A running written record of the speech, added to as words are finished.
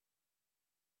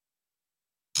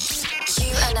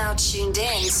now tuned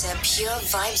in to Pure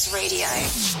Vybz Radio,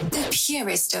 the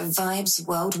purest of vibes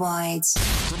worldwide.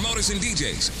 Promoters and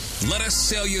DJs, let us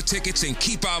sell your tickets and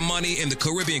keep our money in the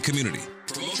Caribbean community.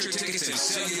 Promote your tickets and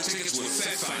sell your tickets with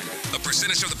FatFinder. A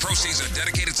percentage of the proceeds are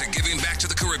dedicated to giving back to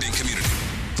the Caribbean community.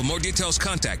 For more details,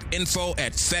 contact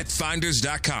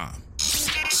info@fatfinders.com.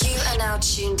 You are now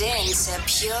tuned in to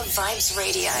Pure Vybz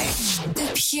Radio, the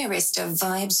purest of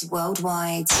vibes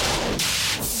worldwide.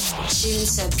 Tune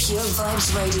to Pure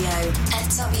Vybz Radio at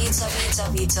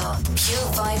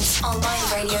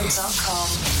www.purevibesonlineradio.com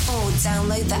or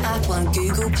download the app on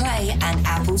Google Play and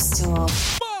Apple Store.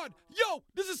 Yo,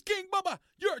 this is King Bubba.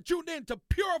 You're tuned in to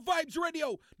Pure Vybz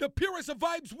Radio, the purest of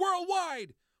vibes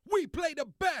worldwide. We play the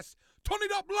best. Turn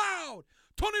it up loud.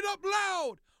 Turn it up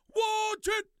loud. Watch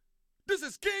it. This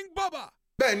is King Bubba.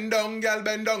 Bend down, gal,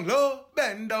 bend down low.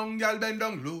 Bend down, gal, bend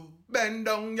down low. Bend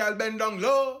down, gal, bend down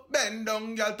low. Bend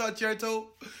down, gal, touch your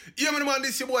toe. Yeah, man,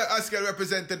 this your boy Oscar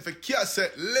representing for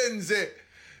Cassette Lindsay.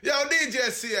 Yo,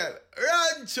 DJ CL,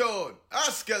 Rancho,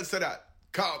 Oscar said that.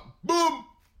 Kaboom.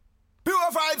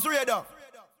 Pure Vybz Radio.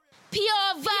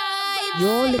 Pure Vybz.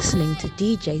 You're listening to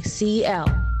DJ CL.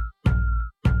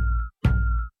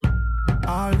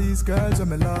 All these girls that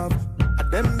me love,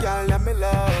 them girls that me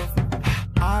love.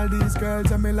 All these girls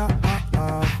that me love,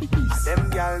 them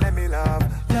girls that me love.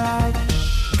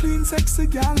 Clean, sexy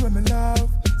girl when me love,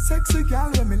 sexy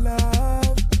girl when me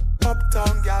love.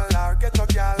 Uptown girl or ghetto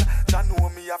girl, ya know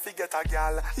me I fi get a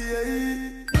girl.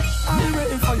 Yeah, I'm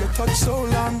waiting for your touch so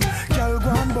long. Girl go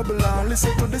and bubble on,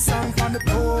 listen to the song on the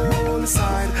pole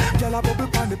side. Girl a bubble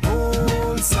on the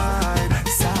pole side.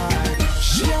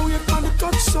 She a wait on the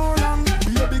touch so long.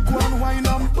 Baby go and wine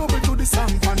and bubble to the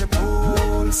song on the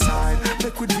pole side.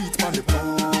 Make we beat on the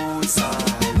pole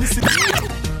side. Listen.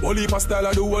 Whole heap of style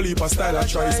I do, whole heap of style I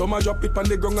try. Some a drop it on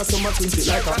the ground and some a twist it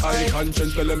like a eye.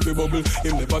 Conscience tell them fi bubble,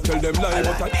 him never tell them lie.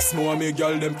 But at this more me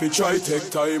girl them fi try.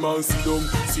 Take time and sit down,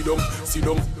 sit down, sit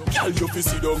down. Girl you fi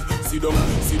sit down, sit down,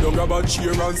 sit down. Grab a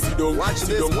chair and sit down, watch sit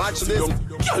this, down, watch sit this. down.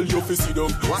 Girl you fi sit down,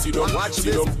 sit down, watch sit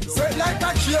this. down. Sit like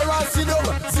a chair and sit down,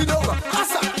 sit down.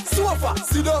 Asa, sofa,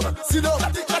 sit down, sit down.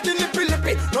 Chatty, lippy,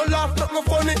 lippy. No laugh, not no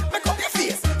funny. Make up your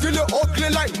face till you ugly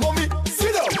like mommy.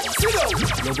 Sit down, sit down.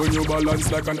 Love when you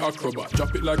balance like an acrobat.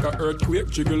 Drop it like an earthquake,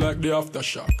 jiggle like the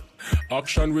aftershock.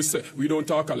 Action we say, we don't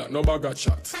talk a lot, no bag of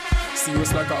chat.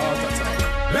 Serious like a heart attack.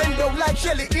 Bend down like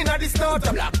Shelly in a the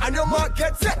starter block. And your mark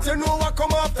get set, you know what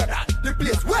come after that. The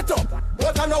place wet up,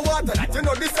 water no water that. You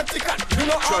know this septicant, you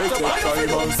know try after take time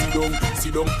and sit down,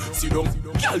 sit down, sit down.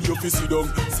 Girl you fi sit down,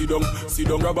 sit down, sit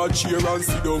down. Grab a chair and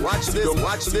sit down, watch sit this, down,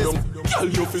 watch sit this. down. Girl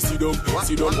you fi sit down,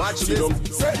 sit down, watch sit this. down.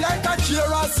 Sit like a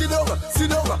chair and sit down, sit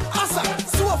down. Asa,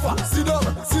 sofa, sit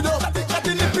down, sit down.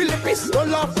 Chatty, lippy, lippy. Don't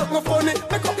laugh, not no funny.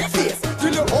 Make up your face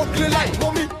till you ugly like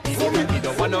mommy. You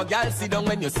don't want no girl sit down.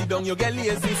 When you sit down you get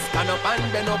lazy. Stand up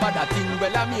and bend over. That thing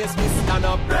well amaze me. Stand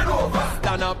up, bend over.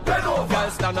 Stand up, bend over.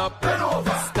 Girl stand up, bend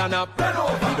over. Stand up, bend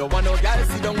over. You don't want no girl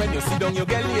sit down. When you sit down you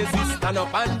get lazy. Stand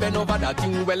up and bend over. That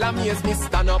thing well amaze me.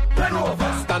 Stand up, bend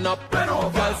over. Stand up, bend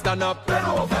over. Girl stand up, bend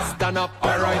over. Stand up.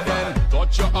 Alright then.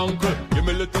 Touch your ankle, give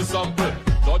me a little sample.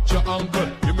 Touch your ankle,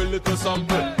 give me a little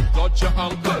sample. Touch your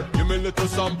ankle, give me a little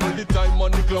sample. The time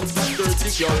on the clock is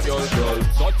 30, girl.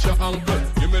 Touch your ankle,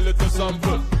 give me a little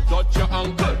sample. Touch your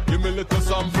ankle, give me a little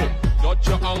sample. Touch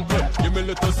your ankle, give me a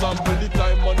little sample. The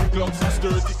time on the clock is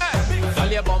 30.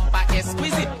 Girl, your bumper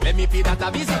exquisite. Let me feel that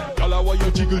a visit. Girl, I want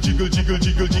you jiggle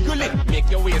it. Make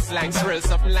your waistline swirl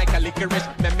something like a licorice.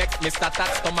 Me make Mr.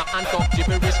 Tat stomach and talk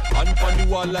gibberish. And on the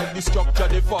wall like the structure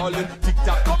they falling. Tick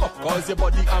tock, come up, cause your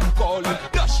body I'm calling.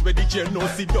 Dash where the chair no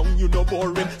sit down, you no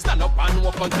boring. Stand up and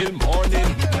walk until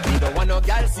morning. You don't want no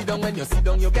girl sit down. When you sit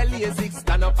down you get lazy.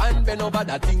 Stand up and bend over.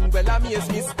 That thing well amaze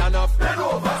me. Stand up, bend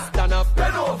over. Stand up,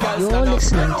 bend over. You're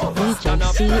listening to DJ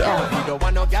CL. You don't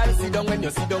want no girl sit down. When you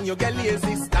sit down you get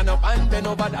lazy. Stand up and bend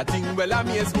over. That thing well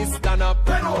amaze me. Stand up,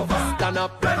 bend over. Stand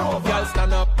up, bend over. Girl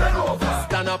stand up, bend over.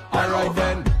 Stand up. Alright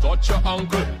then. Touch your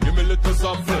ankle, give me a little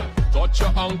sample. Touch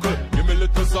your ankle, give me a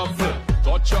little sample.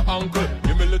 Touch your ankle,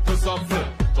 give me a little sample.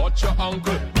 Touch your ankle,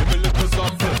 give me a little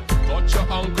sample. Touch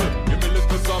your ankle, give me a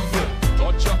little sample.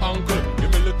 Touch your ankle,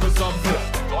 give me a little sample.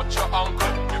 Touch your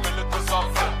ankle, give me a little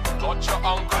sample. Touch your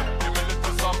ankle, give me a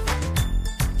little sample.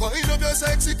 Wind up your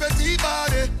sexy petite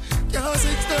body. Can't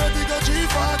 6:30 go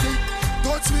 3:40.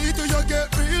 Touch me till you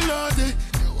get real naughty.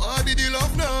 You want the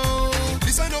love now.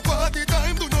 This ain't no party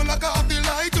time. Do not lock off the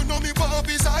light. You know me pop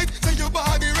beside. Say your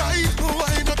body right.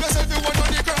 Wind up yourself. You want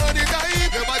on the crowded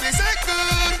type. Your body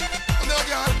second. No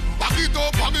girl, back it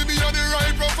up. For me on the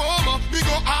right performer. Me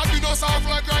go hard, me no soft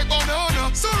like right banana.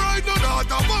 So right now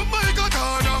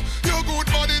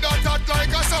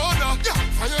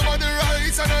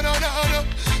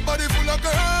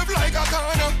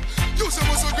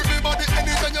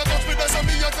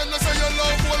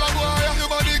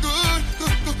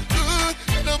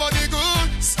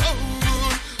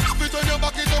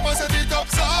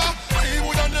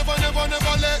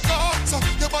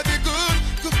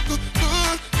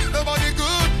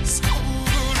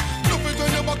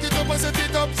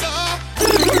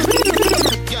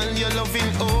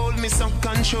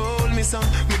control me, son.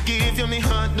 Me give you me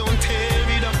heart, don't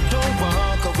tear it up. Don't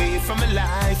walk away from my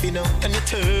life, you know. And you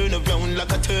turn around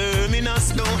like a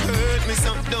terminus. Don't hurt me,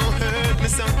 son. Don't hurt me,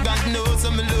 son. God knows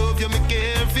I'm in love you, me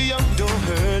care for you. Don't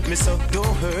hurt me, son.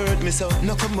 Don't hurt me, son.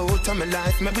 No come out of my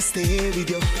life, maybe stay with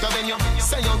you. Cause when you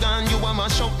say you're gone, you want to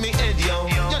shout me head, yo.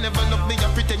 You never love me, you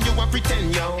pretend you want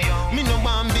pretend, yo. Me no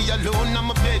want be alone, I'm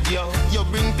a bed, yo. You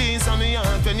bring peace on me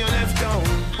heart when you left down.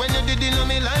 When you did in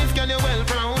my life, girl, you well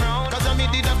proud. Cause I me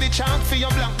did have the chant for your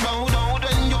black cloud.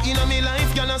 When you in my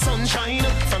life, girl, a sunshine.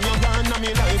 From your gone in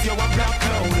my life, you a black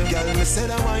cloud. Girl, me said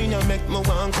I wine, you make me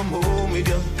want come home with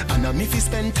you. And I'm if you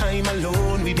spend time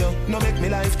alone with you. No make me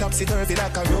life topsy-turvy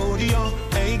like a rodeo.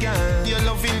 Hey girl, your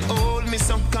loving hold me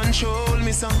some, control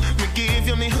me some. Me give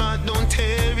you me heart, don't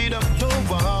tear it up. Don't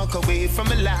walk away from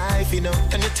my life, you know.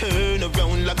 And you turn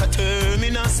around like a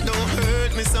terminus. Don't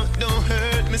hurt me some, don't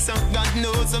hurt me some. God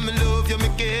knows I'm in love you, me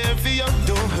care for you.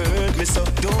 Don't hurt me some,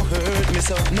 don't hurt me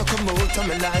some. No come out of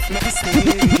my life, make me stay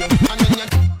with you. And then you,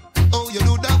 oh you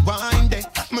do that wine day.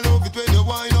 Me love it when you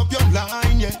wind up your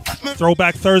line, yeah.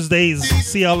 Throwback Thursdays,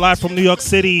 CL live from New York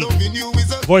City.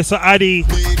 Voice of Adi.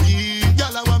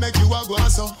 Girl, I wanna make you a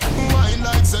guasso. Wine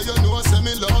like say you know, say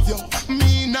me love you.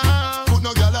 Me now, put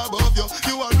no girl above you.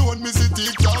 You alone, me see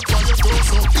TikTok while you go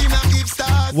so. In a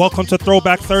hipster. Welcome to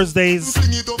Throwback Thursdays.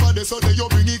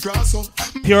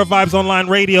 Pure Vibes Online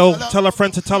Radio. Tell a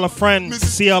friend to tell a friend.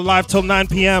 CL live till 9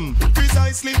 p.m.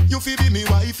 Precisely, you feel be me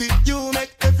wifey. You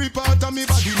make every part of me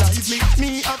body lively.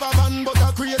 Me have a van, but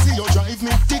a crazy you drive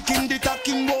me. Ticking the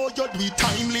tacking, boy, you do it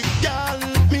timely. Girl,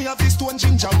 me have this stone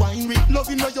ginger winery.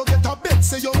 Loving where you get a bed,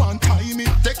 say you want tie me.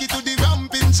 Take it to the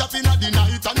ramping, shopping at the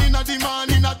night and in the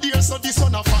morning at the so the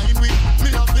sun a fine with. Me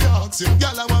have the oxygen,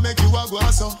 girl, I wanna make you a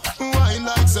guasso. Wine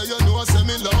like say you know, say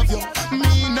me love you.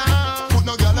 Me now, put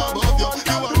no girl above you.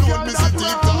 You alone, me see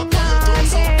TikTok on your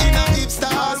torso. In a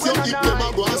hipsters, you keep them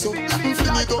a guasso.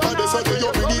 Fling it over the so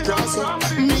you bring it grass up.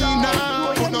 Me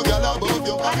now, put no girl above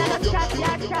you, above you.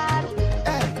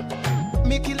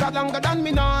 Me kill that longer than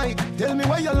me night. Tell me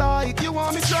what you like. You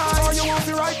want me try or you want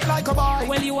me right like a bike?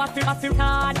 Well, you want me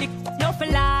hard, no for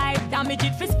life. Damage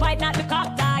it for spite, not the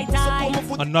cop die.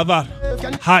 Another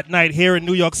hot night here in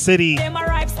New York City.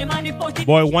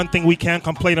 Boy, one thing we can't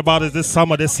complain about is this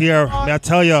summer, this year. May I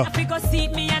tell you.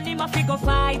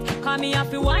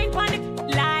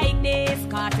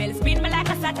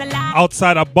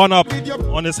 Outside a bun up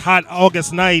on this hot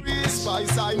August night.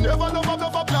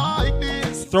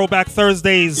 Throwback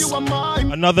Thursdays,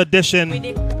 another edition.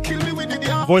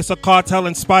 Voice of Cartel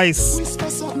and Spice. I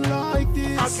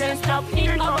can't stop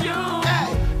hearing of you.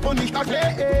 Me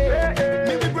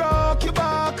broke your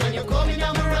back when you're coming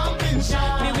on the ramping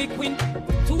shot. Me we win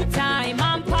 2 times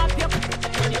and pop you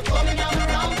when you're coming on the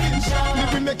ramping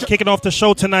shot. Kicking off the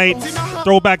show tonight,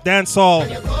 Throwback Dancehall.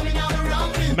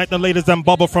 Met the ladies and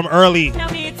bubble from early.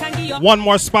 One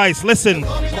more Spice, listen. Me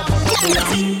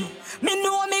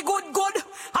know me good.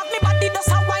 Have me body does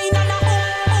a wine and a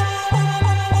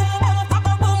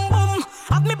boom.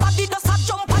 Have me body does a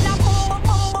jump and a boom.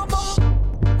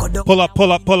 Pull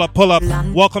up.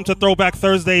 Welcome to Throwback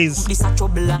Thursdays.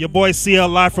 Your boy CL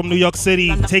live from New York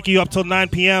City. Taking you up till 9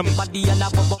 p.m.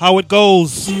 How it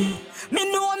goes. Me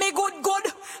know me good.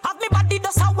 Have me body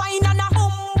does a wine and a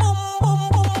boom.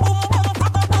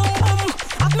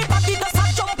 Have me body does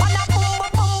a jump and a boom.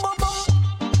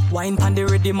 Wine pan the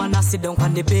ready man, I sit down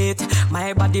on the bait.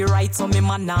 My body right, so me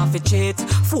man now fi cheat.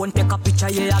 Phone take a picture,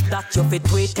 yeah, that you fit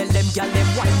tweet. Tell them, girl,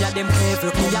 them wine, yeah, them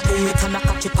careful. Me a it and I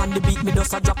catch it on the beat, me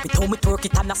just a drop it. How me twerk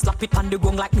it and I slap it on the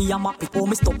gong like me a map it. How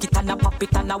me stuck it and I pop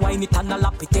it and I wine it and I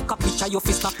lap it. Take a picture, you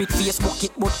fi snap it, Facebook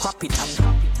it, but crap it and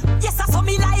yes, I saw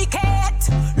me like it.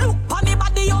 Look pa me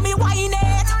body, how me wine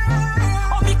it.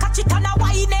 How me catch it and I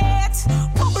wine it.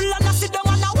 Bubble and I sit down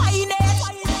and I wine it.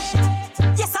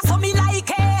 Yes, I saw me like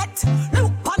it.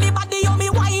 Look pa me body, how me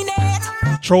wine it.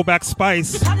 Throwback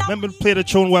Spice. Remember to play the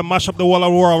tune where mash up the wall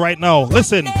of the world right now.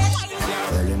 Listen.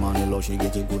 Early morning low, she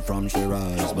get it good from she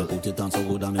rise. But put it on so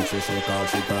good I make sure shake out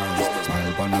she ties. Smile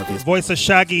upon her face. Voice of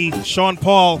Shaggy, Sean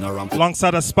Paul,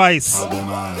 alongside of Spice.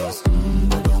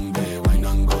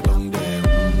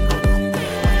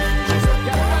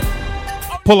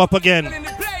 Pull up again.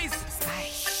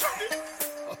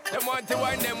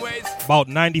 About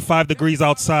 95 degrees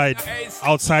outside.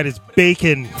 Outside is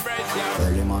baking.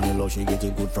 Early morning low, she get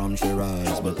it good from she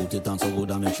rise. But put it on so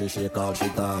good I make sure shake out she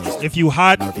ties. If you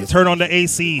hot, turn on the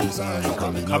AC.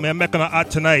 Come here, making it hot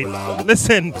tonight.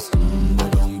 Listen.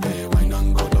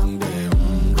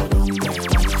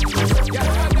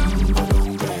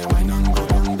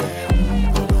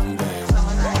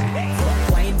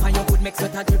 Wine for your good, make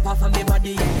sweat a drip off of me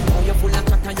body. Oh, you're full of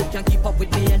crack and you can't keep up with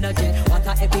me energy. What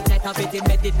a epic night of it,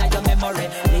 made it like your memory.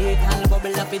 Lethal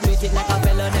bubble up, it treat it like a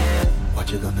felony. What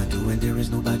you gonna do when there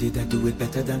is nobody that do it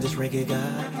better than this reggae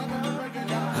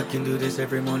guy? I can do this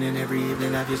every morning, every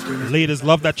evening, have you screaming. Ladies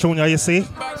love that tune, you see?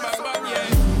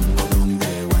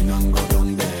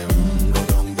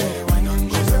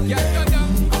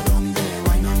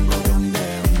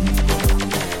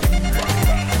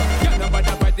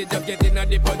 Just get in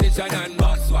the position and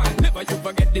boss one. Never you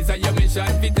forget this is your mission.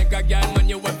 If you take a girl, man,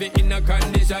 you want to be in a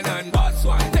condition and boss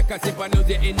one. Take a sip and lose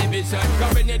your inhibition.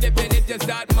 Come when you depend it, you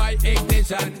start my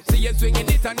ignition. See you swinging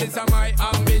it and this is my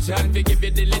ambition. We give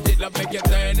you the legit love, make you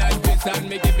turn and twist and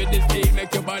me give you the speed,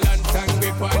 make you balance and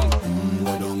grip on.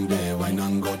 Go down there, why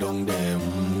not go down there?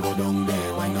 Go down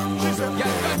there, why not go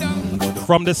down there?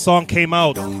 From this song came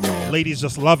out, ladies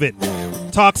just love it.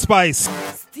 Talk Spice.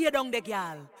 Stay down there,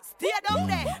 girl. Stay down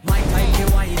there. My time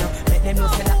to wine up. Let them know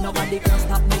say that nobody can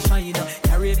stop me shine.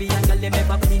 Caribbean girl, they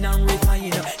never clean and refine.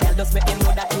 Girl, just make them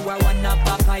know that you are one of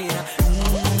a kind.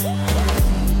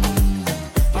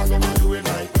 As long as do it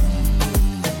right,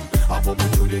 I pop it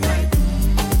through the night.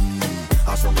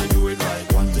 As long as do it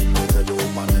right, one thing they tell you,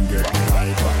 man, and get me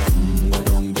right. Go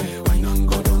down there, why not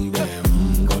go down there?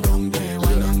 Go down there,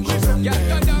 why not go down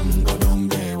there? Go down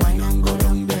there, why not go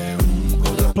down there?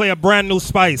 Play a brand new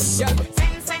Spice.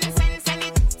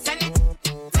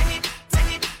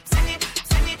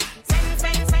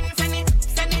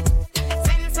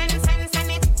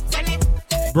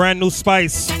 Brand new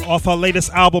Spice off her latest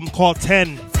album called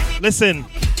 10. Listen.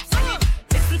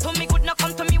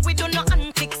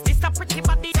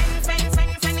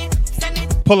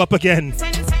 Pull up again.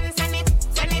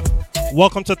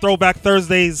 Welcome to Throwback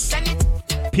Thursdays.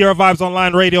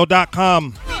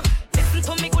 PureVibesOnlineRadio.com.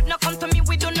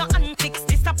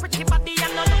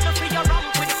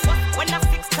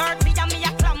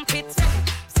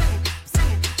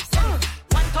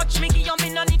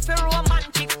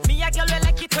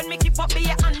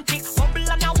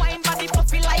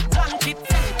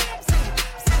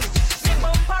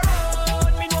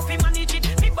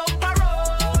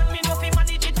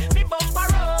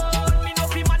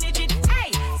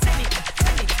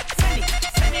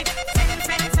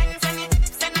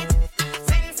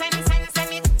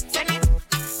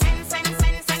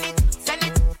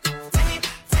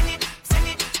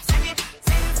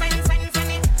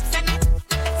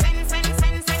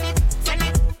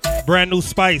 Brand new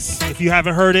Spice. If you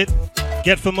haven't heard it,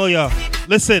 get familiar.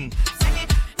 Listen.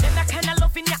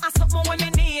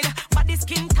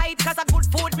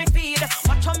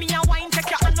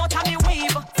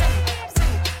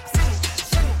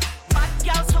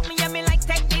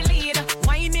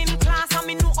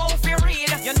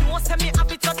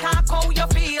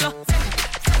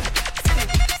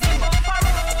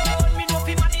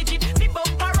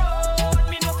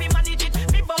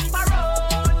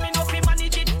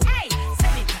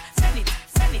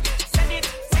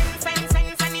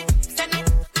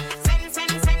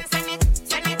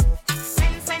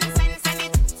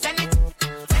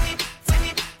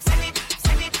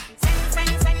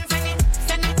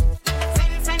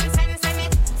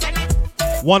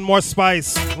 One more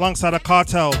Spice alongside a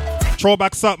Cartel.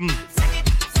 Throwback something.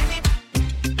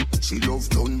 She love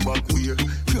turn back weird.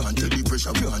 Can't tell the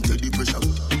pressure, can't tell the pressure.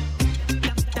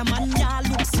 The man ya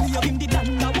look sweet in the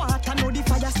danda water, know the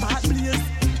fire start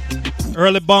blaze.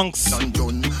 Early bunks.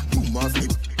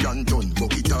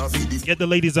 Get the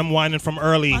ladies them whining from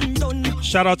early.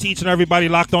 Shout out to each and everybody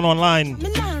locked on online.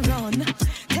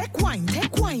 Take wine,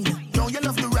 take wine. Don't you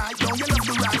love the ride, don't you love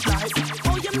the ride, life?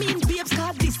 Oh, you mean babes,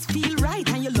 cause this feel right.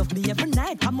 And you love me every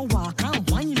night. I'ma walk and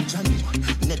wine.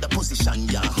 Nether position,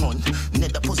 ya hun.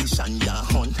 Nether position, ya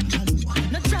hun.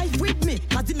 Now drive with me,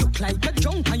 cause it look like a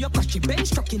drunk. And your crash bench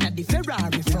struck in at the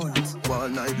Ferrari front. All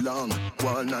night long,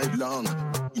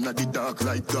 in the dark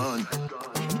light gone.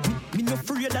 Me no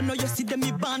afraid, I know you see them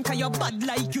me band. Cause you're bad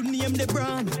like you name the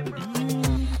brand.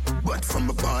 But from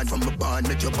a band,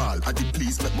 make your ball. I did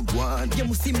please make me go on. You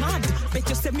must be mad. Bet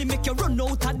you say me make you run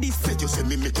out of this. Bet you say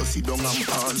me make you sit down and on.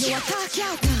 You attack,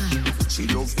 you attack. She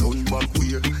love turn back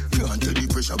weird. Can't tell the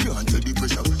pressure, can't tell the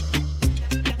pressure.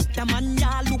 The man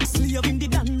ya look slave in the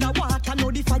danda water,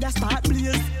 know the fire start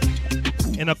blaze.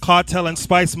 In a Cartel and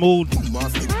Spice mood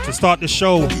to start the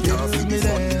show.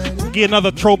 Get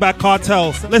another Throwback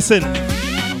Cartel. Listen.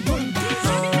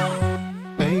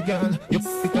 Hey girl, you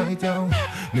sit right down.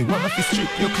 Me want to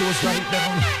strip your clothes right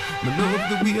down. Me love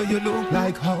the way you look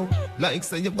like how. Like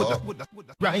say you woulda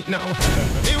right now.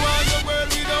 Me want your world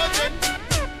without end.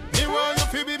 Me want you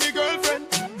to be my girlfriend.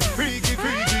 Freaky,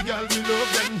 freaky girl, me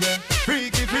love them, yeah.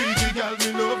 Freaky, freaky girl,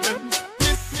 me love them.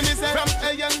 Me say from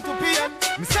A and to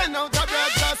Me send out a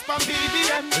broadcast from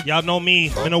BBM. Y'all know me.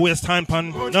 Me no waste time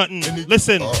pun nothing.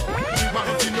 Listen.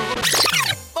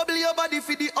 Bubble your body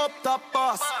for the up top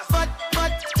boss. Fat,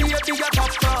 baby, your top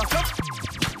class.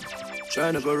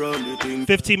 Trying to go round the thing.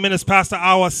 15 minutes past the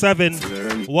hour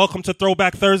 7. Welcome to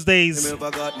Throwback Thursdays.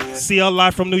 CL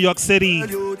live from New York City.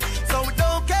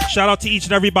 Shout out to each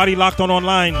and everybody locked on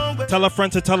online. Tell a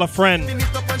friend to tell a friend.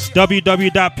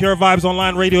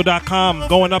 www.purevibesonlineradio.com.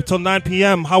 Going up till 9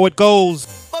 p.m. How it goes.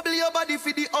 Bubble your body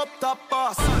for the up top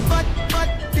boss. Fat,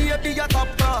 baby, your top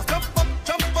class.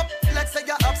 Jump up, let's say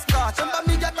you're upstart. Jump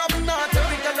me, you're top notch.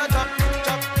 Every girl a drop.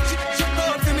 She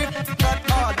call to me, not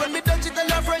hard. When me touch it, tell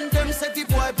a friend, them set the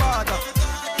boy bad.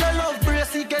 Your love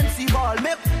brace against the wall.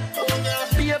 Make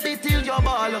baby till your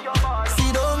ball.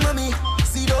 See down on me,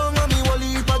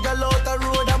 wally if I get out the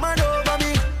road, I'm an over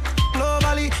me.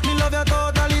 Globally, me love you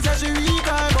totally, say she weak,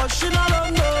 but she not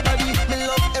love nobody. Me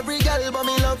love every girl, but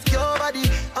me love your body.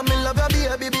 And me love your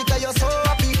baby because you're so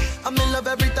happy. And me love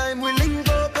every time we link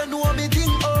up and want me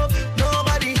think up.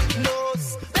 Nobody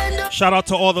knows. Shout out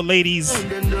to all the ladies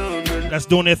that's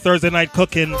doing their Thursday night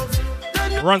cooking.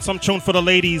 Run some tune for the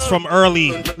ladies from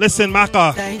early. Listen,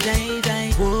 Maka.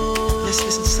 Let's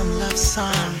listen to some love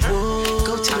song.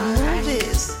 Go to the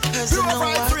movies. Cause you know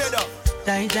what?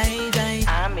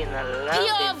 I'm in a love.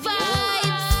 Pure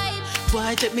vibes.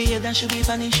 Boy, take me head and should be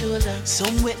on his shoulder.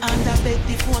 Somewhere under bed,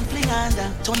 the phone fling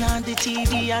under. Turn on the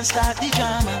TV and start the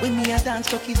drama. When me a dance,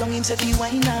 cocky down him say be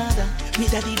wine harder. Me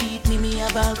daddy beat me a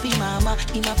ball fi mama.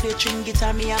 Him a play string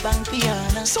guitar, me a bang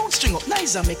piano. Sound string up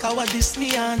nice and make our this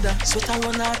me under. Sweat and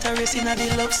run out a race in a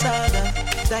the love saga.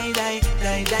 Die. Die.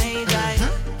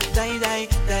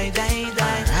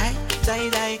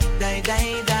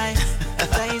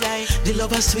 The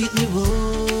lover sweet me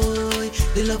boy.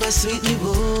 The lover sweet me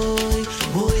boy.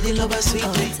 Boy, the lover sweet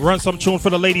me. Run some tune for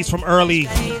the ladies from early.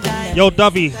 Yo,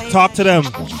 Dovey, talk to them.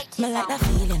 Me like that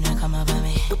feeling that come over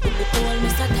me. Hold me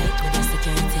so tight with the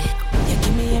security. You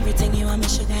give me everything you want, me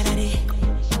sugar daddy.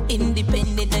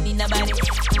 Independent and in the body.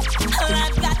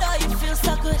 Like that, oh, you feel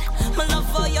so good. My love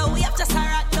for you, we have to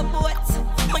rock the boat.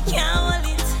 Me can't hold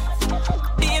it.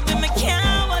 Baby, me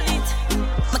can't hold it.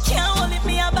 Me can't hold it,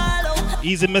 me a ball out.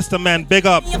 Easy, Mr. Man, big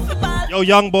up. Yo,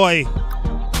 young boy.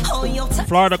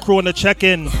 Florida crew in the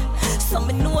check-in.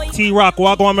 T-Rock,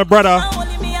 walk on, my brother.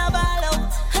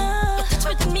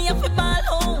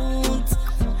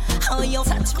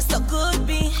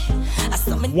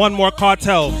 One more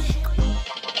cartel.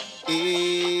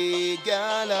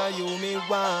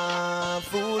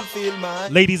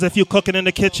 Ladies, if you cooking in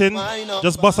the kitchen,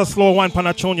 just bust a slow one,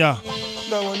 Panachonia.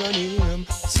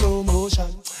 Slow motion.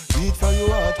 Beat from your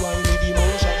heart, why need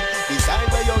emotion? Decide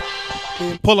where you're.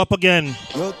 Pull up again.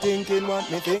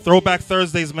 Throwback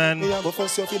Thursdays, man.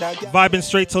 Vibing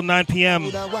straight till 9 p.m.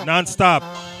 Non-stop.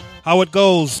 How it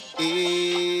goes.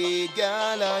 Hey,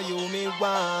 girl, you me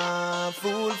want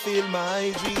fulfill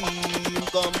my dream.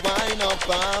 Come wind up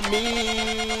on me.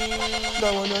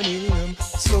 Now on your name,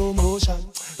 slow motion.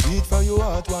 Beat from your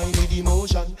heart, why need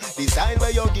emotion? Decide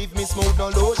where you give me smoke, no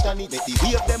lotion. It make the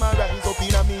wave them a rise up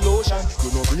in a me ocean.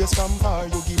 You know brace from far,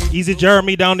 you give me. Easy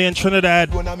Jeremy down there in Trinidad.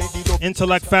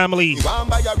 Intellect family.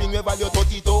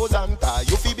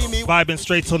 Vibing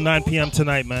straight till 9 p.m.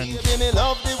 tonight, man. Me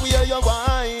love the way you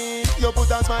wine. You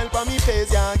put a smile for me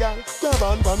face, yeah, girl. Grab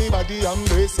on for me body and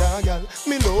brace, yeah, girl.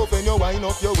 Me love when you wind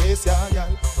up your waist, yeah,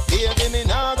 girl. Baby, me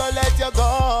nah go let you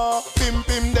go. Pim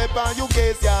dep on you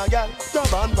case, yeah, girl.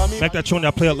 Grab on for me. Make that tune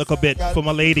I play a little bit for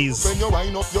my ladies. When you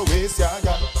wind up your waist, yeah,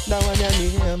 girl. Now on your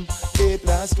name,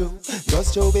 8+2.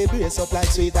 Just show me brace up like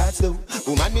sweet hearts do.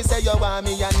 Woman, me say you want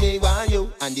me and me want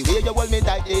you. And the way you hold me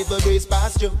tight, every brace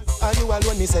past you. And you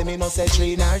alone, me say me no say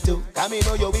 3 nor 2. Cause me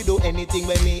know you will do anything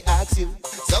when me ask you.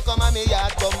 So come on me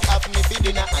yard, come have me for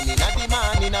dinner. And in the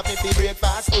morning, have me for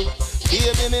breakfast too.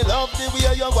 Baby, me love the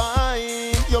way you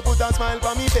wine. You put a smile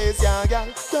for me face, yeah, girl.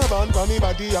 Grab on for me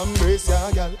body and brace,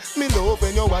 yeah, girl. Me love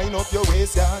when you wind up your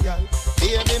waist, yeah, girl.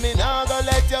 Baby, me nah go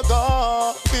let you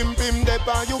go. Pim dep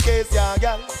on you case, yeah,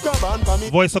 girl. Grab on for me.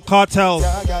 Voice of Cartel.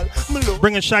 Yeah, girl.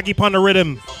 Bringing Shaggy upon the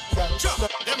rhythm.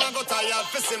 Them a go tired,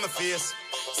 piss in my face.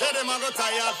 Say them a go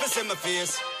tired, piss in my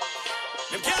face.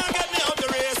 Them can't get me out the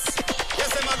race.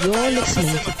 You're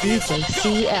listening to DJ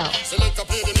CL. Select up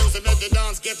play the music, make the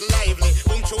dance get lively.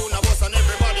 Boom tune a bus and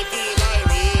everybody feel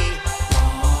lively.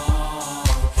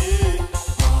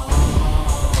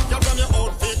 You from your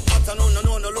outfit, afternoon,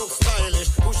 no look stylish.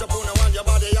 Push up on the one, your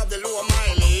body have the lower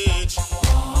mileage.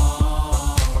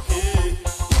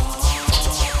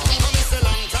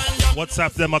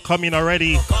 WhatsApp them are coming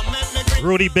already.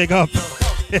 Rudy, big up.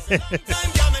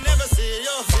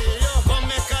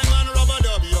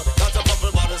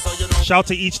 Shout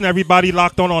to each and everybody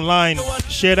locked on online.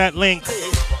 Share that link.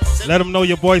 Let them know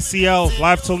your boy CL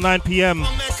live till 9 p.m.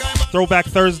 Throwback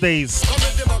Thursdays.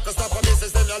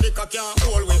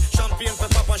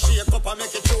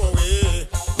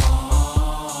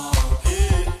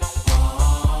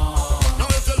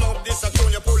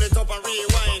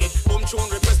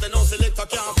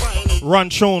 Run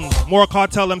tune, more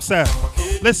cartel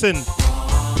himself. Listen.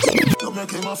 You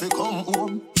make him have to come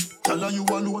home. Tell her you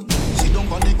alone. Sit down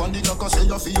on the clock, say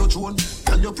you feel your throne.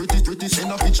 Tell you pretty,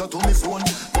 send a picture to me phone.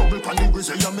 Bubble on the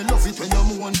grizzly, yeah, me love it when you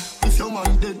moan. If your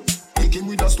man dead, take him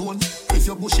with a stone. If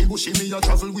you bushy, me a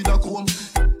travel with a comb.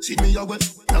 See me a wet,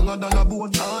 longer than a bone.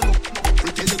 Ah, no.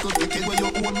 Pretty little ticket where you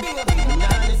own.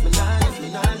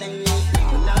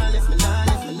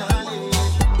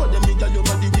 But them nigga your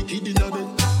body wicked in a bed.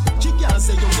 She can't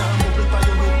say you can't bubble by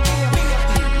your way.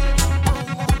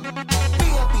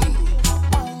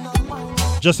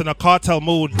 Just in a cartel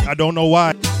mood. I don't know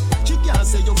why. Me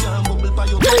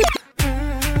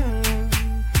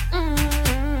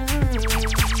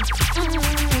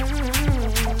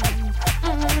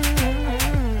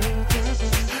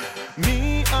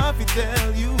have to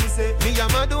tell you, say, me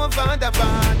I'm a don't find a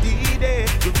body day.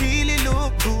 You really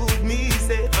look good, me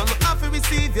say, I'm happy to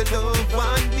receive your love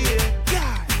one day.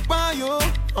 Yeah, why you?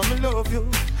 I'ma love you.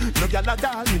 No gyal at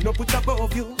all, me no put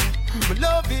above you. Me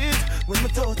love it when me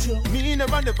touch you. Me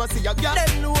never see a girl.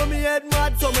 Them know me head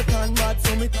mad, so me turn mad,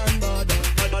 so me turn bad. Them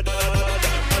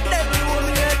know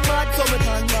me head mad, so me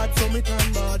turn mad, so me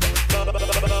turn bad.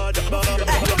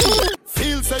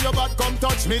 Feel say you bad, come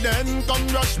touch me then, come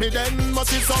rush me then.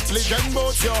 Must it softly then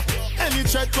both you. Any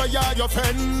chat where you're your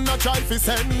friend, a try fi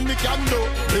send me can know.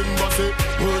 Them must say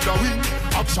word a win.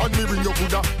 Action me bring your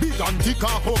Buddha, big and thick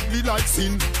and ugly like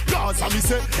sin. Cause I me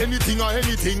say anything or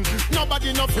anything.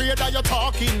 Nobody not afraid that you're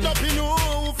talking. Love you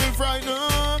know fi frighten.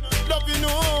 Love you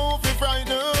know fi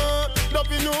frighten.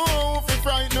 Love you know fi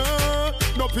frighten.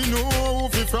 Love you know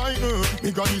fi frighten.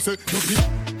 Me gonna say nothing.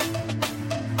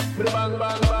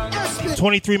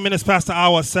 23 minutes past the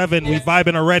hour 7. We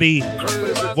vibing already.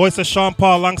 Voice of Sean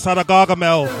Paul alongside of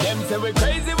Gargamel. Them say we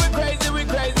crazy.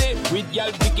 With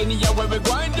y'all picking here where we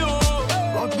going to.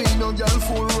 But me no girl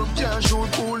full room, can't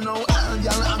shoot pool now. All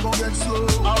y'all I go get slow.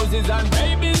 Houses and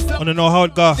babies. Wanna know how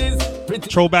it go?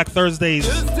 Throwback Thursdays.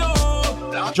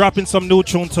 Dropping some new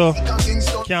tune to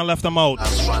can't left them out.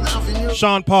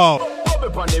 Sean Paul.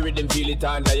 Upon the rhythm, feel it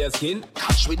under your skin.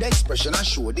 Catch with the expression and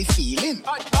show the feeling.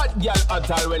 Hot girl,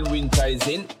 hot all when winter is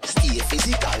in. Stay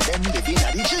physical, them living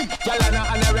at the gym. Girl,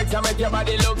 anorexia make your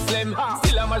body look slim.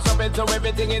 Still I'm a shopping, so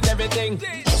everything is everything.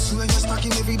 Just when you're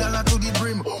stacking every dollar to the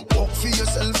brim. Walk for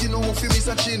yourself, you know if you miss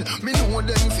a chin. Me know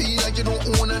them feel like you don't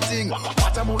own a thing.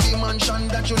 What about the mansion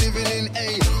that you're living in?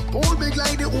 Hey, pool big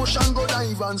like the ocean, go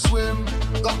dive and swim.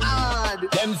 Go hard.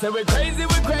 Them say we crazy.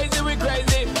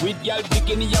 With y'all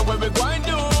picking here where we going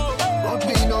to. But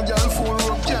me no girl full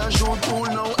room, can't shoot pool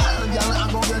now. All y'all I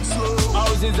go get slow.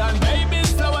 Houses and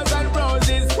babies, flowers and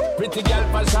roses. Pretty girl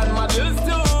fashion models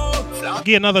too.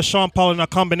 Get another Sean Paul in a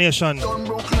combination.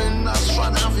 Brooklyn,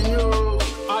 Astron Avenue.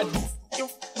 You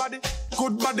body,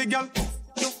 good body girl.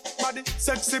 You body,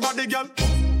 sexy body girl.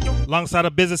 Alongside a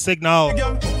busy signal. Wind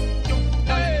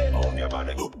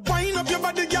up your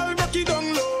body girl, rock it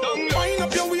down low. Wind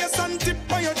up your waist and tip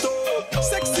on your toe.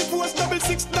 Sexy pose,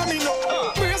 6 domino.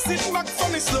 Brace it back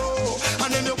funny slow.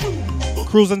 And then you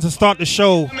cruising to start the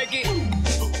show.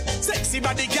 Sexy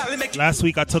body girl, make Last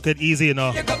week I took it easy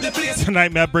enough.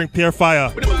 Tonight may I bring pure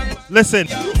fire. Listen.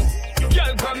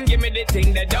 Girl, come give me the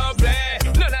thing that don't play.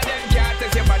 None of them can't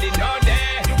test your body down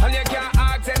there. And you can't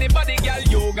ask anybody, girl.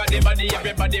 You got the body,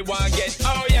 everybody want get.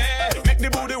 Oh yeah. make the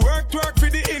booty work for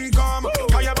the income.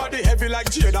 Cause your body heavy like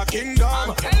Jada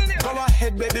Kingdom. Go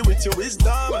ahead, baby, with your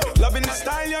wisdom. Loving the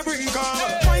style you bring come.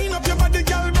 Wind up your body,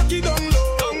 girl, rock it down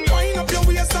low. Wind up your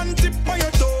waist and tip on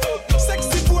your toe.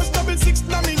 Sexy pose, 6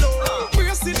 domino.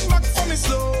 Brace it back for me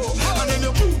slow. And then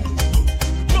you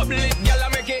bubble it, girl,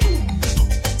 make it.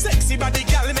 Sexy body,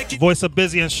 girl, make it. Voice of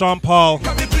Busy and Sean Paul.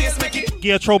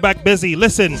 Gear Throwback Busy.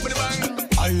 Listen.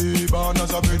 I born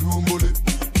as a bedroom bully.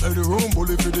 Bedroom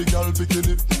bully for the girl picking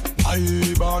it. I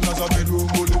born as a bedroom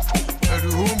bully.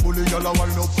 Bedroom bully, girl, I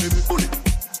wind up in it. Bully.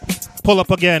 Pull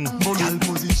up again. Girl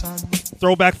position.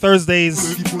 Throwback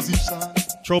Thursdays. Position.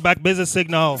 Throwback Business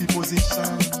Signal.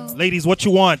 Position. Ladies, what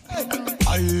you want?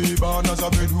 I born as a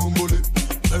bedroom bully.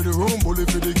 Bedroom bully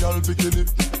for the girl picking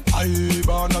it. I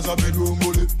born as a bedroom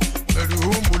bully.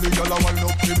 Bedroom bully, girl, I wind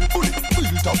up in it. Bully.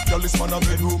 Built up, girl, this man a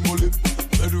bedroom bully.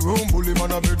 Bedroom bully,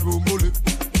 man a bedroom bully.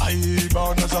 I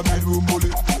born as a bedroom bully.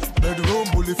 Bedroom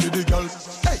bully for the girl.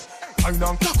 Hey, wine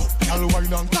and cock up, girl,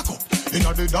 wine and cock up.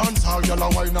 Inna the dance hall, y'all a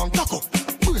wine and cock up.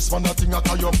 Brace man a thing a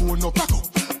your bone no crack up.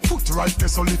 Foot right there,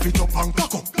 so lift it up and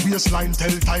cock up. Waistline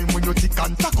tell time when you tick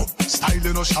and tack up.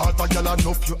 Style no short, a y'all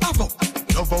enough you have up.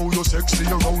 Love how you sexy,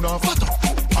 you round and fat up.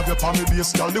 Have your palmy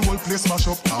base, y'all the whole place mash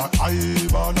up. I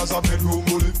born as a bedroom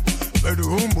bully.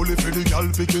 Bedroom bully for the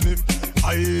girl picking it.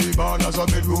 I born as a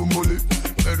bedroom bully.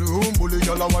 Bedroom bully,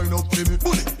 y'all a wine up to me.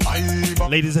 Bully.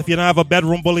 Ladies, if you don't have a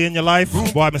bedroom bully in your life,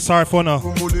 boy, I'm sorry for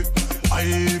no.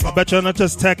 I bet you're not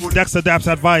just text Dexter Dapp's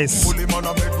advice. Call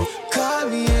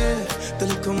me, yeah, the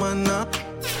little man up.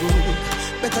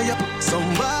 Better you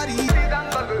somebody.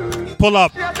 Pull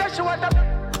up.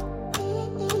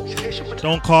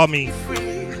 Don't call me.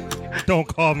 Don't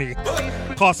call me.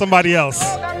 Call somebody else.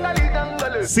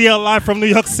 CL live from New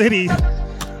York City.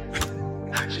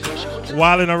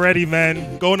 Wildin' already,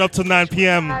 man. Going up to 9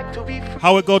 p.m.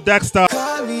 How it go, Dexter?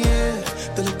 Call me, yeah,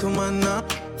 the little man up.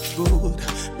 Good.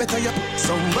 Better you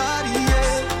somebody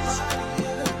else.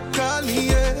 Call me,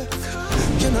 yeah.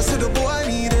 Can I say the boy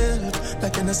need help?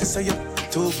 Like can I say you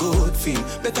too good feel?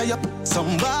 Better you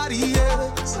somebody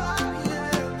else.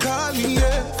 Call me,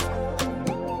 yeah.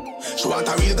 She want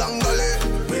a real gangale.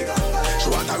 She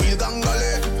want a real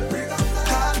gangale.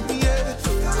 Call me, yeah.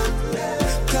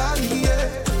 Call me,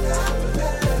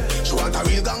 yeah. She want a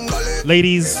real gangale.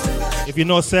 Ladies, if you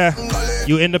know, sir,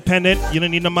 you independent, you don't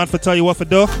need no man to tell you what to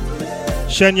do.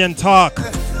 Shenyan talk.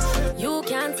 You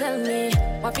can't tell me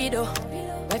what we do,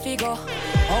 where we go,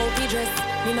 how we dress,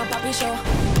 me no papi show.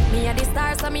 Me a the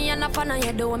star, so me a no fan of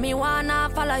you, do me wanna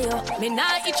follow you. Me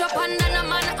not itch up under no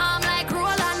man arm like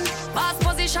Roland. Boss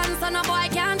position, so no boy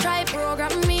can't try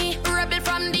program me. Rebel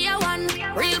from day one,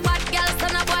 real bad girl, so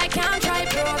no boy can't try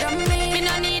program me. Me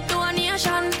no need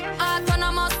donation,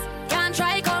 autonomous, can't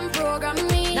try come program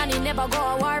me. Nanny never go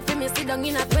a war for me, sit down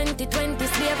in a 2020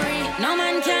 slavery. No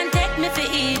man can take me for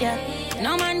idiot,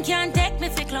 no man can take me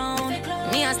for clown.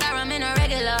 Me a star, I'm in a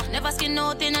regular, never skin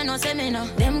nothing and no seminar.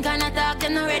 Them kind of talk,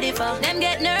 them not ready for. Them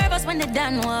get nervous when they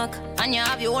done walk. And you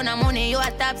have your own money, you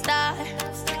a top star.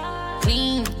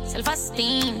 Clean,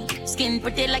 self-esteem, skin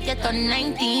pretty like you turn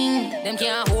 19. Them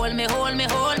can't hold me, hold me,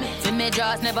 hold me. Till me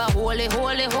jaws never holy,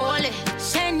 holy, holy.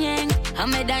 Shenyang,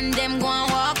 I'm a done them go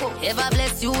and walk out. Ever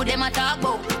bless you, them a talk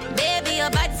about. Baby, you're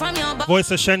bad from your back.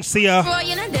 Voice of Shen Sia,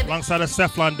 alongside of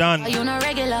Cephalon Dunn. You no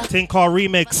regular. Thing called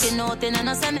Remix.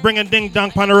 Bringing ding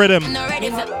dong pan the rhythm.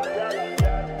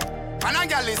 And a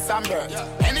girl is some bird.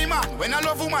 Any man, when I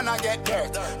love woman, I get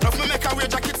dirt. Love me make a wear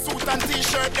jacket, suit and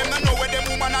t-shirt. Them don't know what them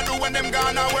woman I do when them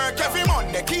gonna work. Every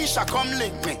Monday, Keisha come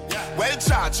link me. Well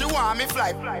charged, she want me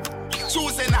fly.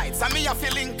 Tuesday nights, and me a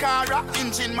feeling Cara.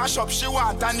 Engine mash up, she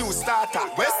want a new starter.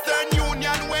 Western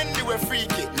Union, Wendy we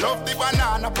freaky. Love the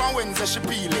banana, on Wednesday she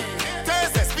peel it.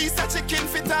 Thursday, piece of chicken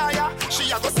fit tire.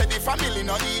 She a go say the family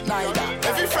no eat neither.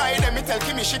 Every Friday, me tell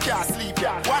Kimmy she can't sleep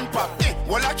ya. One pop,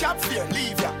 well I can't fear,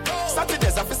 leave ya.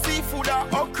 Saturdays I for seafood or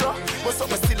okra. But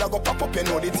something still I go pop up, you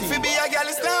know the thing. Fi be a girl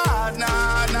is not,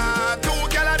 nah. Two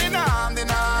girl a the nam.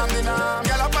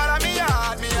 Girl a follow me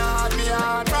hard.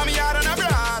 From me hard and a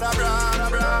brad.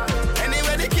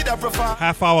 Anyway the kid a prefer.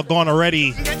 Half hour gone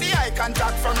already. Get the eye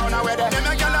contact from run away there. Them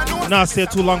a girl a know. Not stay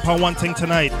too long for one thing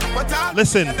tonight.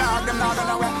 Listen.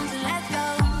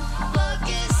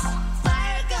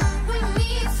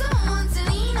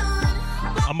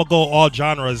 I'ma go all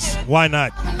genres. Why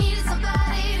not?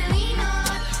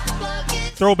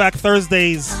 Throwback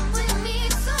Thursdays.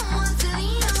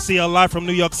 See you live from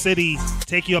New York City.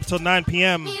 Take you up till 9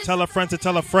 p.m. Tell a friend to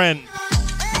tell a friend.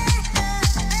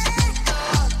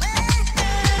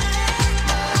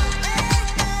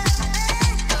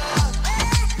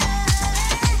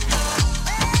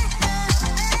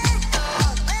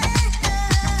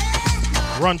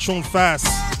 Run tune fast.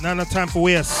 None of time for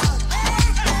waste.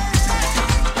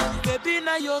 Baby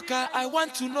Nayoka, I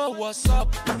want to know what's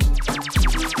up.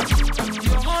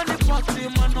 Your honey party,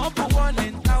 my number one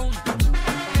in town.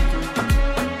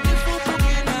 If you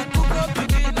begin, I cook up,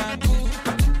 begin, I cook.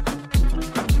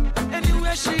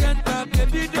 Anywhere she enter,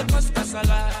 baby, they cause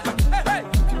casala. Hey, hey.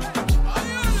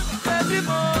 Baby,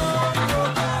 more.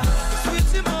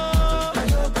 Sweetie, more.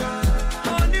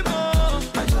 Honey, more.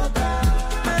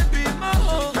 Baby,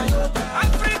 more.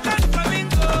 African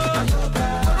flamingo.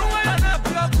 Rwanda,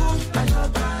 Plaku.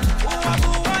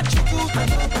 Uwabu, Wachuku.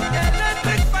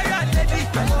 Electric fire, lady.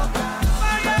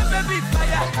 Fire, baby,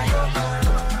 fire.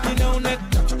 You know, neck.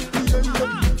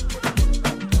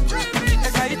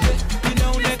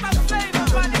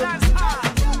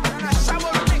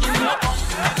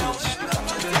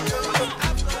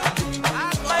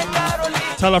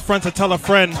 Tell a friend to tell a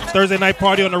friend. Thursday night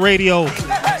party on the radio.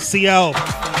 CL.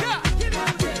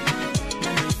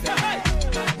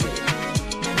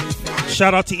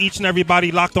 Shout out to each and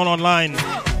everybody locked on online.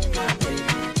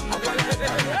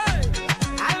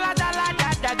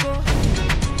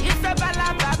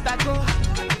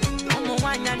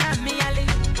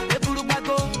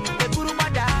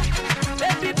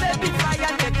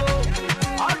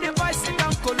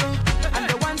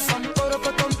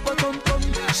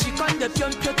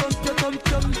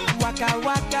 Waka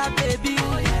waka baby,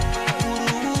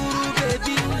 uru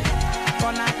baby,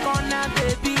 corner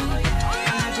baby.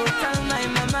 And I go tell my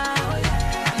mama,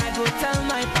 and I go tell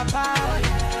my papa,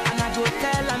 and I go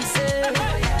tell them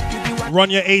say, run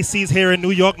your ACs here in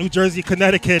New York, New Jersey,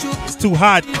 Connecticut. It's too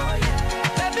hot.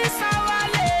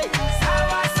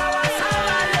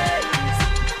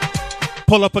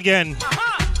 Pull up again.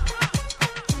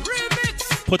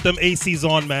 Put them ACs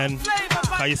on, man.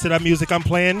 How you see that music I'm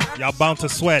playing? Y'all bound to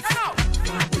sweat.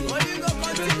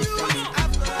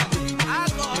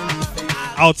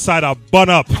 Outside a bun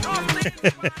up.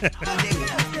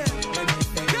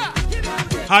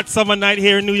 Hot summer night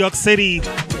here in New York City.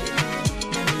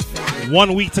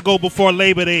 1 week to go before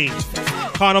Labor Day.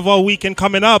 Carnival weekend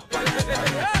coming up.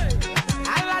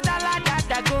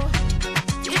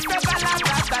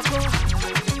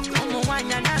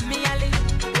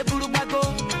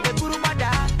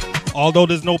 Although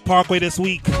there's no Parkway this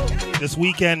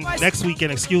weekend, next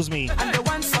weekend, excuse me,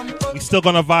 we still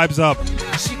gonna vibes up.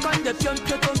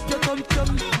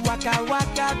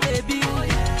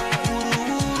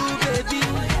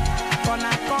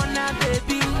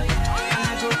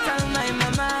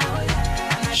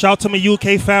 Shout to my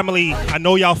UK family. I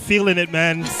know y'all feeling it,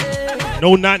 man.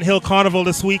 No Notting Hill Carnival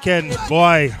this weekend,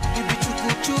 boy.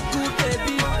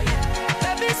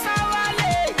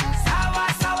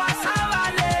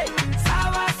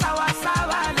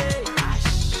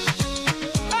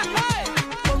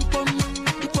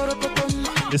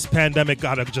 This pandemic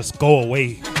gotta just go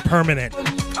away. Permanent.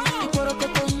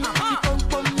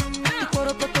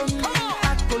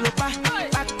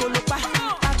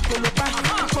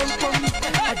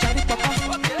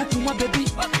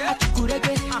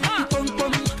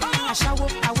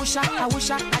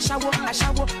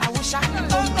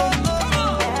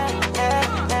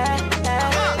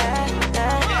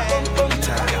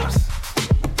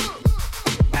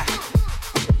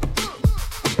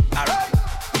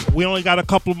 We only got a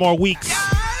couple more weeks.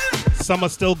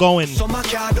 Summer's still going.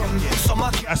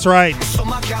 That's right.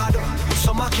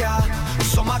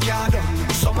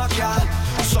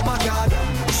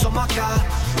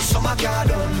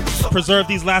 Preserve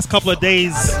these last couple of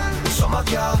days.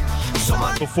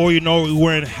 Before you know, we're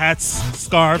wearing hats,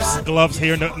 scarves, gloves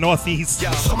here in the Northeast. This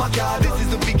is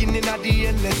the beginning of the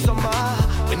endless summer.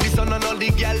 When the sun and all the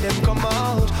girl them come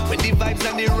out. When the vibes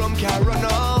and the rum can run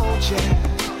out.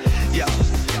 Yeah.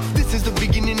 This is the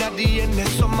beginning of the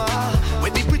endless summer.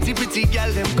 When the pretty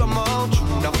girl them come out.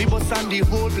 Now people and the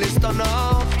whole place turn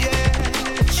up.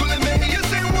 Yeah. So let me hear you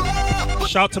say whoa.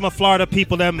 Shout to my Florida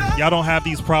people, them. Y'all don't have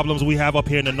these problems we have up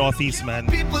here in the Northeast, man.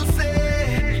 People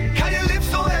say, can you live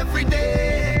so every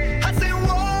day? I say,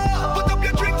 whoa, put up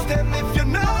your drinks them if you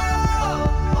know.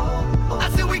 I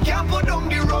say, we can't put down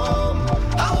the rum.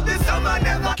 I hope this summer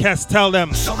never. Kes, tell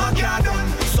them. Summer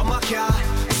garden, summer car,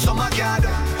 summer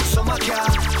garden, summer car,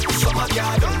 summer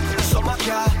garden, summer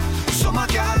car, summer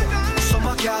garden, summer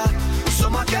car,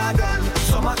 summer garden,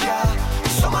 summer car,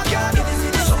 summer garden,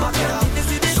 summer car,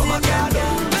 summer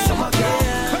garden, summer car.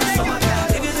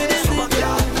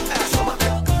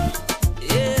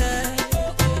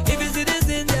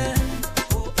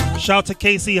 Shout to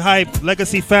KC Hype,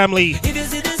 Legacy Family.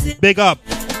 Big up.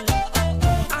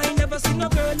 I never seen no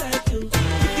girl like you.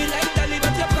 Pretty like Dolly,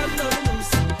 but you come no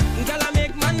loose. Girl, I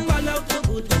make man ball out so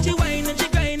good. When she whine and she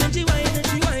grind and she whine and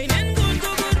she whine and good,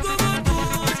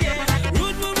 yeah.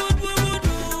 Good, yeah.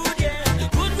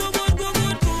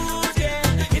 Good,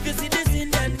 yeah. If you see this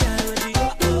Indian girl, she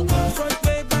front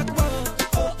way, back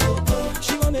walk.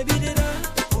 She want me beat it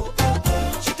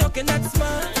up. She talking that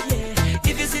smart, yeah.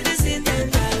 If you see this Indian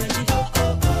girl.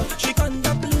 She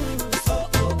conduct blues,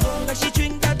 like she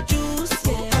drink that juice,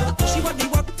 yeah. She want me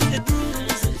walk to the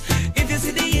bruise. If you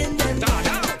see the Indian,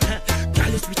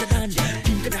 girl is sweeter than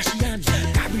Kim Kardashian,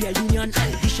 Gabrielle Union,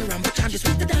 Alicia Rambachan,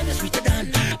 sweeter than,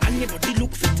 and your body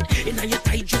look fit in your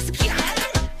tight dress, yeah.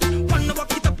 Wanna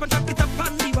walk it up and tuck it up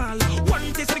on the wall.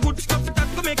 One taste of the good stuff that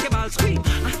go make your ball scream.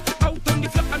 Out on the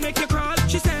floor and make you crawl.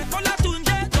 She said, "Hola,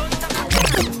 tunje, don't stop."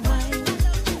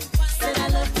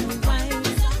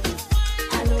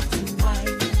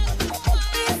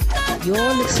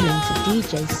 You're listening to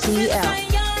DJ CL.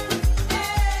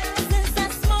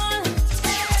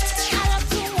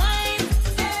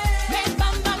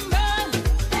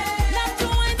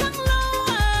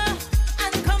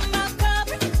 Come back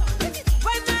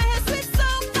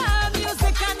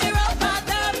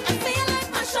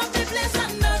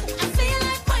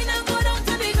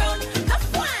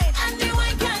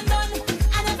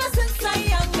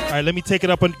right, let me take it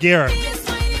up on gear.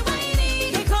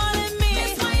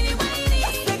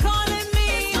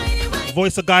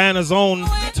 Voice of Guyana's own,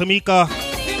 Tamika.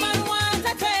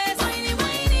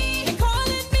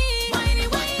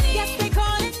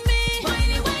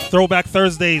 Throwback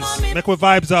Thursdays. Make with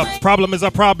vibes up. Problem is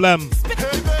a problem.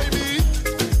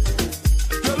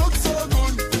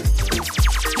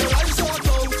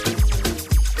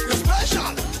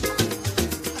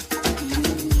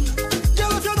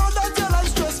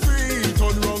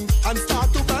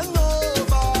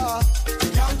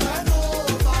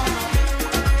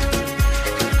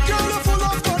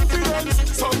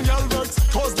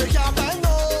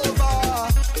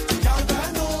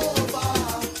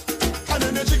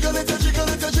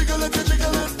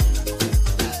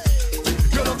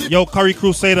 Yo, Curry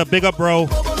Crusader, big up, bro.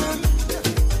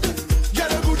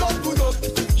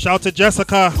 Shout to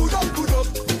Jessica.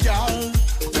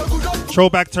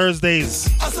 Throwback Thursdays.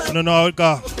 I don't know how it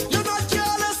go.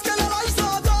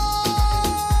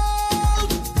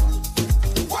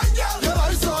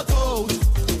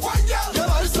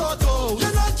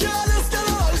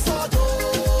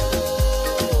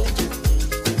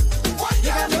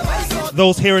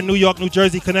 Those here in New York, New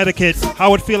Jersey, Connecticut,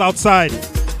 how it feel outside?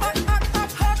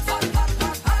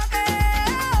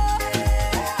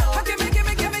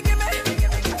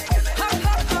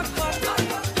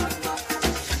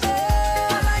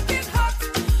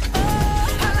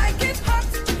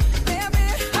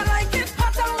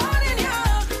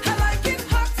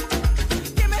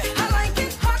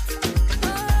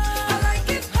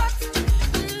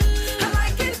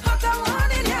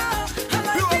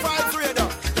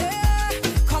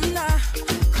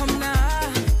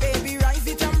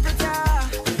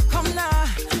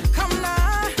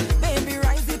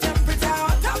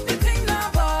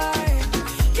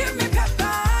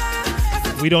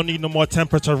 We don't need no more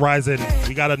temperature rising.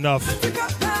 We got enough.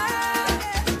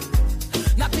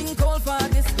 Nothing cold for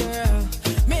this girl.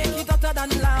 Make it hotter than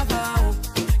lava.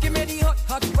 Give me the hot,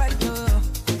 hot weather.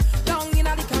 Down in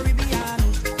the Caribbean.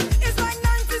 It's like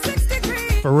 96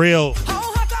 degrees. For real.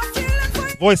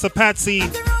 Voice of Patsy.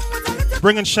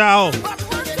 Bringing Shao.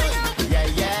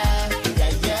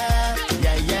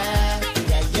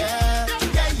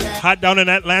 Hot down in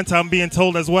Atlanta, I'm being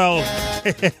told as well. You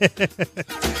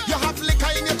have liquor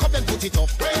in your cup and put it up.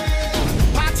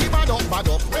 Party bad up, bad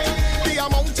up. The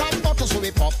amount of bottles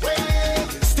we pop.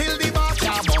 Still the bar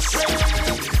can't bust.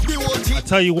 I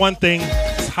tell you one thing,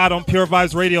 it's hot on Pure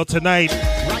Vibes Radio tonight.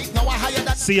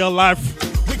 CL live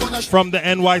from the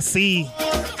NYC.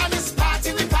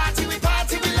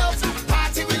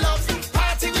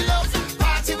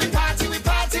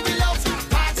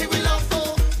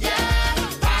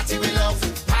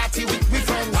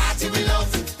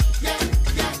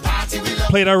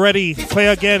 Played already. Play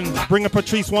again. Bring up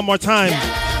Patrice one more time.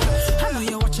 I know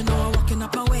you're watching, now I'm walking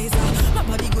up my ways. My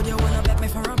body good, you wanna bet me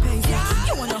for a pace.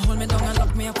 You wanna hold me down and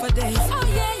lock me up for days. Oh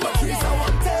yeah, yeah, Patrice, I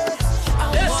want it.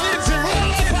 Yes, it's a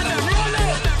roll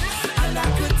it. And I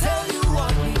could tell you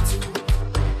want me to.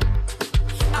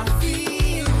 I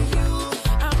feel you.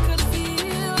 I could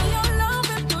feel your love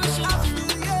and push you.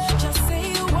 Just say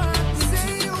you want me.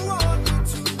 Say you want me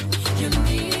to. You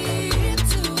need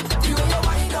to. You and your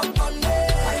wind up on me.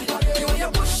 You and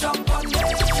your push up on me. You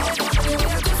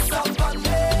and your kiss up on me.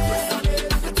 I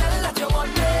could tell that you want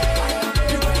me.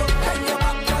 You and your bend your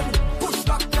back and push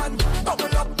back and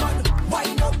bubble up and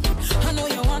wind up. I know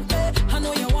you want it. I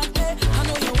know you want it. I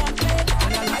know you want it.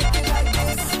 And I like it like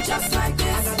this, just like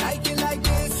this. And I like it like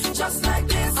this, just like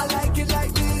this. I like it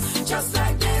like this, just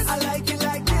like this. I like it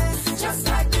like this, just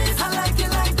like this. I like it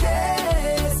like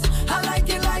this. I like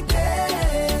it like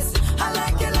this. I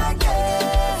like it like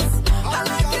this. I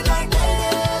like it like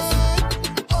this.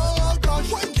 Oh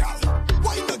gosh, wine gal,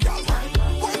 wine the gal,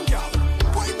 wine gal,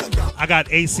 wine the gal. I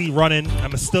got AC running.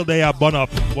 I'm still there at bun up.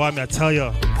 Boy, I'm gonna tell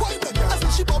you.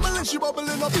 She bubbling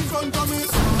up in front of me.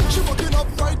 She walking up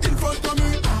right in front of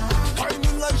me.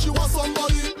 Whining like she was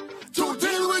somebody to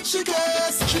deal with. She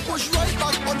gets. She push right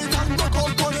back on it and broke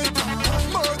out on it.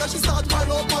 Murder, she start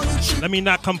pile up on it. She Let me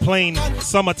not complain.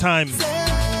 Summertime.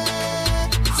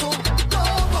 so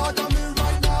don't bother me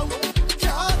right now.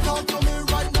 Can't talk to me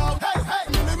right now. Hey, hey,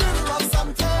 in the middle of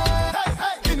something. Hey,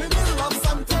 hey, in the middle of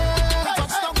something.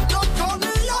 Touchdown, don't call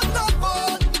me on the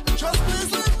phone. Just please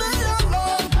leave me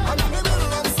alone. I'm in the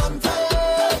middle of something.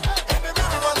 In the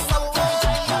middle of something.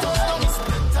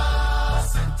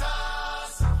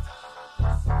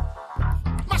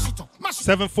 Mash it up, mash it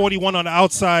up. 7:41 on the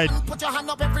outside. Put your hand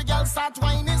up, every girl start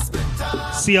whining.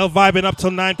 CL vibing up till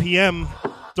 9 p.m.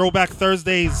 Throwback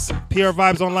Thursdays. Pure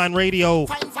Vibes Online Radio.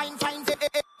 Fine, fine, fine.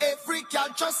 Every girl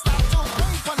just start to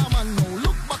wine for a man. No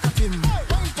look back at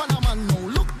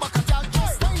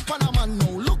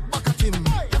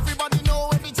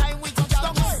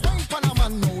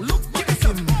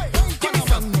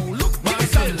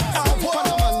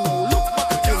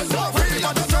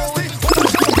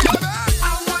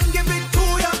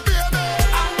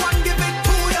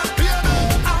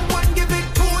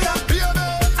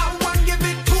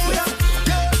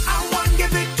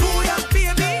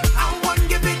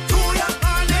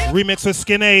Remix with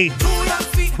Skin A.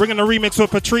 Bringing the remix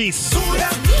with Patrice.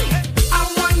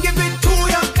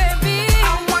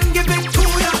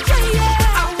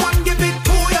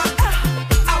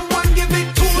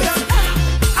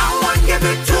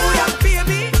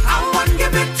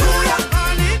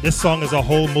 This song is a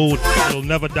whole mood. It'll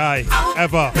never die,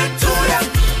 ever.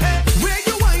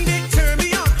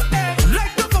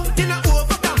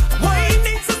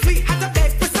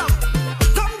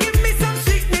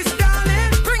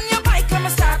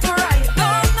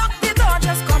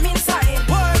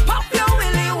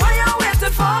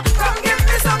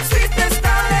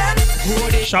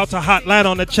 Shout to Hotline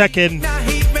on the check-in.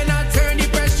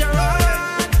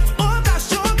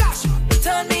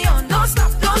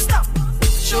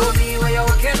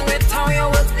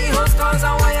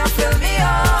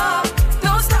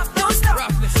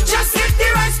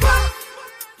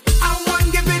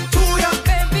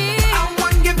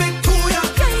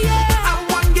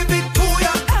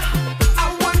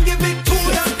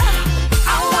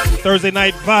 Thursday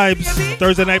night vibes,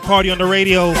 Thursday night party on the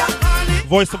radio.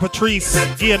 Voice of Patrice,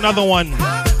 yeah, another one.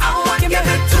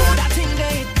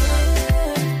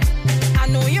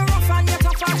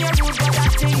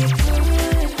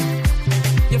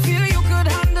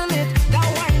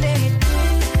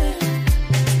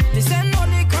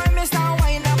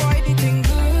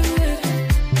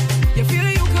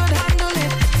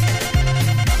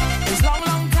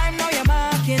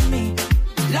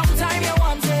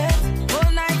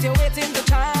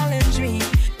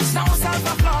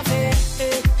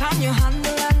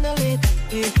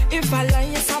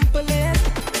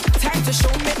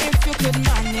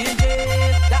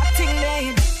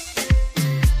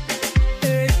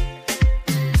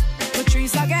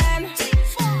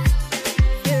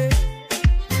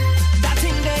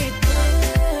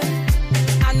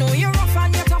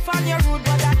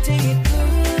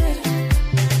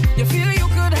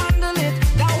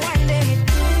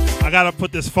 I gotta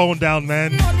put this phone down,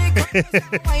 man.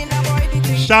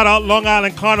 Shout out Long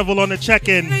Island Carnival on the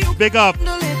check-in. Big up.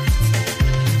 I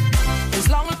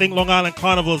think Long Island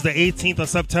Carnival is the 18th of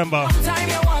September.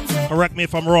 Correct me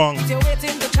if I'm wrong.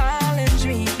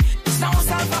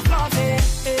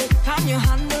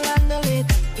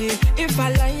 If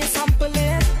I lie, you sample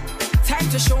it. Time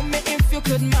to show me if you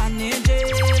could manage it.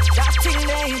 That thing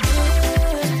they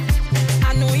good.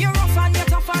 I know you're rough and you're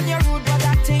tough and you're rude, but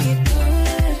that thing it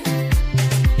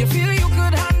good. You feel you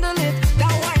could handle it.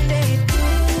 That wine they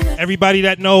good. Everybody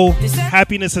that know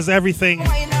happiness is everything.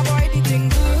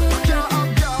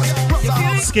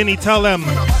 Skinny, tell them.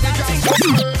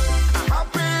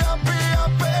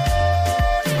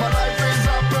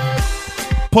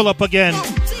 Pull up again.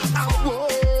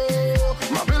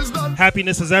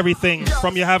 Happiness is everything.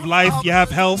 From you have life, you have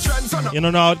health. You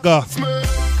don't know how it go.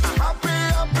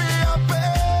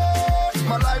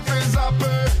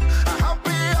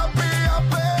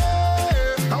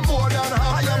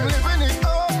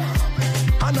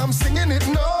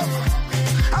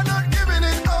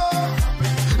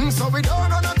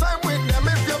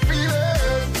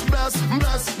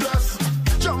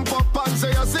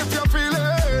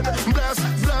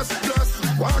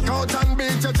 Walk out and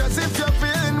beat your chest if you're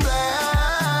feeling blessed.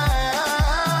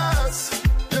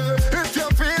 Yeah, if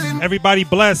you're feeling everybody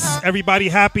blessed, everybody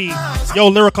happy. Yo,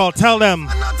 Lyrical, tell them.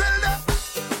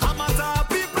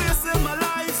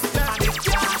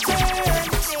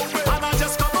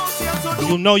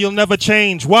 You know you'll never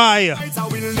change. Why?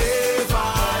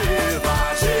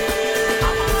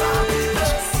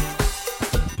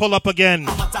 Pull up again.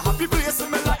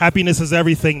 Happiness is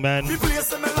everything, man.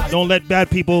 Don't let bad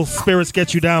people's spirits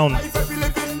get you down.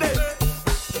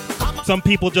 Some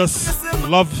people just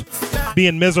love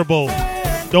being miserable.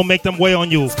 Don't make them weigh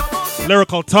on you.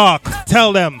 Lyrical talk.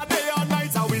 Tell them.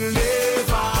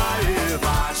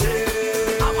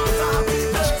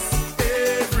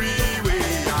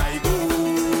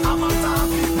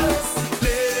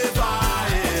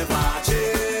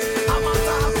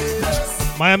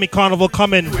 Miami Carnival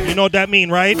coming. You know what that mean,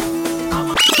 right?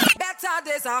 Better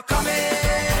days are coming.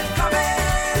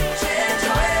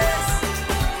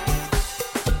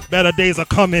 Better days are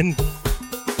coming.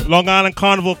 Long Island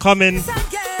Carnival coming.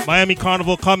 Miami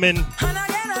Carnival coming.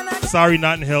 Sorry,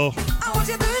 Notting Hill.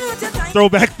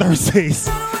 Throwback Thursdays.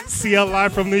 CL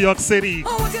live from New York City.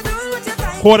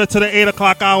 Quarter to the 8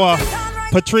 o'clock hour.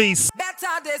 Patrice. Better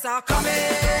days are coming.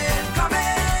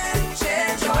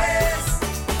 Change your ways.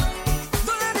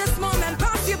 Don't let this moment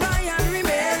pass you by and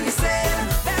remain the same.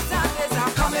 Better days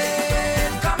are coming.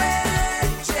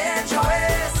 Change your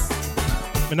ways.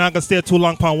 We're not gonna stay too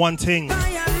long upon one thing.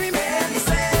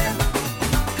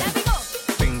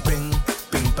 ping, ping,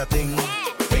 ping, pa, ping,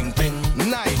 ping, ping.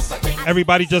 Nice.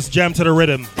 Everybody just jam to the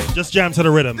rhythm. Just jam to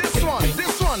the rhythm. This one, hey.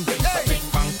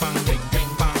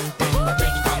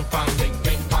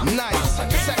 Nice.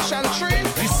 Section 3,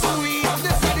 the sweet.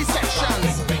 This are the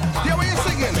sections. Here what you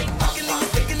singing?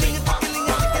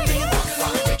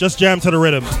 Just jam to the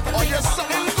rhythm. Oh, you're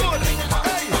something good.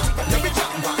 Hey, let me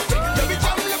jam.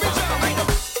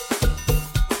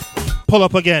 Pull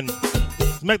up again.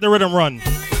 Make the rhythm run.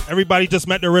 Everybody just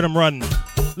make the rhythm run.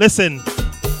 Listen.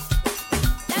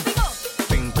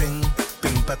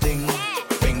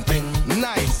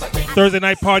 Nice. Thursday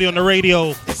night party on the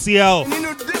radio. CL.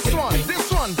 This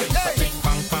one.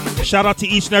 Hey. Shout out to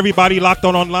each and everybody locked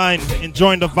on online,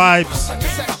 enjoying the vibes.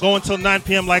 Go until 9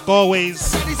 p.m. like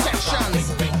always. Here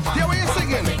what you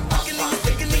singing?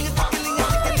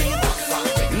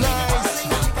 Nice.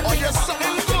 Oh, you're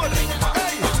something good.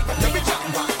 Hey, let me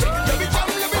jam.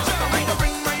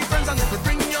 Bring my friends and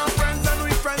bring your friends and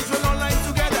we friends will all line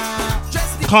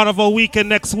together. Carnival weekend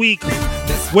next week.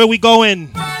 Where we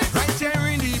going? Right here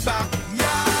in the back.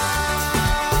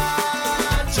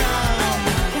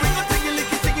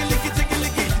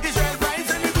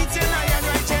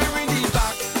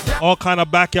 All kind of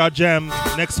backyard jam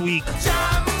next week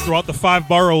throughout the 5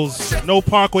 boroughs. No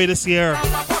Parkway this year.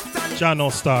 John No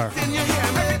Star.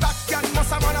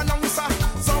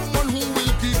 Someone who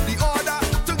will keep the order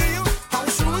to give you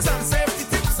house rules and safety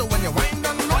tips. So when you wind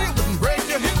down low, you wouldn't break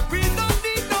your hip. We don't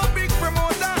need no big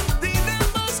promoter. The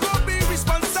neighbors go be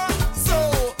responsible. So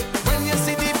when you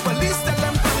see the police, tell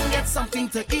them come get something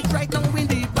to eat right now in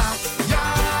the back.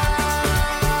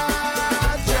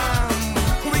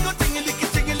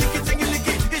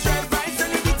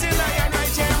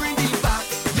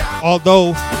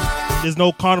 Although there's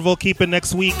no carnival keeping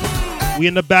next week, we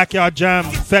in the backyard jam.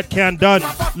 Fet can done.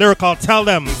 Lyrical, tell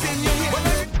them.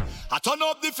 I turn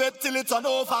up the fet till it's on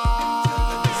over.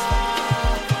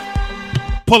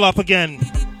 Pull up again.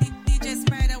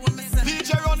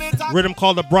 Rhythm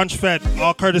called the brunch fet,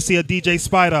 all courtesy of DJ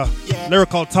Spider.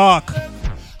 Lyrical talk.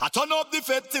 I turn up the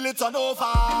fet till it's on over.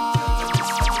 I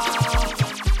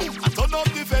turn up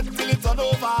the fet till it's on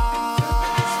over.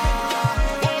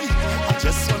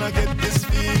 Just wanna get this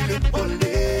feeling all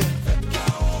day.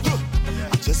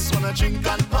 I just wanna drink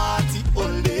and party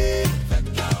all day.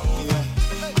 Yeah.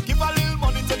 Give a little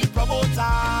money to the promoter.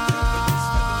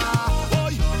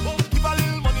 Give a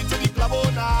little money to the club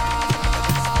owner.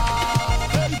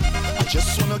 I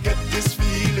just wanna get this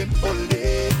feeling all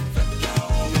day.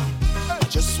 I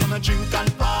just wanna drink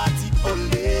and party all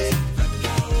day.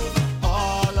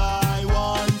 All I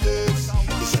want is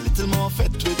a little more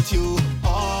fete with you.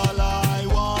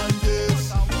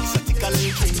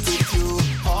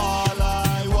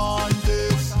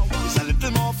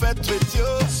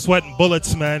 Sweating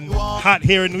bullets, man. Hot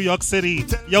here in New York City.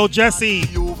 Yo, Jesse.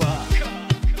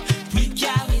 We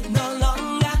carry no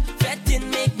longer. Fetting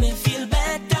make me feel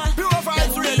better.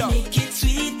 Then we make it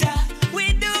sweeter.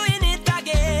 We doing it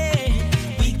again.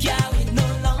 We carry no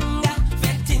longer.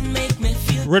 Fetting make me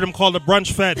feel. Rhythm called the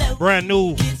brunch fet. Brand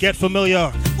new. Get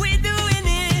familiar. We doing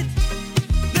it.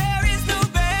 There is no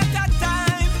better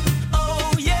time.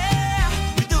 Oh yeah.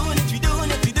 We doing it. We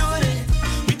doing it. We doing it.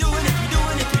 We doing it. We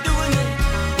doing it. We doing it.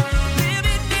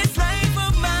 Living this life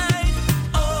of mine.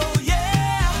 Oh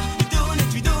yeah. We doing it.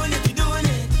 We doing it. We doing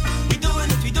it. We doing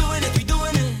it. We doing it. We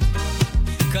doing it.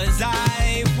 'Cause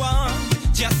I want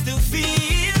just to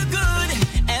feel good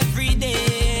every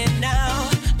day now.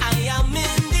 I am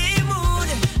in the mood,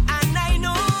 and I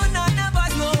know none of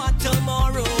us know what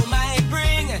tomorrow might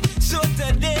bring. So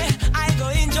today I go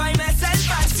enjoy myself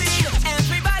and sing.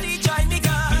 Everybody join me,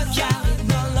 'cause yeah,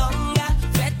 no longer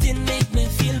fetting make me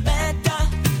feel better.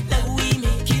 Let we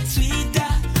make it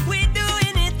sweeter. We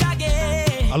doing it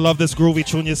again. I love this groovy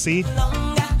tune, you see?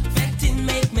 Fetting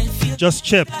make me feel Just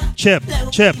chip, chip,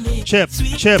 chip, chip,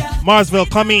 chip. Marsville,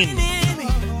 come in.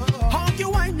 How you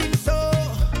whining so?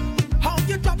 How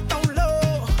you drop down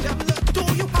low? Do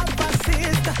you have a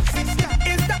sister?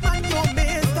 Is that man your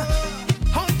mister?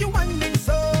 How you whining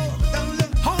so?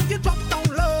 How you drop down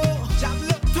low?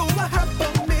 Do I have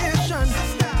permission?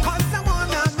 'Cause I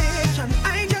want a mission.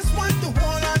 I just want to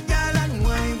hold on, girl, and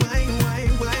wine.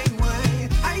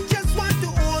 I just want to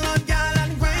hold on, girl,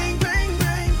 and grind.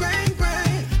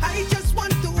 I just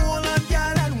want to hold on,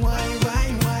 girl, and wine.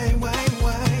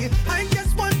 I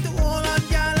just want to hold on,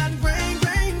 girl, and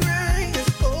grind.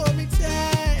 Just hold me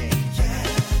tight.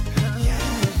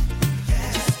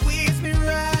 Just squeeze me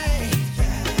right.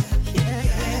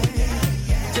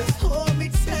 Just hold me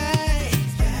tight.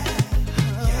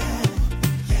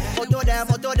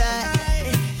 Moto there.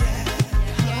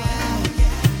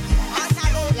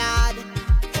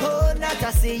 Oh, not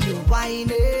to see you whining,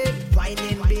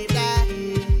 baby.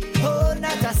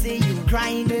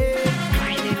 grinding.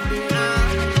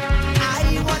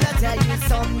 I wanna tell you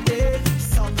something.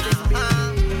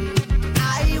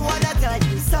 I wanna tell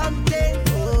you something.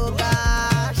 Oh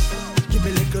gosh, give me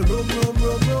a little room.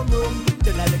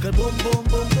 Then a little boom.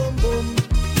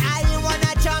 I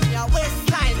wanna jam your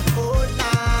waistline all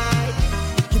night.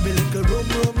 Give me a little room.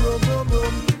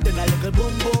 Then a little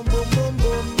boom.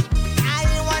 I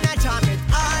wanna jam it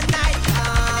all night.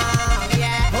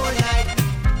 Yeah, all night.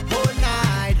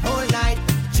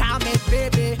 Jam it,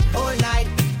 baby, all night.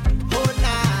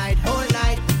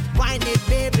 Wind it,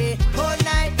 baby, all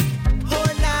night.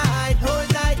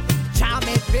 Jam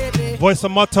it, baby. Voice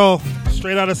of Motto,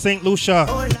 straight out of St. Lucia.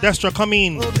 Destra, come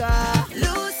in.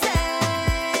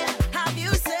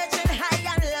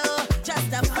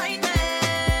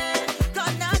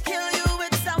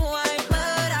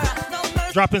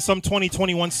 Dropping some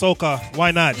 2021 Soca.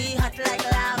 Why not?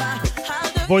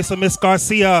 Voice of Miss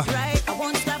Garcia.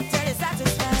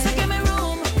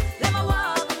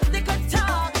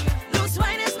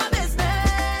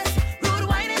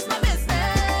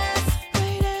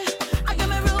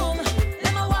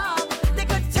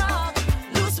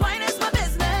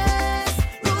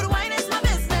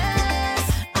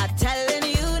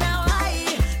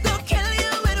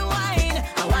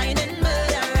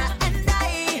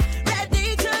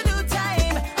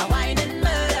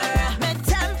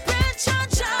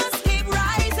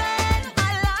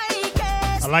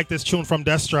 I like this tune from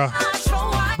Destra.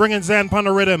 Bringing Zen on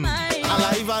the rhythm.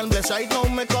 Alive and blessed right now,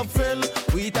 make up fill.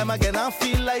 We time again, I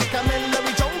feel like I'm in. Let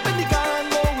me jump in the car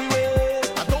and go we way.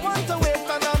 I don't want to wait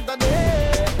another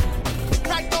day.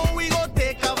 Right now we go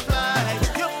take a flight.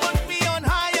 You put me on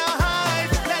higher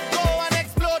heights. Let go and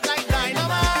explode like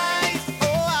dynamite.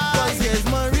 Oh, cause here's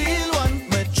my real one,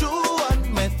 my true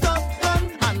one, my tough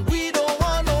one. And we don't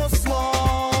want no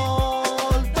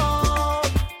small talk.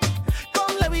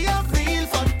 Come let me have real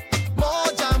fun.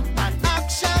 More jam and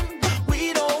action.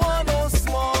 We don't want no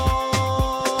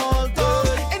small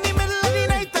talk. In the middle of the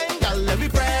night time, gallery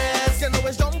press. You know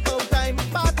it's jump out time.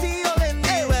 Party all in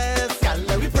the west.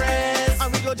 Gallery press.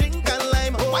 And we go drink and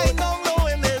lime. Why don't know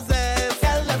in this zest.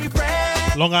 Gallery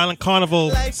press. Long Island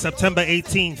Carnival, September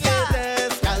 18th.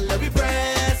 Gallery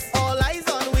press. All eyes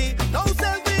on we. No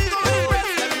selfie. No press.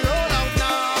 Let me roll out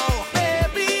now.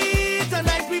 Baby,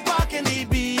 tonight we park in the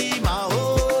Beamer.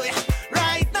 Oh, yeah.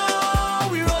 Right now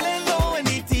we rolling low in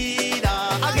the Tida.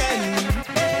 Again.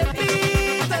 Baby,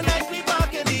 tonight we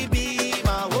park in the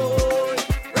Beamer. Oh,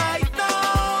 right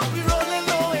now we rolling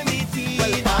low in the Tida.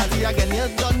 Well, party again. You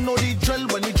don't know the drill.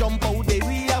 When we jump out there,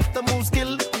 we have to move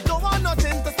skill. We don't want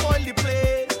nothing to spoil the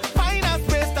play. Find a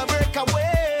space to break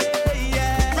away.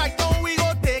 Yeah. Right now we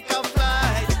go take a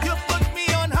flight. You put me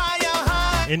on higher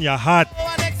high. In your heart.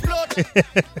 And explode.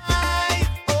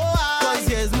 Cause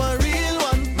here's my real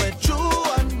one, my true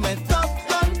one, my tough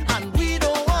one. And we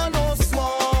don't want no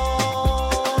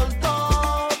small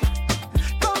talk.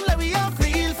 Come let me have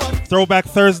real fun. Throwback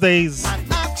Thursdays.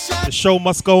 The show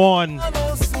must go on.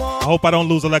 I hope I don't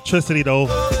lose electricity though.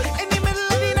 In the middle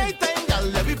of the night time,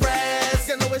 gallery press.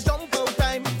 You know it's jump out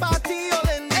time. Party all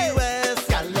in the west.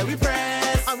 Gallery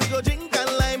press. And we go drink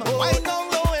and lime. Why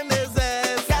don't go in this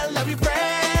zest. Gallery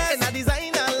press. In a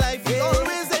designer life, we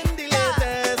always in the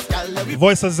latest. Gallery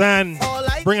Voice of Zan.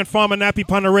 Bringing Farmer Nappy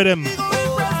on the rhythm.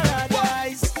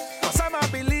 wise. Cause I'm a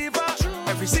believer.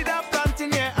 Every seed I plant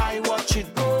in here, I watch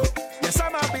it grow. Yes,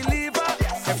 I'm a believer.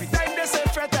 Every time they say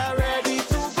fret, I'm ready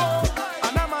to go.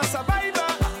 And I'm a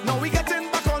survivor. Now we getting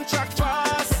back on track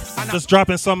fast. And Just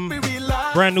dropping some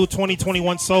brand new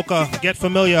 2021 Soca. Get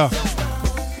familiar.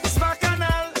 it's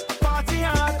bacchanal, party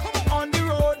hard, on the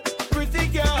road, pretty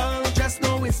girl. Just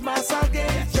know it's mass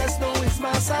again. Just know it's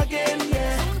mass again,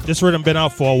 yeah. This rhythm been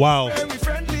out for a while. Very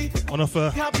friendly, I don't know if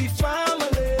you're happy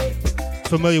family.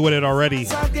 familiar with it already.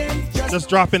 Just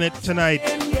dropping it tonight.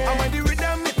 And when the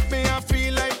rhythm hit me, I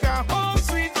feel like a home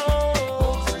sweet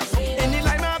home. In the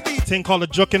line, I beat Thing called a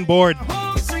jukin' board.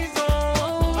 home sweet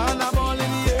home. And I'm all in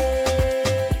the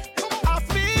air. I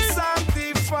feel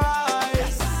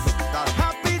sanctified. Got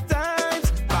happy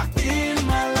times back in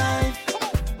my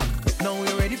life. Now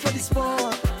we're ready for the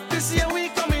sport. This year we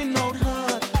coming out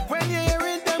hard. When you're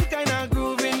hearing them kind of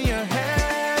groove in your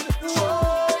head.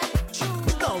 Whoa.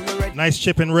 Now we're ready. Nice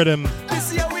chipping rhythm.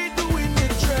 This year we doing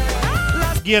it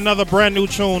trend. Get another brand new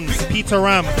tune. Peter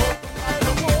Ram.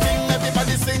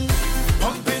 Everybody sing.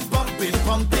 Pumping, pumping,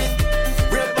 pumping.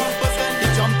 Real bumpers and the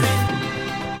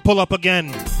jumping. Pull up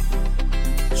again.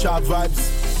 Sharp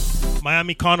vibes.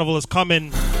 Miami Carnival is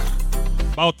coming.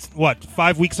 About,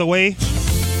 5 weeks away?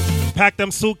 Pack them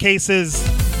suitcases.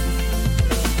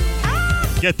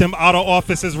 Get them out of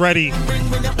offices ready.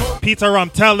 Peter Ram,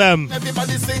 tell them.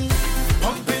 Everybody sing,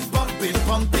 pumping, pumping,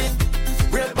 pumping.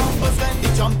 Real bumpers when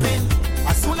they jumping.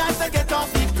 As soon as they get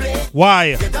off the plane. Why?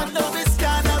 You don't know this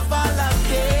carnival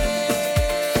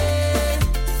again.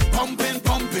 Pumping,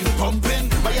 pumping, pumping.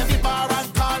 By every bar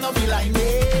and corner be like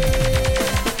me.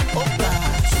 Oh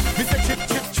gosh. Mr. Chip,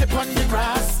 chip, chip on the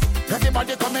grass.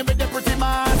 Everybody coming with the pretty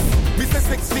mask. Mr.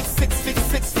 6 feet, 6 feet,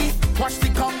 6 feet. Watch the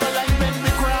Congo line when we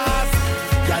cross.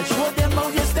 Y'all show them how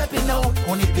you're stepping out.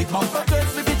 Only big bumper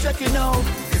girls we be checking out.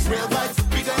 It's real vibes,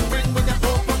 big and bring with the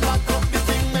open back up the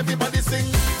thing. Everybody sing,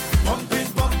 pumping,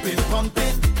 pumping,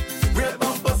 pumping. Real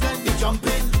bumpers when they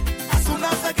jumping. As soon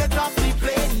as I get off the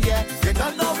plane, yeah, you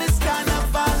don't know this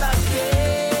carnival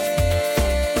again.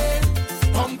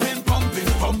 Pumping, pumping,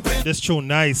 pumping. This tune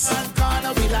nice.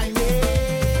 Gonna be like me.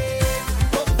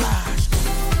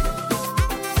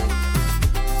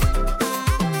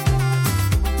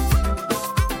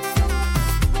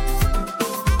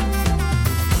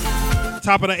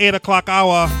 Top of the 8 o'clock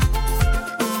hour.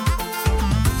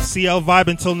 CL Vibe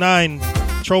until 9.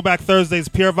 Throwback Thursdays,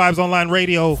 Pure Vibes Online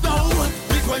Radio.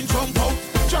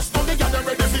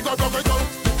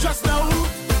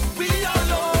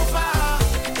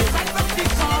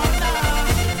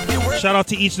 Shout out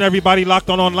to each and everybody locked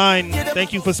on online.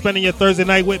 Thank you for spending your Thursday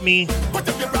night with me.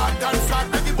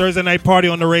 Thursday night party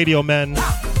on the radio, man.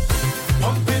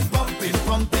 Pumping, pumping,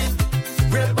 pumping.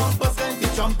 Real bumpers when they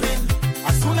jumping.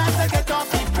 As soon as I get off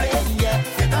the plane, yeah,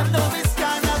 you don't know this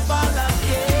carnival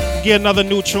again. Get another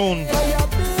new tune.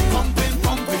 Pumping,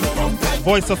 pumping, pumping.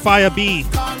 Voice of Fire B.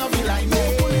 Gonna be like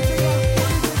me.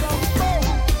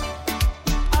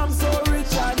 I'm so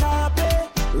rich and happy,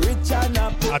 rich and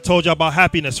happy. I told you about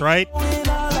happiness, right?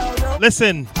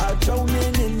 Listen.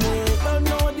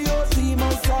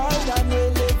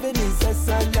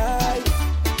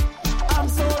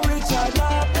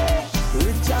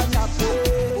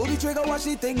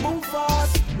 She think move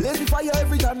fast. Lazy fire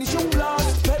every time the shoe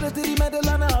blast. Pedal to the metal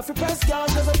and I have to press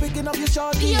gas. Cause I'm picking up your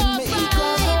shorty and me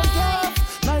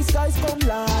class. Nice guys come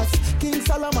last. King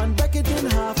Solomon break it in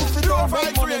half. If it don't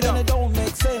make money then it don't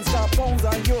make sense. Got pounds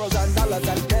and euros and dollars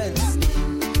and pence.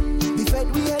 The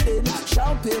Fed we heading.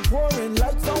 Champagne pouring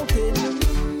like fountain.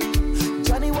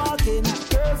 Johnny walking.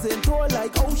 Girls in tour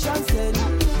like Ocean's 10.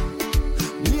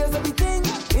 Here's everything.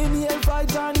 Inhale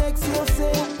vibes and exhale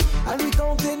sin. And we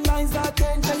counting nines or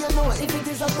tens, and you know if it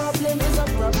is a problem, it's a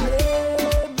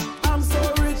problem. I'm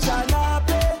so rich and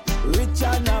happy, rich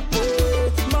and happy.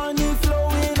 Money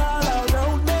flowing all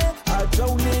around me, I'm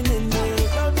drowning in it.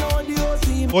 Don't know the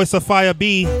OT. Voice of Fire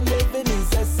B.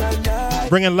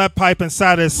 Bringing lead pipe and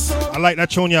saddest. I like that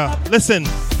tune, yeah. Listen.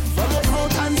 From your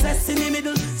coat and zest in the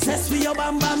middle, zest for your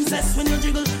bam bam, zest when you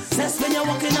jiggle, zest when you're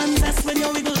walking and zest when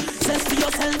you wiggle, zest for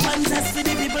yourself and zest for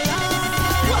the people.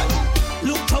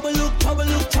 Look trouble, look trouble,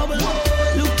 look trouble.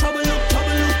 Look trouble, look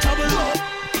trouble, look trouble.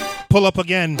 Pull up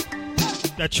again.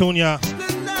 That tune, yeah.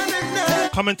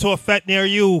 Coming to a fete near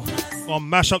you. Gonna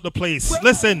mash up the place.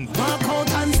 Listen. Mark out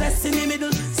and zest in the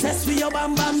middle. Zest for your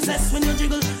bam bam, zest when you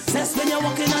jiggle. Zest when you're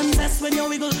walking and zest when you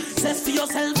wiggle. Zest for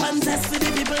yourself and zest for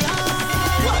the people.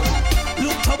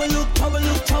 Look trouble, look trouble,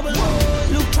 look trouble.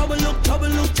 Look trouble, look trouble,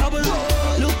 look trouble.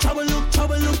 Look trouble, look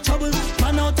trouble, look trouble.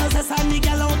 Man out as a sandy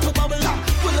gal out to bubble.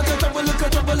 Look at trouble, look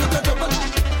at trouble, look at trouble.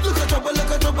 Look at trouble,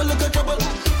 look at trouble, look at trouble.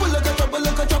 Look at trouble,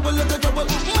 look at trouble, look at trouble.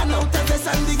 Man out as a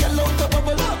sandy gal out to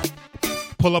bubble.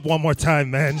 Pull up one more time,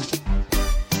 man.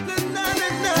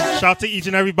 Shout out to each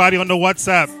and everybody on the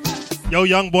WhatsApp. Yo,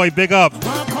 young boy, big up.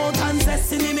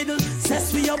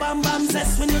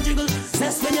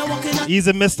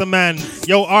 Easy, Mr. Man.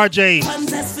 Yo, RJ.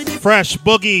 Fresh,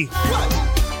 Boogie.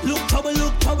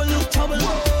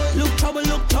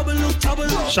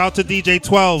 Shout out to DJ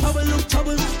 12.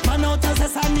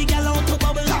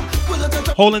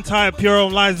 Holding tight, Pure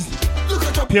Online,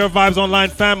 Pure Vibes Online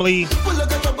family.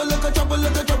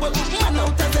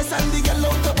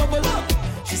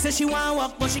 She says she want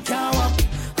walk, but she can't walk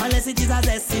unless it is a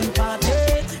zesting party.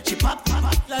 She pop,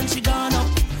 and she gone up.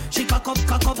 She cock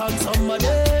up on somebody.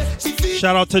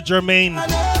 Shout out to Jermaine.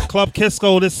 Club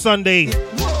Kisco this Sunday,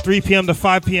 3 p.m. to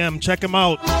 5 p.m. Check him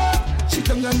out. She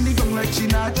tongue and the tongue like she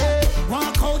not.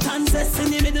 Walk out and zest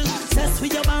in the middle. Zest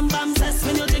with your bam bam, zest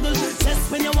when you jiggle. Zest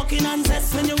when you're walking and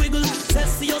zest when you wiggle.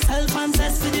 Zest for yourself and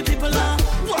zest for the people.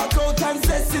 Walk out and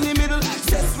zest in the middle.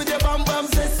 Zest with your bam bam,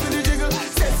 zest when you jiggle.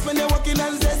 Zest when you're walking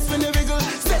and zest when you wiggle.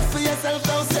 Zest for yourself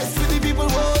now, zest for the people.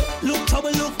 Look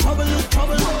trouble, look trouble, look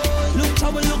trouble. Look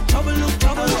trouble, look trouble, look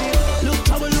trouble. Look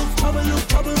trouble, look trouble, look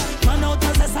trouble. Man out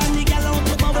as a sandy gal out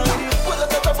to bubble.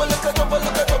 Look at trouble, look at trouble,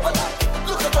 look at trouble.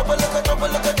 Look at trouble, look at trouble,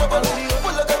 look at trouble.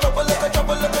 Look at trouble, look at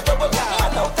trouble, look at trouble.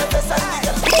 Man out as a sandy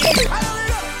gal.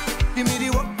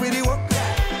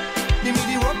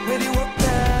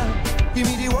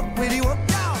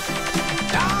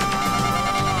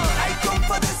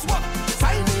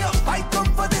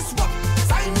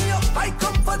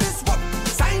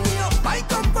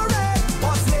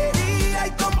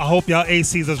 hope y'all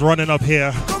ACs is running up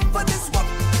here.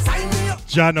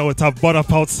 Jah know it's a butt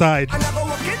up outside. I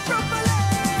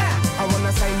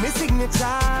wanna sign my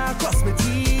signature, cross my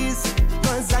T's,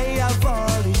 cause I have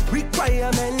all the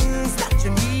requirements that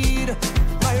you need.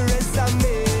 My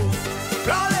resume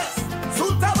flawless,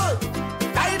 suitable,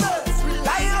 diverse,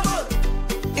 reliable.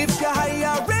 If you're hiring,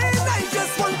 I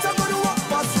just want to go to work,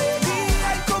 boss lady.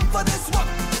 I come for this work,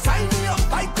 sign me up.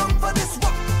 I come for this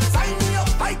work, sign me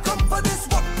up. I come for this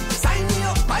work, sign me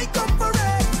up. I come for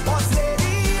it, boss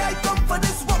lady. I come for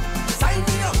this work, sign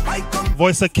me up. I come.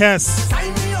 Voice of Kess.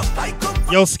 Sign me up. I come.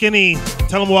 Yo, Skinny,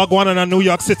 tell them what going on in New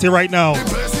York City right now.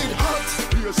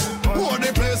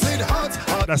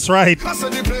 That's right. I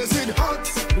said the place it hot.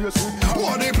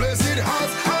 One the place it hot.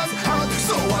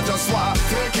 So I just want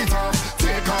take it off,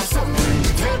 take off something,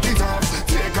 take it off,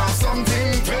 take off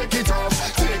something, take it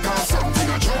off, take off something,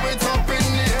 and throw it up in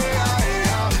the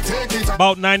air. Take it off.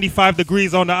 About 95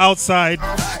 degrees on the outside.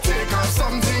 Take off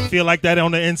something. Feel like that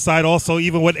on the inside also,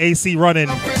 even with AC running.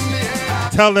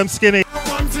 Tell them, Skinny.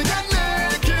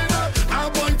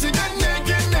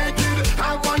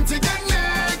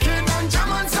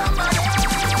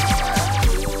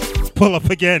 Pull up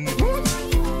again.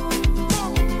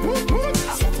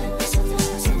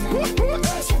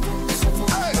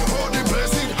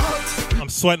 I'm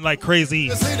sweating like crazy,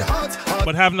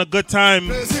 but having a good time.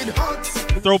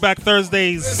 Throwback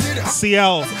Thursdays,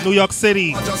 CL, New York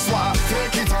City. Take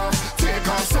it off, take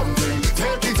off something,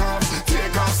 take it off,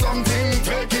 take off something,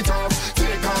 take it off,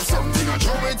 take off something, and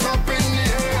throw it up in the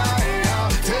air.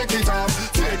 Take it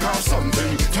off, take off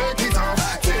something, take it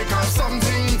off, take off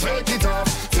something, take it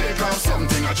off, take off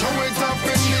something, and throw it up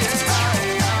in the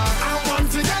air. I want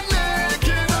to get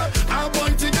naked, I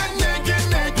want to get naked,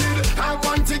 naked, I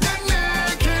want to get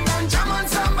naked and jam on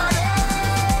somebody.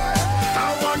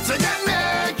 I want to get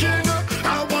naked,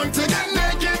 I want to get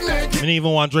naked, naked. I didn't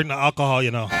even want to drink the alcohol,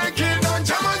 you know.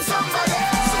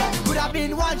 Could have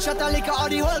been one shot of liquor or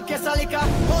the whole case of liquor.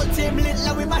 Whole team lit,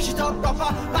 like we mash it up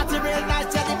proper. Party real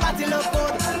nice, yeah, the party look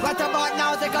good. Right about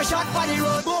now, take a shot for the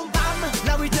road. Boom, bam,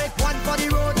 now we take one for the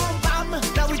road. Boom, bam,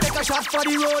 now we take a shot for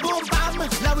the road. Boom, bam,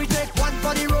 now we take one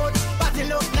for the road. Party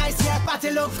look nice, yeah,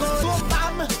 party look good. Boom,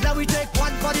 bam, now we take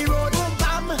one for the road. Boom,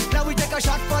 bam, now we take a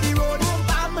shot for the road. Boom,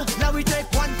 bam, now we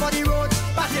take one for the road.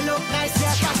 Party look nice,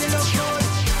 yeah, party look good.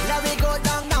 Now we go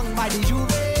down by the Juve.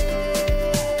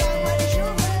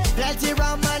 Plenty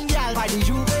rum and gal by the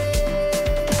Juve.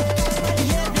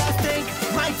 Behavior stink,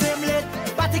 my team lit.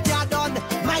 Party car done,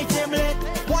 my team lit.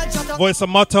 One shot of Voice of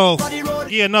Motto.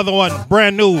 Yeah, another one,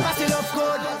 brand new. party look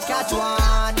good. Catch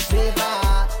one,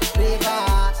 flavor,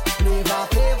 flavor, flavor,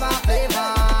 flavor,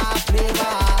 flavor,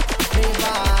 flavor,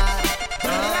 flavor.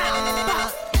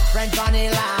 French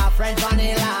vanilla, French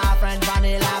vanilla, French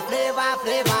vanilla, flavor,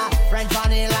 flavor. French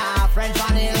vanilla, French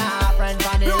vanilla, French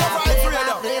vanilla,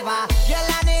 flavor, flavor. Girl,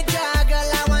 I need your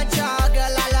girl, I want your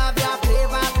girl, I love your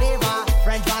flavor, flavor.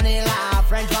 French vanilla,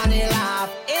 French vanilla.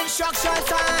 Instruction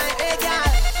time, hey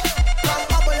girl. Come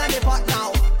bubble on the pot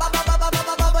now.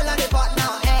 Bubble on the pot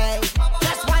now, hey.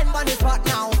 Just wine on the pot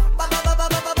now.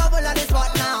 Bubble on the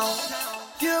pot now.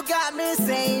 You got me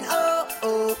saying, oh,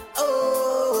 oh,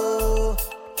 oh.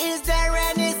 Is there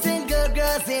any single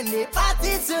girls in the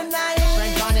party tonight?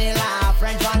 French vanilla,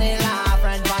 French vanilla,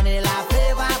 French vanilla,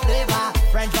 flavor, flavor.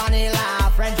 French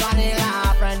vanilla, French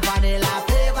vanilla, French vanilla,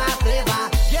 flavor, flavor.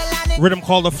 Girl, I need Rhythm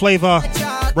called The Flavor.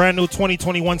 Brand new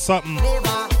 2021 something.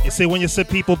 You see, when you sit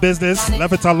people business,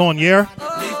 leave it alone, yeah?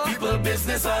 Leave people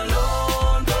business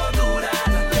alone, don't do that.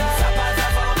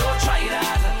 Zappa, don't try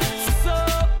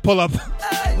that. Pull up.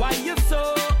 Why you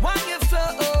so?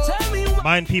 Tell me why.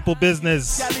 Mind people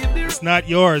business. It's not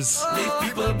yours. Leave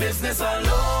people business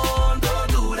alone, don't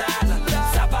do that.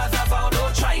 Zappa,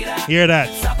 don't try that. Hear that.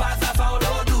 Zappa,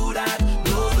 don't do that,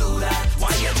 don't do that.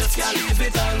 Why you just can't leave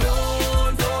it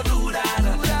alone, don't do that.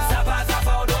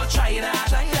 Zappa, don't try that.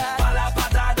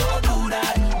 Palapata, don't do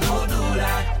that, don't do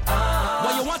that.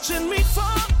 What you watching me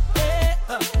for?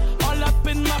 All up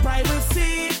in my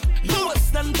privacy. You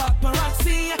was done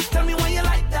paparazzi. Tell me why you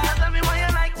like that. Tell me why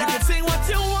you like that. You can say what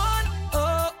you want.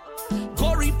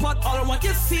 Go report all what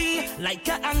you see. Like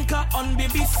an anchor on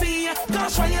BBC.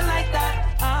 Gosh, why you like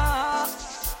that?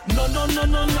 No,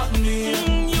 not me.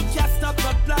 You can't stop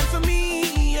the plan for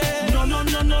me. Yeah. No,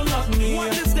 not me.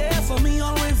 What is there for me?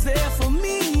 Always there for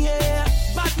me. Yeah.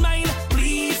 Bad mind,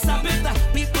 please stop it.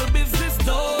 People business,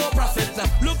 no profit.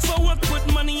 Look for work, put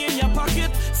money in your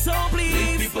pocket. So please,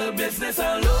 leave people business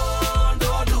alone.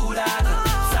 Don't do that.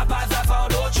 Zappa,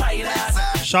 don't try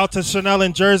that. Shout to Chanel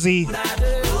in Jersey. Don't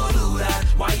do that.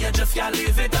 Why you just can't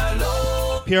leave it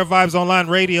alone? Pure Vibes Online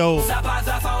Radio.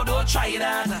 Zappa, don't try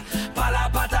that.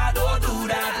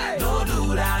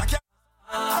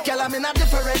 Girl, I'm in a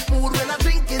different mood when I'm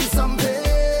drinking something.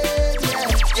 Yeah,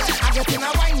 yeah. I get in a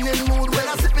whining mood when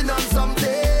I'm sipping on something.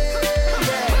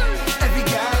 Yeah. Every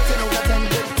girl, 10 out of 10,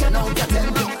 10 out of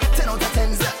 10, 10 out of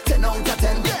 10, 10 out of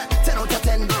 10, 10 out of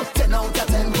 10, 10 out of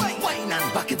 10. Wine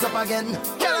and back it up again.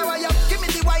 Girl, how you give me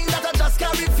the wine that I just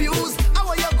can't refuse.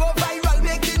 How you go viral,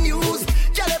 make the news.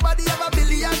 Girl, your body have a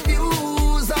billion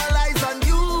views. All eyes on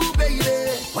you,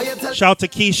 baby. Shout to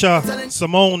Keisha,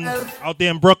 Simone, out there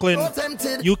in Brooklyn.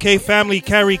 UK family,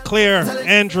 Carrie, Claire,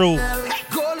 Andrew.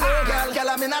 Go low, girl,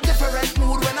 I'm in a different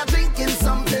mood when I'm drinking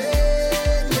something.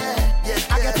 Yeah, yeah.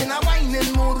 I get in a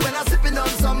whining mood when I'm sipping on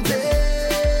something.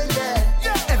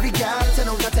 Yeah, every girl, 10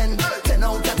 out of 10, 10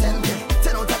 out of 10,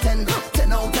 10 out of 10,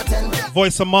 10 out of 10.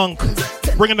 Voice of Monk,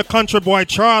 bringing the country boy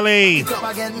Charlie.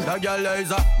 The girl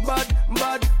is a bad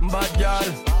girl.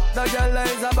 The girl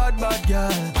is a bad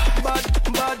girl.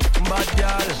 Bad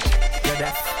girl. Yeah,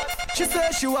 that. She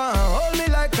says she want hold me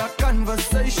like a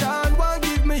conversation. Want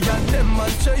give me a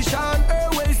demonstration. Her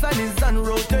waistline is on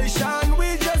rotation.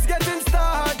 We just getting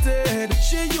started.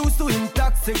 She used to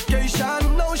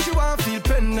intoxication. Now she want feel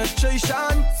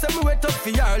penetration. Send me wait up for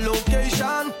your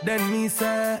location. Then me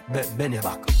say, bend your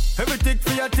back. Every tick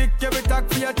for your tick, every tack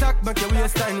for your tack. Make your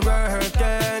waistline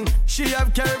working. She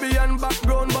have Caribbean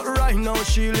background, but right now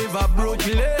she live a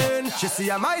Brooklyn. She see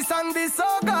my song be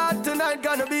so good tonight,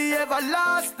 gonna be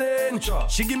everlasting.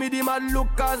 She give me the mad look,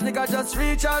 cause nigga just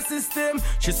reach her system.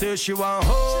 She say she want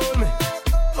hold me,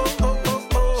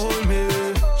 hold me.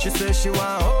 She say she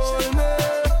want hold me,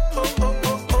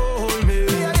 hold me.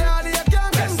 Yeah, you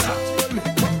can't control me.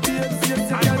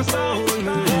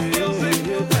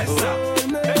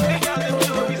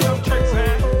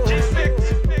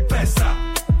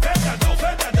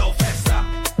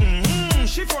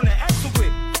 She from the X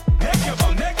quick. Make your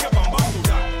bum do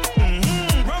that.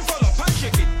 Run for the punch,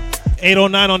 shake it.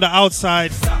 809 on the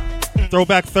outside.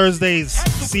 Throwback Thursdays.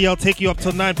 CL take you up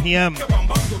till 9 p.m.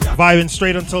 Vibing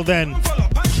straight until then.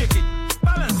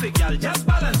 Balance it, girl, just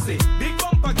balance it. Big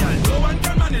bumper, girl, no one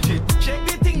can manage it. Check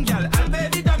the thing, girl, I'll pay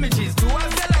the damages. Do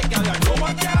as they like, girl, and no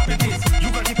one can have it.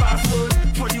 You got the password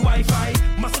for the Wi-Fi.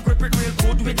 Must grip it real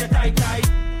good with your tight.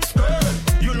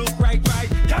 Skirt, you look right.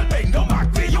 Girl, bang, don't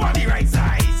back way, you are the right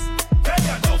size.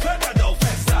 Feather dough,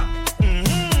 festa.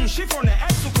 She from the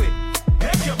X quick.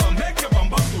 Make your bum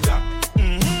do that.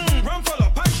 Run full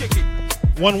up and shake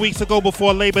it. 1 week to go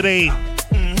before Labor Day.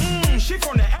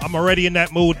 I'm already in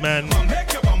that mood, man.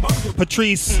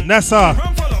 Patrice, Nessa.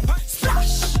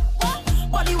 Splash,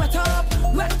 body wet up,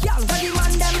 wet girl, body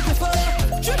man them prefer.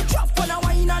 Drip drop when I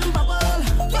wine and bubble.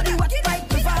 Body wet like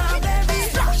prefer, baby.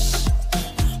 Splash,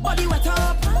 body wet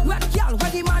up, wet girl,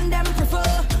 body man them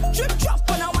prefer. Drip drop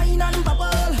when I wine and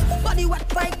bubble. Body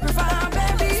wet like prefer,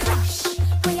 baby. Splash.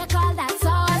 What you call that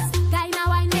sauce? Kinda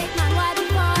wine make man what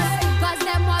it was. Cause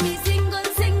them want me single.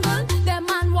 Them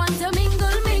man want to mingle.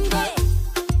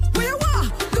 Where you are?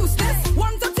 Loose this.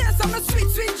 Want to taste some sweet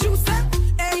juice.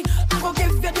 Hey, I go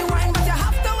give you the wine, but you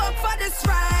have to work for this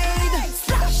ride.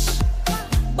 Splash.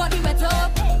 Body wet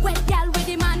up, wet gal with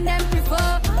the man them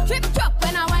prefer. Trip drop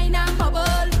when I wine and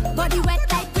bubble. Body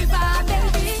wet like river,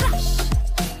 baby.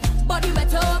 Splash. Body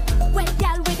wet up, wet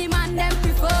gal with the man them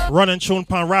prefer. Running tune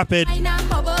pan rapid. Wine and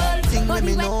bubble. Thing let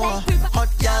me know. Hot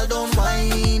gal don't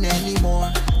whine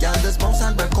anymore. Gal just bounce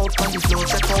and break out on the floor.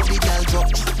 Check out the gal drop.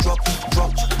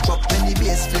 When the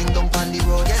bass fling down on the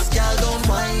road. Yes, gal don't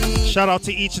whine. Shout out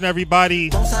to each and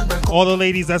everybody. All the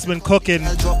ladies that's been cooking.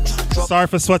 Sorry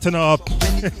for sweating her up.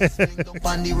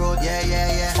 On the road,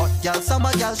 yeah. Hot gal,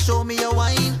 summer gal, show me your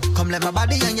wine. Come let my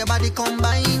body and your body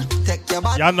combine. Take your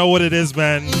body. Y'all know what it is,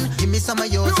 man. Give me some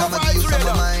of yours, I'ma give you some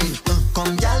of mine.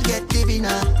 Come gal, get divvy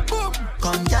now.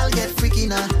 Come gal, get freaky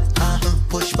now.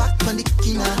 Push back on the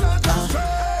kina.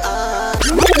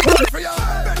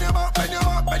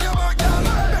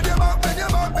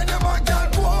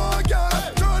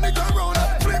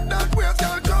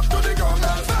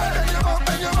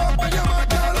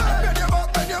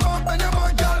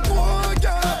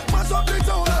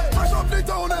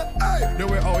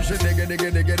 She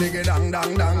diggy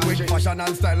dang with fashion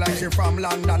and style like she from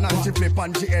London, and she flip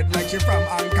on she head like she from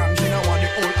Hong Kong. She don't want the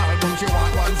whole album, she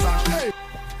want one song. Hey.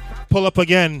 Pull up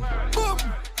again.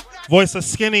 Voice of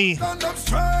Skinny.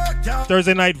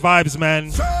 Thursday night vibes,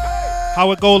 man.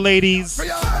 How it go, ladies?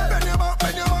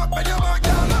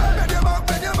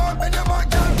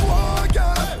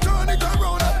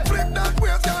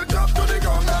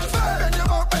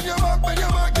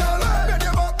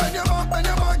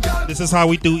 This This is how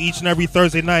we do each and every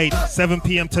Thursday night, 7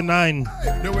 p.m. to 9.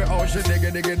 The way how she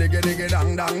diggy,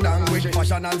 dang, dang, dang. With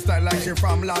fashion and style like she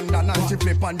from London. And she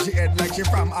flip on she head like she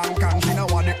from Hong Kong. She know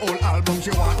want the whole album, she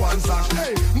want one song.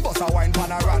 Hey, bust a wine pan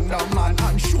a random man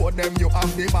and show them you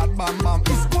have the bad bam bam.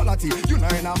 It's quality, you know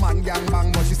in a man gang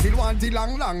bang, but she still want the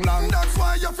long, long, long. That's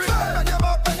why you feel bend your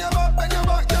back, bend your back, bend your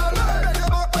back, girl. Bend your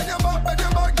back, bend your back, bend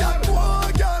your back, girl. Whoa,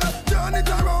 girl, turn it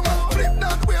around and flip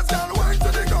that waist, girl. Wine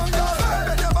to the ground, girl.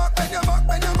 Bend your back, bend your back,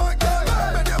 bend your back, girl.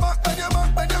 Bend your back, bend your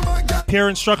back, bend your back, girl. Peer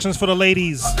instructions for the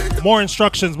ladies. More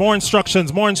instructions, more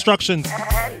instructions, more instructions.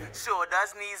 Head,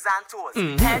 shoulders, knees and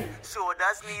toes. Head,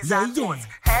 shoulders, knees and toes.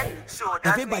 Head,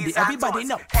 shoulders, knees and toes.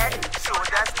 Know. Head,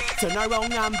 shoulders, knees. Turn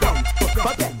around and bend.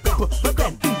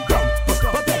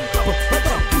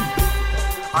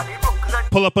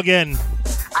 Pull up again.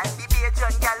 I'm the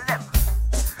Bajan gal left.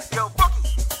 Yo,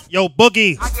 boogie. Yo,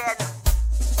 boogie. Again.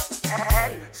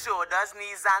 Head, shoulders,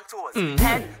 knees and toes.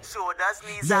 Head, shoulders,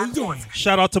 knees and toes.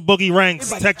 Shout out to Boogie Ranks,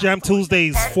 Tech Jam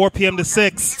Tuesdays, 4 p.m. to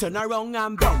 6. Turn around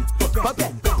and bend.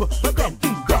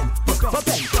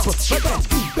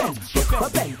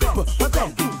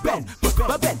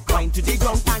 Wind to the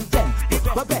ground and bend.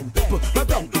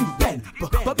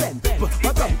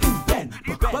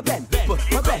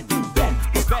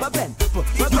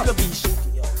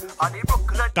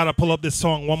 Gotta pull up this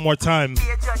song one more time.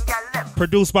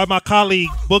 Produced by my colleague,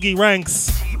 Boogie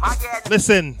Ranks.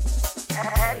 Listen.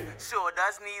 Head,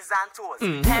 shoulders, knees and toes.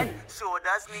 Head,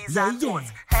 shoulders, knees and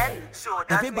toes. Head,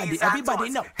 shoulders, knees and toes.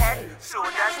 Know. Head,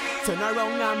 shoulders, knees. Turn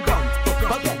around and bend.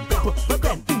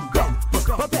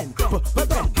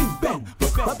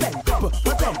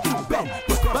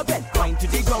 Wind to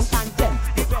the ground and bend.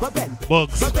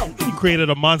 Bugs, you created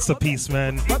a monster piece,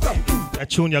 man. That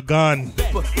tune, you're gone.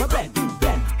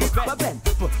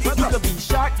 You could be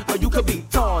short or you could be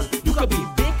tall. You could be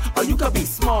big or you could be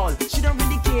small. She don't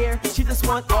really care, she just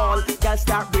want all. Girl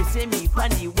start racing me on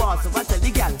the wall. So I tell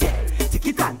the girl, tick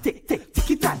it and tick, tick,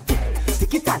 tick it and tick.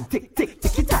 Tick it and tick, tick,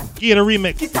 tick it and get a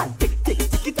remix. Tick it and tick, tick,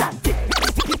 tick it and tick.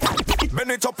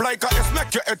 Bend it up like a S,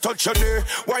 make your head touch your knee.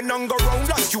 Why not go round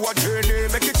like you a journey?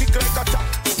 Make it tick like a tap.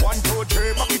 1, 2,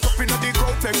 3, back it up in the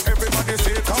ground. Make everybody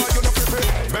say, call you no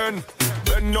prepare.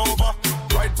 Bend over.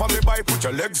 Right for me by, put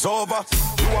your legs over.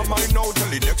 You are mine now till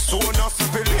the next one us.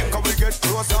 Feel it, can we get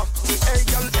closer? Hey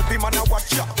girl, every man a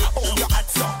watch ya. Oh, your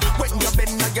hats up. When you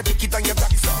bend now you take it on your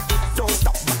back, sir. Don't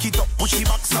stop, back it up, push it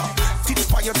back, sir. Tip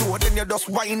by your toe, then you just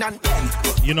whine and bend.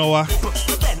 You know what?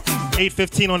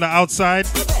 8:15 on the outside.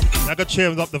 I got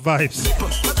cheers up the vibes.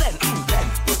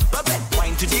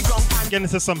 Getting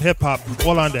into some hip hop.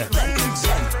 Hold on there.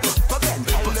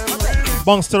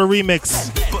 Bunks to the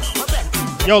remix.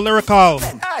 Yo, Lyrical.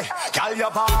 Hey, call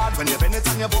your bad when you bend it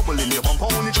and you're bubbling. You bump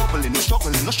on it, troubling, you're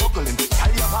struggling, no struggling.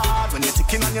 Call your bad when you're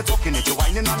ticking and you're talking it. You're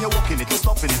whining and you're walking it, no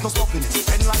stopping it, no stopping it.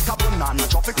 Bend like a banana,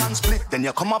 drop it and split. Then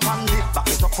you come up and dip, back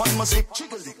it up on music.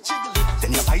 Jiggle it, jiggle it.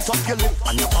 Then you bite up your lip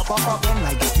and you pop up again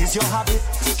like that is your habit.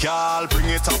 Girl, bring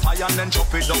it up high and then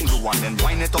chop it down low. And then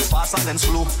wind it up fast and then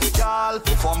slow. Girl,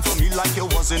 perform for me like you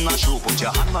was in a show. Put your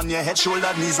hand on your head,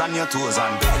 shoulder, knees and your toes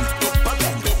and bend.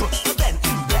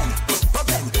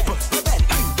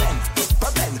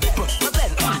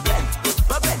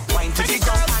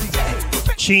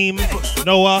 Cheem,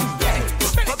 Noah,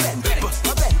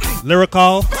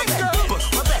 Lyrical.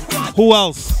 Who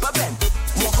else?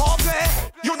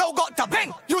 You know got to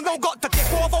bang, you know got to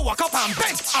take over, walk up and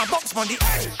bang. I box on the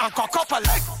edge, and cock up a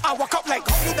leg. I walk up like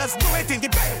how you just do it in the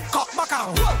bed. Cock back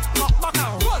and roll, cock back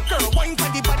and roll. Girl, wine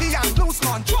for the body and lose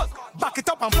control. Back it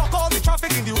up and block all the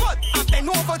traffic in the road. And then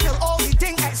over till all the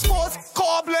thing exposed.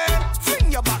 Cobbling,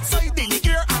 fling your backside in the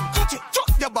air and catch it.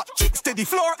 Drop your butt cheeks to the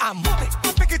floor and move it.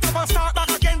 Pick it up and start back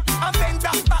again. And bend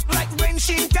back like when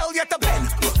she tell you to bend.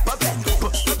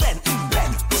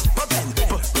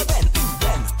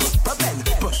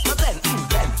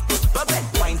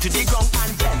 Wind to the ground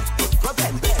and bend.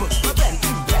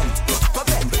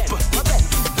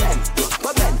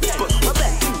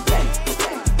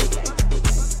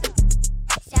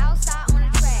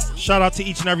 Shout out to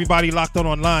each and everybody locked on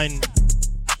online.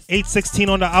 8:16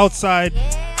 on the outside.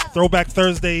 Throwback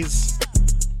Thursdays.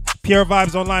 Pure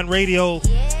Vibes Online Radio.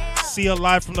 See you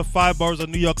live from the 5 boroughs of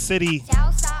New York City.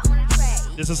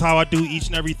 This is how I do each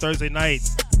and every Thursday night.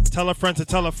 Tell a friend to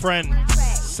tell a friend.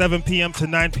 7 p.m. to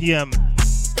 9 p.m.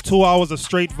 2 hours of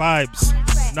straight vibes.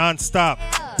 Non-stop.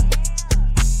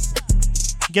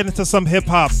 Get into some hip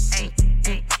hop.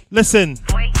 Listen.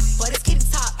 What is kitty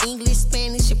top? English,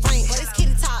 Spanish, and French. What is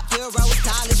kitty top? Euros,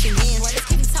 dollars, and yen. What is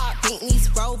kitty top? Bentleys,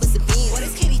 Rovers, and Benz. What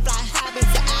is kitty fly?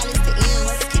 Habits, to Alice, to M.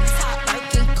 What is kitty top?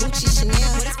 Birkin, Gucci,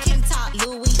 Chanel. What is kitty top?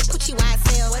 Louis, Gucci,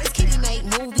 YSL. What is kitty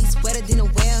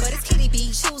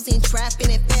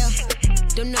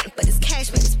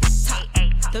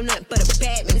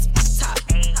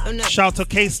Shout to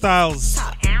K Styles.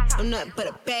 I'm nothing but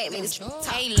a bad man.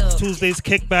 Tuesdays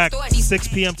kickback, 6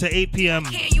 p.m. to 8 p.m.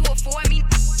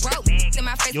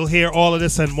 You'll hear all of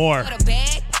this and more.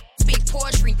 Speak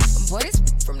poetry, boy, this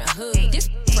from the hood, this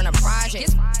from the project,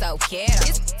 this so ghetto,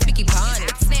 this speaky pond,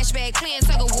 snatch bag, clean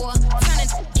tug of war, turning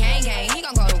gang, he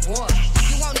gon' go to war.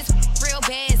 You want this real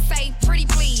bad, say pretty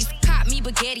please, cop me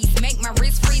baguettes, make my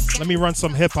wrist freeze. Let me run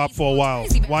some hip hop for a while.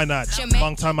 Why not?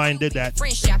 Long time I ain't did that.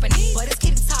 French, Japanese, but it's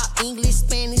kitty top, English,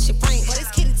 Spanish, and French. But it's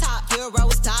kitty top,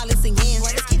 euros, dollars, and yen.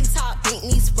 But it's kitty top,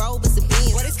 Bentleys, Rovers, and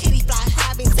Benz. But it's kitty fly,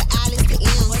 Habits, to Alice, to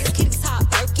M. But it's kitty top,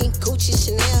 Birkin, Gucci,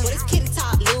 Chanel. But it's kitty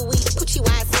top, Louis, Gucci,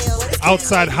 YSL.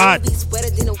 Outside hot.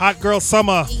 Hot girl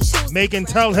summer. Megan,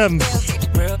 tell him. It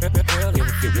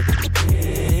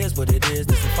is what it is,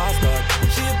 this is 5-star.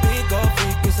 She a big gold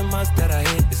freak, it's a must that I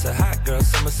hit. It's a hot girl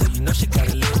summer, so you know she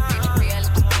gotta live.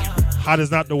 Hot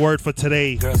is not the word for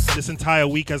today. This entire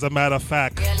week, as a matter of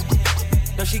fact.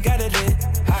 No, she got it lit.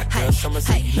 Hot girl summer,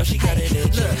 so you know she got it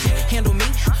lit. Look, handle me?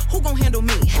 Who gon' handle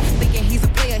me? Thinking he's a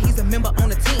player, he's a member on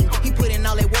the team. He put in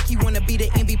all that work, he wanna be the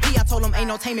MVP. I told him ain't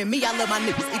no taming me. I love my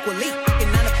niggas equally.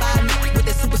 Thinking 9 to 5 niggas with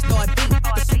that superstar beat.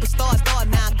 The superstar star,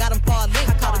 now I got him far link.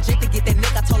 I called a Jake to get that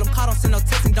nick. I told him, call, don't send no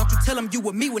text, and don't you tell him you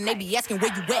with me when they be asking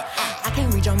where you at. I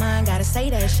can't read your mind, gotta say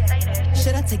that shit.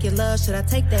 Should I take your love? Should I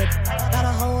take that? Got a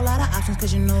whole lot of options,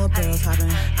 cause you know a girl's hopping.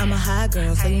 I'm a high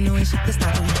girl, so you know ain't shit to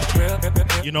stop me.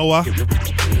 You know what?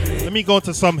 Let me go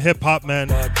into some hip hop, man.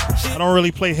 I don't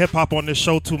really play hip hop on this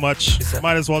show too much.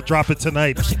 Might as well drop it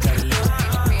tonight. No, she got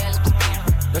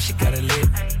it lit.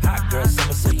 Hot girl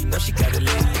summer, so you know she got it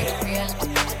lit.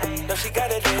 No, she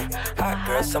got it lit. Hot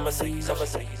girl summer, so you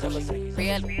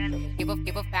Real,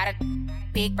 give a powder,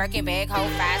 big Birkin bag,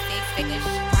 hold 5, 6 figures.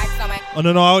 Oh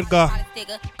no, I would go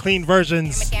clean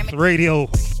versions, the radio.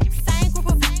 Same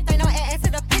group of they know add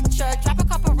to the picture. Drop a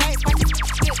couple racks, watch it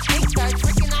get bigger.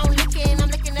 Tricking, I'm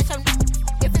looking at your.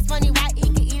 If it's money, why eat?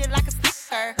 Can eat it like a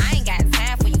sticker. I ain't got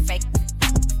time for you fake.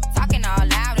 Talking all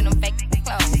loud in them fake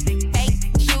clothes. Fake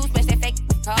shoes, but they fake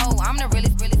toe. I'm the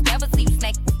realest, never see you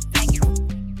snake. Thank you.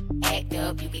 Act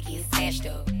up, you could get snatched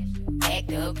up.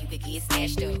 Act up, you could get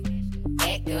snatched up.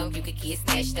 Act up, you could get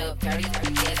snatched up. Dirty,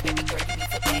 yes, baby girl, you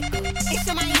need to back up. It's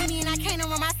your Miami and I can't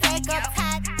run my stack up.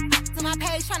 Tied to my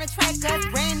page trying to track us.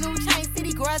 Brand new chain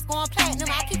city girls going platinum.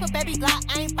 I keep a baby Glock,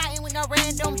 I ain't fighting with no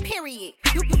random, period.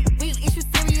 You weak, is you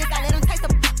serious? I let him taste the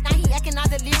now he acting all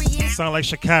delirious. Sound like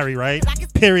Sha'Carri, right?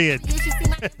 Period.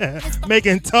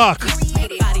 Making talk.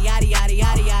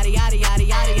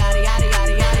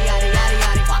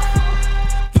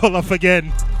 Pull up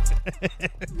again.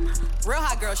 Real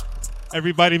hot girl.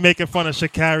 Everybody making fun of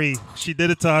Sha'Carri. She did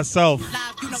it to herself.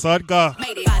 Sadka.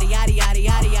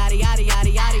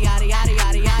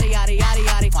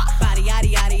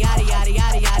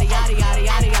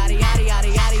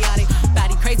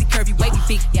 Body crazy curvy wavy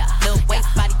beak. Little waist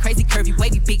body crazy curvy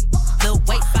wavy beak. Little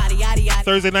waist body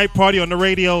Thursday night party on the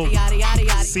radio.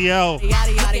 CL. Look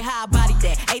at how I body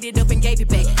that. Ate it up and gave it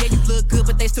back. Yeah, you look good,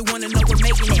 but they still wanna know we're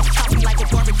making it. Talking like a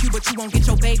barbecue, but you won't get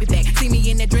your baby back. See me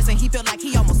in that dress and he felt like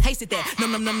he almost tasted that.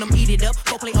 Num, eat it up.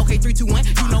 Go play okay, 3, 2, 1.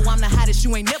 You know I'm the hottest.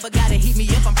 You ain't never gotta heat me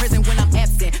up. I'm present when I'm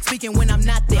absent. Speaking when I'm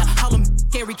not there. Call him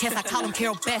scary cats. I call him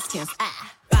Carol Baskins.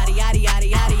 Body yaddy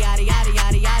yaddy yaddy yaddy yaddy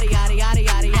yaddy yaddy yaddy yaddy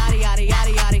yaddy yaddy yaddy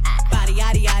yaddy yaddy. Body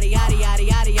yaddy yaddy yaddy yaddy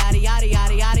yaddy yaddy yaddy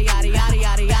yaddy yaddy yaddy yaddy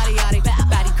yaddy yaddy yaddy.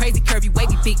 Body crazy curvy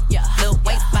wavy beak. Lil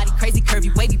waist body crazy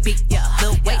curvy wavy beak.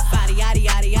 Lil waist body yaddy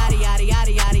yaddy yaddy yaddy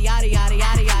yaddy yaddy yaddy yaddy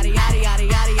yaddy yaddy yaddy yaddy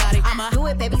yaddy yaddy. I'ma do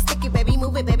it, baby, stick it, baby,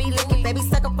 move it, baby, lick it, baby,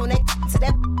 suck up on that to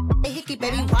that hickey,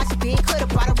 baby, watch it, being could've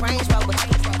brought a Range Rover.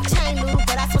 Chain little,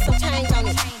 but I put some change on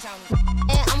it.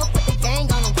 And I'ma put the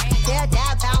gang on them. They'll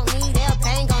die about me, they'll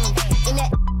bang on them. In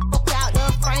that out the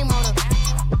frame on them.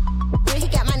 Yeah, he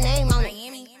got my name on it.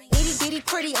 Itty bitty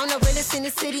pretty on the realest in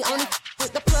the city. Only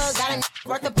with the plug, got a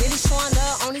worth a Billy showing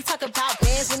love. Only talk about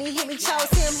bands when he hit me, chose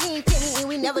him. He ain't pick me, and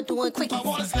we never doing quickie. I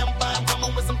wanna slim by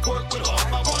woman with some pork with her.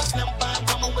 I wanna slim by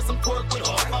woman with some pork with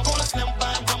her. I wanna slim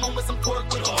by woman with some pork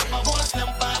with her. I wanna slim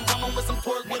by woman with some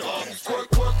pork with her.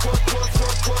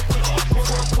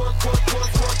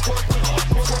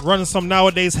 Running some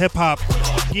nowadays hip hop.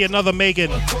 Get another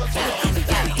Megan.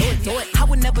 I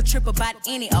would never trip about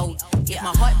any old. If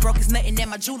my heart broke, it's nothing that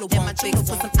my jeweler won't fix.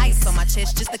 Put some ice on my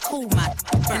chest just to cool my.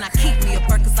 And I keep me a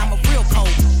burn cause I'm a real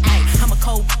cold. Ay, I'm a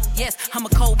cold, yes, I'm a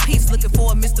cold piece. Looking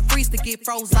for a Mr. Freeze to get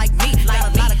froze like me. Like a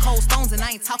lot of cold stones and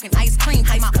I ain't talking ice cream.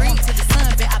 Take my arm to the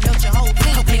sun, bet I melt your whole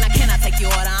thing. Okay, now can I take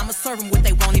your order? I'ma serve them what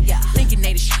they want. Thinking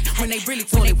they the shit when they really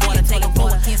pour they water. Take them go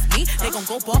against me. They gon'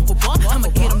 go bar for bar. I'ma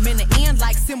get them in the end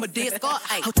like Simba did Scar.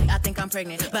 I think I'm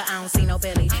pregnant, but I don't see no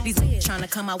belly. These bitches tryna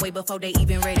come my way before they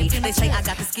even ready. They say I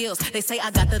got the skills, they say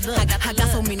I got the look. I got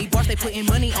so many bars, they putting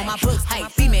money on my books. Hey,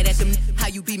 be mad at them, how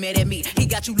you be mad at me? He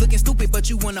got you looking stupid, but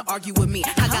you wanna argue with me.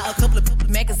 I got a couple of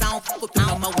mad cause I don't fuck with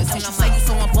no more. And since you say you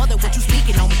so unbothered, what you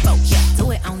speaking on me for? Yeah,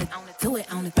 do it on it, do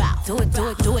it on it, bow. Do it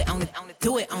on it, do it on it,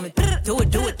 do it on it, do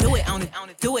it on it,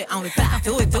 do it on it, bow.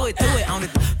 Do it on it, do it on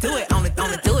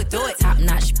it, do it. Top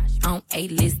notch on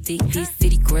A-list, this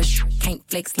city crush. Can't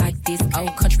flex like this.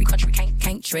 Old country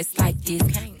can't dress like this.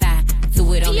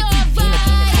 Do it on it.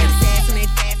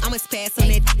 I'ma spaz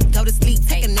on it, go to sleep,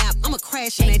 take a nap, I'ma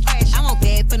crash on it. I won't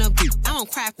beg for no beat, I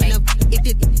won't cry for no. If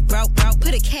it broke,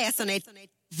 put a cast on it.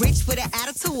 Rich with an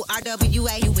attitude,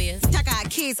 RWA. You is. I got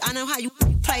kids, I know how you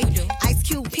play. Ice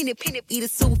Cube, peanut, eat a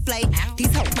souffle.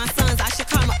 These hope my sons, I should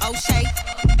call my O'Shea.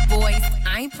 Boys,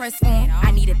 I ain't pressed for 'em.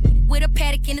 I need a with a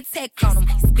paddock and a tech on him.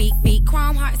 Speak big,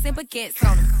 chrome hearts and baguettes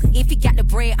on him. If he got the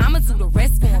bread, I'ma do the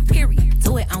rest for him, period.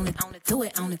 Do it on it, do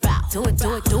it on it, bow. Do it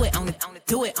on it, do it on it,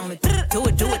 do it on it, bow.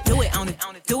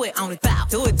 Do it on it,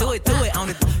 do it on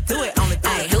it, do it on it,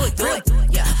 ay, do it,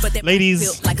 yeah.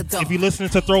 Ladies, if you're listening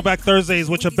to Throwback Thursdays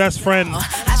with your best friend,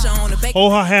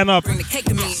 hold her hand up,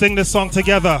 sing this song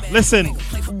together. Listen.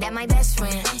 That my best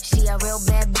friend, she a real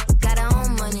bad got her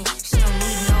own money. She don't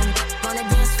need no on the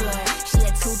dance floor. She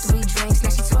had 2-3 drinks, now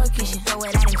she twerking. She throw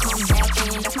it out and come back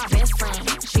in. That's my best friend,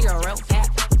 she a real bad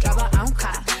drive her own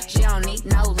car. She don't need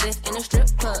no lift in a strip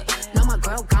club. No, my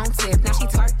girl gon' tip, now she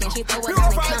twerking. She throw it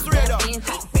out and come back in.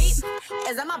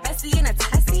 Is that my bestie in a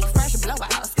taxi? Fresh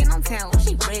blowout, skin on town,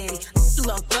 she ready.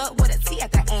 Look up with a T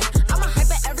at the end. I'm a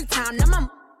hyper every time, now my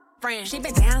friend. She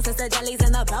been down since the jellies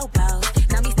and the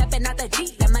bobos. Now me stepping out the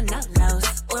Jeep, let my nut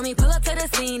lows. When we pull up to the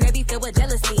scene, they be filled with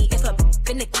jealousy. If a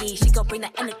finicky, she gon' bring the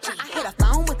energy. I hit a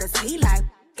phone with the T like,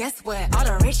 guess what? All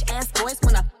the rich ass boys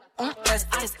wanna on us.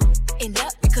 I just end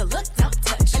up, we could look, don't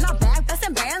touch. And I'm back,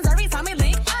 bustin' bands every time we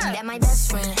link up. That my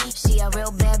best friend, she a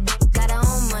real bad got her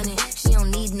own money. She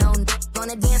don't need no on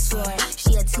the dance floor.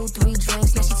 She had 2-3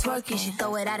 drinks, now she twerking. She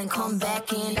throw it out and come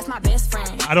back in. That's my best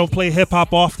friend. I don't play hip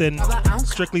hop often,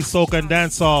 strictly soca and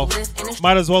dancehall.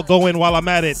 Might as well go in while I'm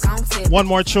at it. One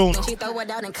more tune. She throw it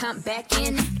out and come back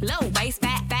in. Low bass,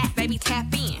 fat, baby, tap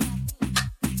in.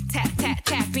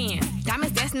 Tap in.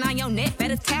 Diamonds dancing on your neck,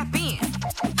 better tap in.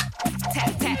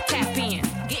 Tap in.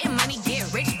 Getting money,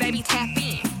 get rich, baby, tap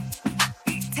in.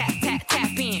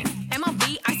 Tap in.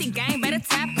 MLB, icy gang, better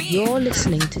tap in. You're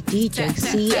listening to DJ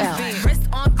CL. Wrist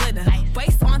on glitter,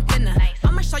 waist on thinner.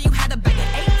 I'ma show you how to bake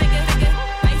an 8-figure.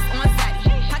 Face on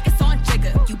zaddy, pockets on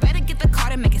jigger. You better get the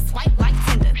card and make it swipe like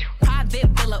Tinder. Private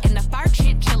villa in the fire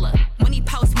chinchilla. When he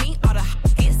posts me, all the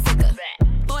get sicker.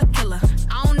 Boy killer,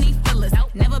 I don't need fillers.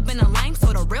 Never been a lame,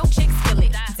 so the real chicks feel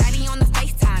it. Daddy on the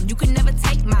FaceTime, you can never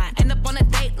take mine. End up on a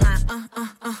date line,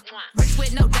 Rich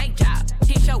with no day job,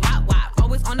 hit your wop,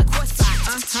 always on the court side,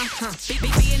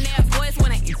 Billionaire boys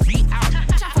wanna eat out.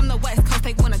 Shot from the west coast,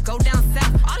 they wanna go down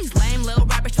south. All these lame little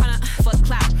rappers tryna fuck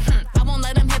clout. I won't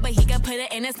let him hit, but he can put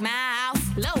it in his mouth.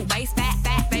 Low waist,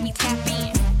 fat, baby, tap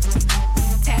in.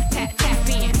 Tap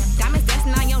in. Diamonds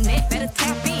dancing on your neck, better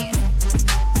tap in.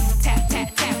 Tap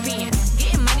in.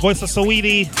 Getting money. Voice of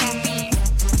Saweetie.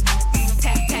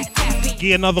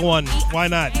 Get another one. Why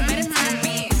not?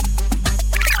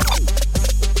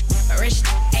 Rich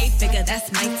 8-figure,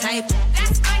 that's my type.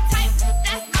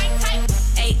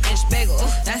 8-inch bagel,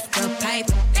 that's the pipe.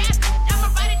 I'ma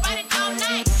ride it all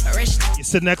night. Rich. You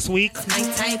sit next week,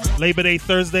 Labor Day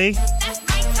Thursday.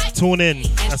 Tune in.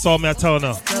 That's all I'm telling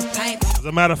her. As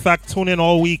a matter of fact, tune in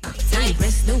all week.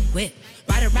 Wrist, new whip,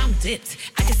 right around dipped.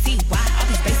 I can see why all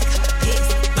these basic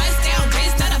hits. Bust down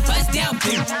wrist, not a bust down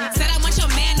bitch. Said I want your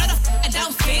man, not a I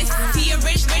don't fit. See a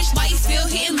rich, why he still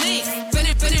hitting licks?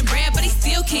 Feeling red, but he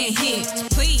still can't hit.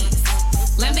 Please,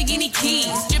 Lamborghini keys,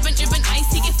 drippin'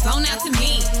 ice, he get flown out to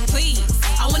me. Please,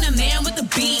 I want a man with the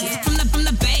bees. From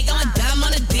the bag, I'm a dime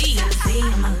on a D. See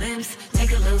on my lips,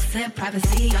 take a little sip,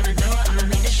 privacy on the door, I'ma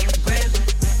make the shit grip.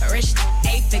 Rich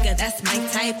 8-figure, that's my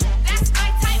type. That's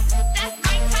my type.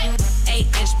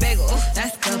 8-inch bagel,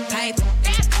 that's the pipe.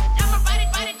 I'ma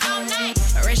ride it all night.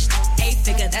 Rich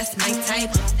 8-figure, that's my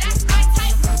type. That's my type.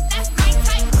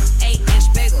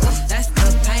 8-inch bagel, that's the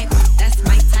pipe. That's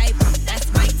my type.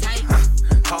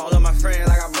 All of my friends,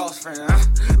 I got boss friends.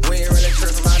 We ain't really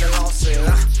tripping about the lawsuit.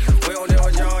 We don't deal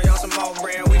with y'all some more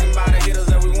brand. We can buy the hitters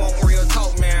that we want real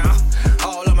talk, man.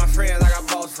 All of my friends, I got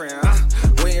boss friends.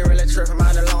 We ain't really tripping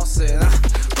about the lawsuit.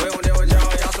 We don't deal with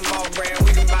y'all some more brand.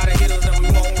 We can buy the hitters that we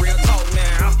want real talk,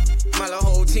 man. My little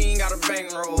whole team got a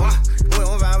bankroll. We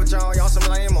don't vibe with y'all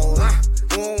some lame-os.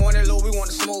 We don't want it low, we want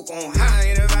the smoke. smoke on high.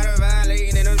 Anybody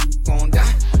violating and the gon'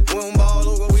 die. We don't ball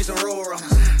over, we some roll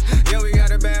runners. Yeah, we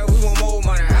got it bad, we want more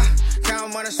money.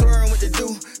 Count money, swearing what to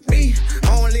do. Me,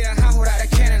 I don't leave the house without a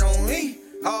cannon on me.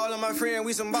 All of my friends,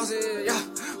 we some bosses, yeah.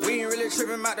 We ain't really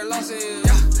tripping about the losses,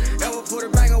 yeah. Ever put a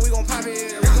bang on, we gon' pop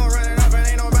it. We gon' run it up and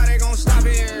ain't nobody gon' stop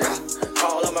it, yeah.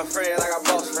 All of my friends, I got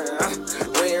boss friends,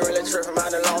 we ain't really tripping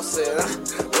about the losses,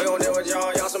 We don't deal with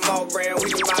y'all some more brand. We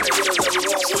can buy the hitters that we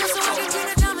want. She was so I can get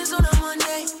the diamonds on a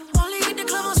Monday. Only hit the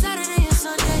club on Saturday and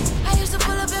Sunday. I used to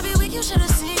pull up every week, you should've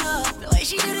seen her. The way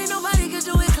she did it, nobody could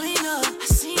do it cleaner. I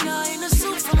seen her in a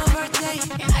suit for my birthday.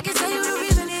 And I can tell you the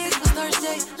reason it was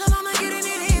Thursday. Now mama getting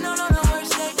it in on the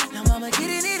worst day. Now mama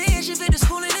getting it in, she fit the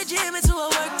school and the gym into a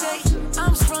work day.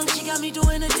 I'm sprung, she got me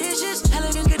doing the dishes.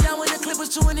 Elegant get down when the clip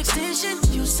was to an extension.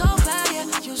 You so bad, yeah,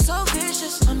 you so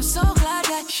vicious. I'm so glad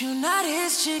that you not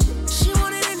his chick. She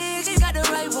wanted a nigga, got the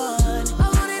right one. I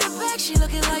wanted a back, she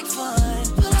looking like fun.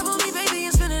 Pull up on me, baby,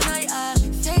 and spend the night.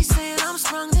 They saying I'm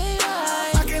sprung, they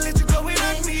right. I can't let you go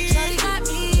without me. Shawty got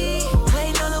me.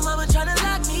 Waiting on the mama tryna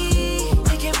lock me.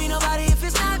 It can't be nobody if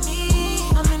it's not me.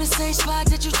 I'm in the same spot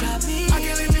that you dropped me. I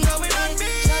can't let you go without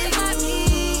me. Shawty got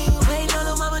me. Waiting on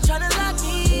the mama tryna lock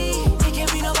me. It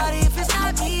can't be nobody if it's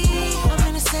not me. I'm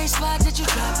in the same spot that you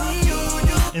dropped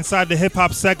me. Inside the hip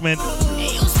hop segment,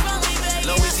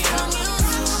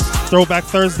 Throwback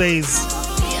Thursdays.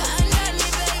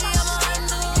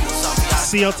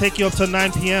 CL take you up to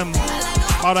 9 p.m.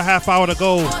 About a half hour to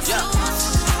go.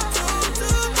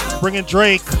 Bringing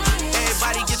Drake.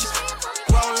 Everybody get your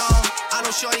roll on. I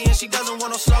know shorty and she doesn't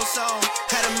want no slow song.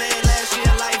 Had a man last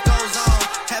year, life goes on.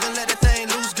 Haven't let the thing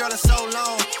loose, girl, in so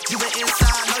long. You been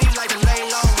inside, know you like to lay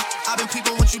low. I've been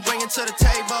people what you bringing to the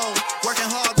table.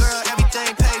 Working hard, girl,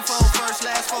 everything paid for. First,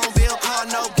 last phone bill, call,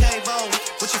 no cable.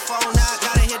 With your phone out,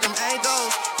 gotta hit them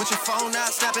angles. With your phone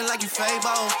out, snapping like you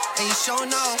Fable. And you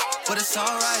showing off, but it's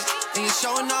alright. And you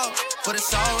showing off, but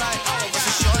it's alright. It's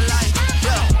a short life,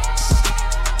 yeah.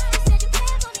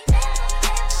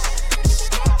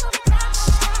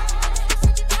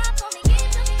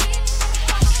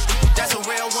 That's a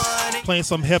real one. Playing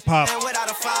some hip hop.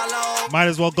 Might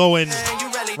as well go in.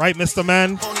 Right, Mr.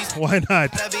 Man? Why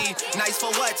not? Nice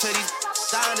for what to these?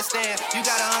 I understand. You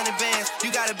got 100 bands,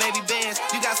 you got a baby bands,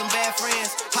 you got some bad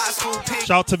friends. High school pick.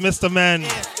 Shout to Mr. Man.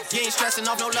 You ain't stressing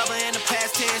off no lover in the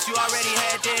past tense. You already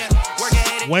had them.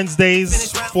 Working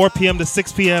Wednesdays, 4 p.m. to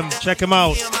 6 p.m. Check him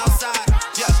out. Yeah,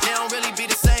 they don't really be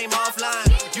the same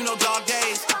offline. You know dog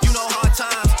days, you know hard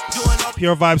times. Doing all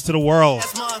Pure vibes to the world.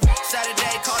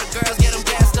 Saturday, call the girls, get them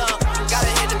gassed up. Gotta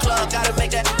hit the club, gotta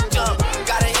make that jump.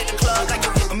 Gotta hit the club like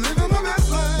you. I'm living my best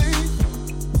life.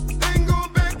 Ain't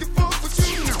going back and forth with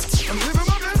you. I'm living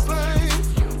my best life.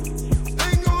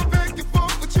 Ain't going back and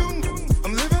forth with you.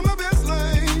 I'm living my best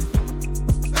life.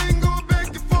 Ain't going back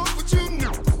and forth with you.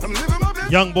 I'm living my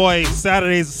best. Young boy,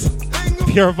 Saturdays,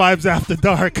 Pure Vibes After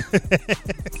Dark.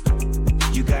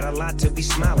 You got a lot to be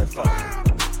smiling for.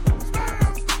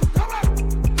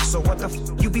 So what the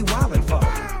you be wildin' for?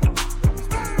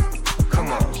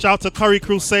 Come on. Shout to Curry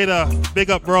Crusader. Big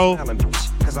up, bro.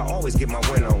 Cause I always get my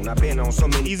win on. I've been on so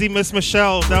many. Easy Miss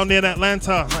Michelle down there in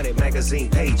Atlanta. 100 magazine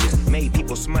pages made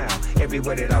people smile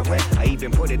everywhere that I went. I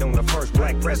even put it on the first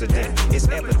black president. It's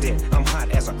evident I'm hot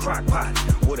as a crock pot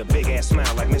with a big ass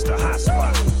smile like Mr. Hot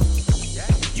Spot.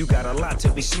 You got a lot to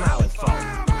be smiling for.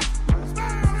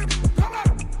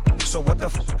 So what the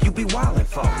you be wildin'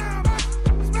 for?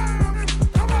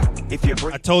 If you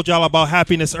I told y'all about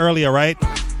happiness earlier, right?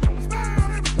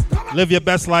 Live your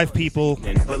best life, people.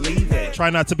 And believe it. Try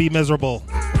not to be miserable.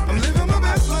 I'm living my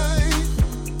best life.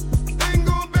 Ain't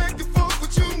going back and forth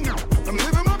with you. I'm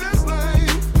living my best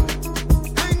life.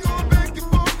 Ain't going back and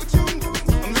forth with you.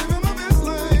 I'm living my best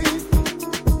life.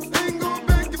 Ain't going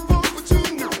back and forth with you.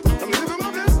 I'm living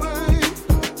my best life.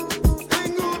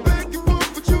 Ain't going back and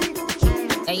forth with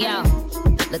you. Hey yo,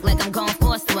 look like I'm going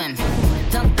for a swim.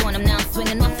 Dunked on him, now I'm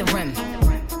swinging off the rim.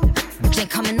 Bitch ain't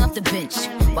coming off the bench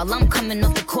while I'm coming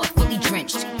off the court fully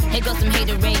drenched. Here goes some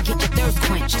haterade, get your thirst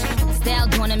quenched. Style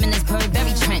doing him in this bird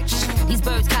very trench. These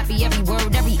birds copy every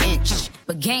word, every inch.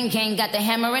 But gang got the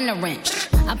hammer and the wrench.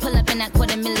 I pull up in that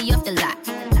 $250,000 off the lot.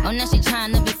 Oh, now she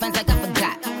trying to be friends like I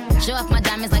forgot. Show off my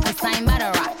diamonds like I'm signed by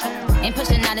the rock. Ain't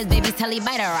pushing out his baby's telly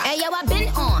by the rock. Hey yo, I been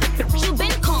on, you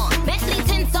been con. Bentley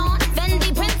tints on,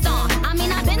 Fendi prints on. I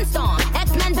mean I been storm,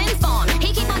 X-Men been formed.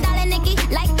 He keep on dialing Nikki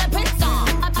like the Prince on.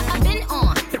 I been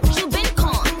on, you been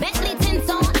con. Bentley tints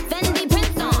on, Fendi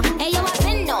prints on. Hey yo, I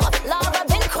been off, Laura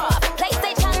been crossed.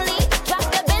 PlayStation Lee, drop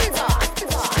the Benz off.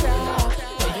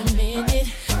 Wait a minute,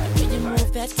 when you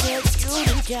move that text, you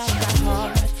done got my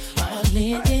heart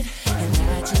landed. And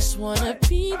I just wanna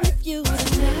be with you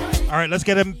tonight. All right, let's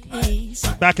get him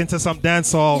back into some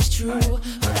dancehall.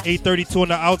 8:32 on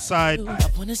the outside. I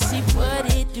wanna see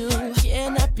what it do.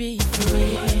 Can I be for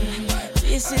real?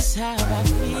 This is how I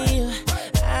feel.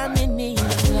 I'm in need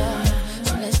of love.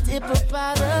 So let's dip up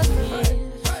out of here.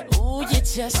 Ooh, you're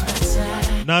just my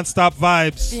type. Non-stop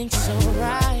vibes. Think so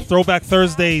right. Throwback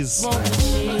Thursdays.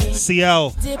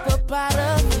 CL. Dip up out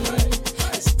of here.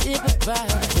 Let's dip up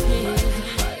out of here.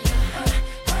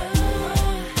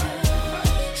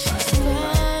 She's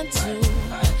fine too,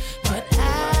 but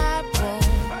I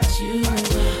want you.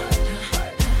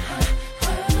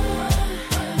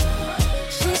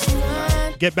 She's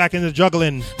fine. Get back into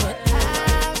juggling.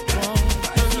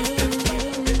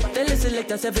 They listen like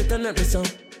that's every turn up the song.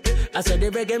 I saw the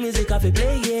reggae music off it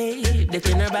play, yeah. They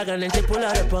in her bag and then she pull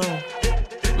out a pound.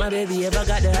 My baby ever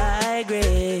got the high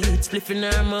grade. Spliff in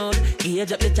her mouth.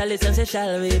 Gauge up the chalice and say,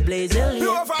 shall we blaze it?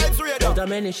 Pure vibes radio. Out of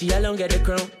many, she alone get the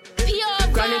crown.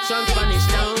 Pure Chronic song, Spanish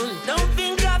town. Don't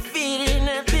think I'm feeling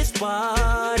at this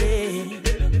party.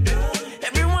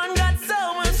 Everyone got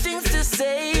so much things to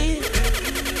say.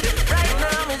 Right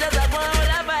now, me just like one with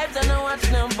the vibes and don't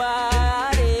watch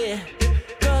nobody.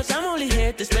 Cause I'm only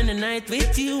here to spend the night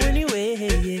with you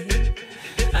anyway.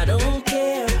 I don't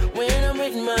care when I'm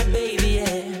with my baby,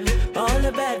 yeah. All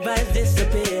the bad vibes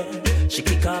disappear. She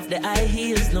kick off the high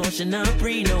heels, no, she not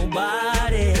free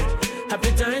nobody.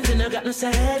 Happy times and I got no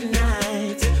sad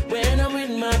nights when I'm with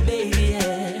my baby,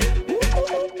 yeah.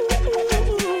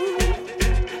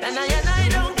 And I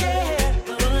don't care,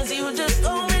 as long as you just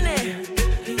own it.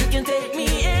 You can take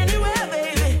me anywhere,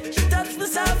 baby. She touched me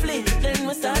softly, then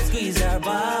we start squeeze her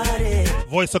body.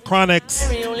 Voice of Chronics.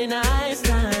 Very only nice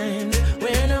times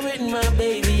when I'm with my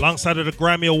baby. Alongside of the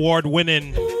Grammy Award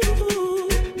winning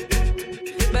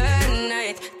Bad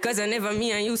night, cause I never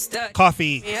me and you start.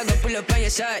 Coffee. I go pull up on you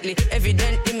shortly.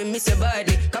 Evidently me miss you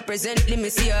badly. Cause presently me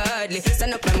see you hardly.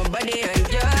 Stand up on my body and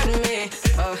guard me.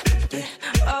 Oh, yeah,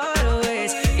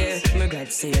 always. Yeah, my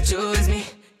God say you choose me.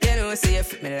 You know say you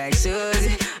fit me like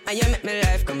Susie. And you make my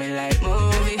life coming like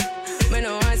movie. Me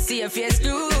no want to see your face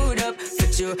screwed up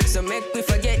with you. So make me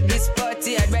forget this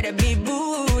party. I'd rather be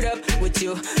booed up with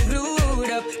you. Glued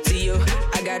up to you.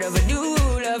 I got overdue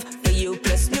love for you.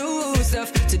 Plus new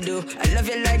stuff to do. I love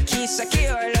you like Keisha K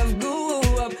or I love Goo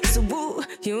up. So woo,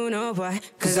 you know why.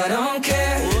 Cause I don't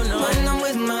care when I'm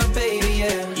with my baby,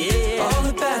 yeah. All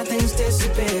the bad things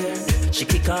disappear. She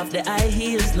kick off the high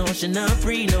heels, no, she not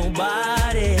free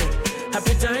nobody.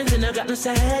 Happy times and I got no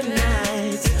sad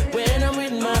nights when I'm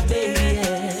with my baby,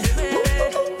 yeah.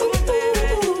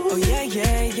 Oh yeah,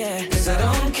 yeah, yeah. Cause I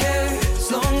don't care,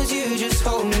 as long as you just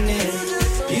hold me near.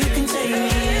 You can take me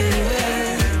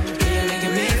anywhere. You're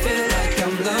making me feel like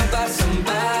I'm loved by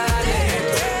somebody.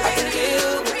 I can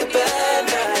deal with the bad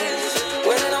nights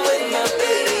when I'm with my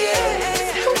baby, yeah.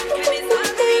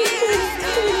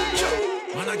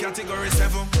 Man, a category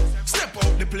 7. Step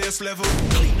out the place level.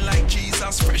 Clean like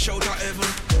Jesus, fresh out of heaven.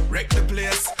 Wreck the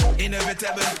place,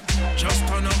 inevitable. Just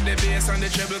turn up the bass and the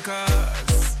treble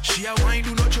cars. She a wine,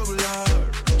 do not trouble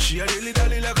her. She a dilly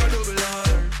dally like a double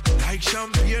R. Like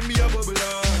champagne, me a bubble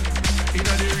R.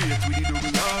 Inna the rate with the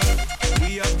double R. We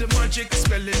have the magic,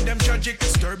 spelling them tragic.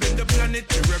 Disturbing the planet,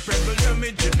 irreparable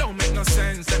damage. It don't make no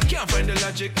sense, them can't find the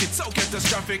logic. It's so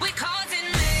catastrophic. We causing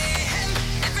mayhem,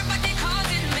 everybody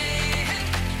causing mayhem.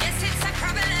 Yes, it's a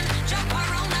problem. Jump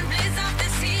around and blaze off the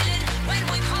ceiling. When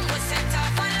we come, we set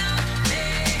off alarm.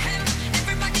 Mayhem,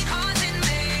 everybody causing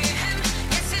mayhem.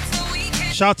 Yes, it's the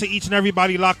weekend. Shout out to each and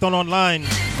everybody locked on online.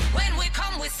 When we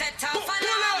come, we set off alarm.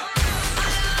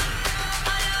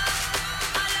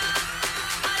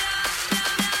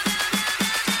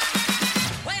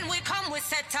 When we come, we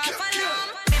set off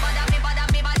alarm.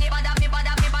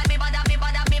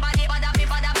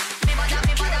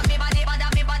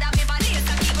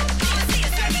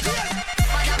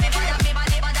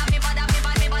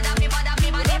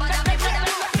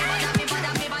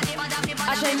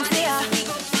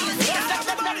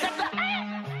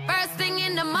 First thing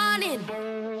in the morning,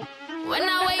 when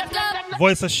I wake up,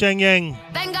 Voice of Sheng Yang.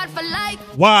 thank God for life.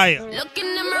 Why? Look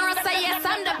in the mirror, say yes,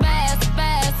 I'm the best,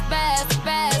 best, best,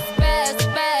 best, best,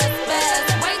 best,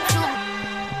 best. Wait till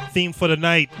Theme for the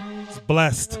night is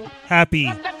blessed,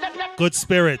 happy, good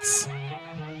spirits,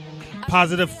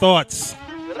 positive thoughts.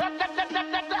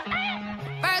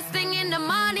 first thing in the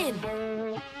morning,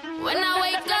 when I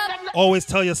wake up, Always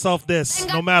tell yourself this,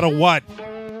 no matter what.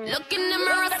 look in the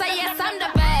mirror, say yes, I'm the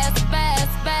best, best,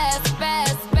 best,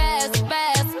 best, best,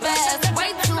 best, best.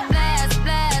 Way too blessed,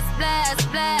 blessed,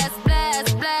 blessed, blessed,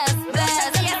 blessed, blessed,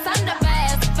 blessed. Yes, I'm the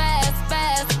best, best,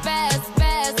 best, best,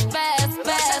 best, best,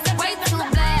 best. Way too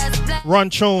blessed, blessed. Run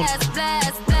tune.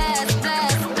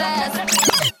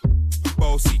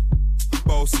 Bossy,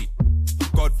 bossy,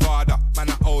 Godfather, man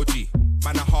a OG,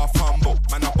 man a half humble,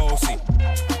 man a bossy.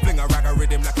 Fling a rag a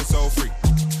rhythm like it's all free.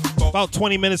 About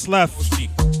 20 minutes left.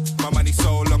 My money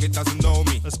so long it doesn't know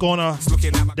me. Let's go on a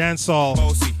dancehall.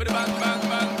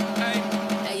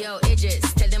 Hey yo,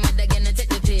 Idris, tell them what they're gonna take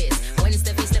the piss. When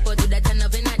Steffi step out to that turn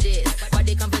up in a diss.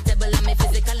 Body comfortable, I'm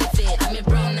physically fit. I'm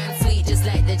brown and sweet, just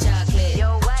like the chocolate.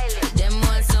 Yo, Wiley, them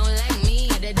ones sound like me.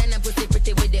 They done a pussy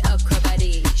pretty with the okra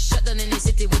body. Shut down in the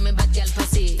city with me bad girl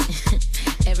pussy.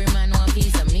 Every man want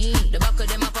piece of me. The back of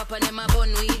them a pop and them a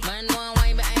bun weed. Man want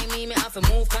wine behind me, me have to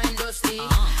move kind dusty.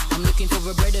 I'm looking for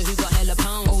a brother who got hella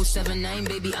pound. 079,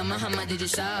 baby, I'm a hammer, did you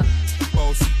shop?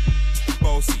 Bossy,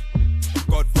 bossy,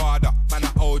 Godfather, man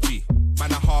a OG,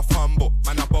 man a half humble,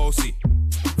 man a bossy.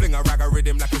 Fling a rag a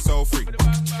rhythm like it's all free.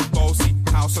 Bossy,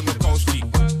 house on the coast G.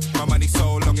 My money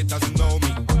so long it doesn't know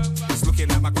me. It's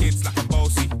looking at my kids like I'm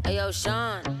bossy. Hey yo,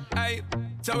 Sean. Hey,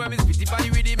 so when me spitty party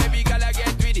with it, maybe gala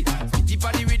get with it. Spitty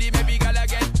party with it, maybe gala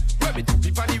get. When me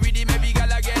spitty party with it, maybe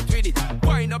gala get with it.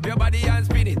 Wind up your body and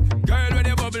spin it. Girl, when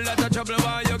you bubble, that's a trouble.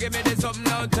 Why you give me this something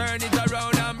now? Turn it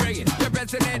around and bring it. You're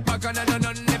pressing it back on and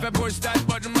on. If you push that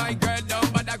button, my girl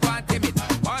down, but I can't tame it.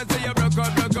 Once you broke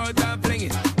out and fling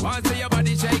it. Once your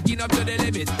body shaking up to the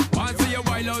limit. Once you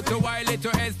wild out to wild it to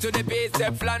S to the base.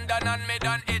 Step London and mid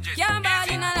on edges. Can't ball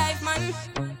in a life, man.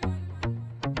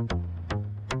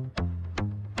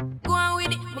 Go on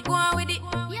with it, go on with it.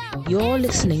 You're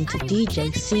listening to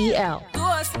DJ CL.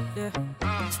 Ghost, yeah.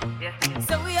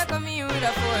 So we are coming with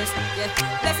a force, yeah.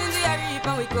 Blessings we are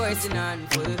reaping, we coursing on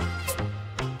full.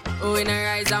 Oh, in a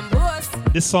rise and boast.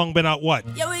 This song been out what?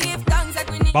 Yeah, we give thanks like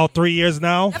we need. About 3 years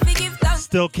now. Yeah, we give thanks.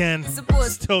 Still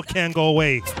can't go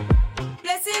away.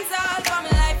 Blessings all for my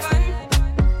life and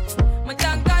my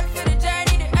thank God for the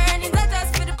journey, the earnings are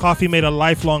just for the Coffee made a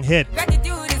lifelong hit.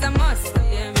 gratitude is a must.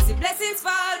 Yeah, we see blessings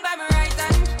fall by my right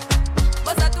hand.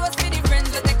 But I toast for the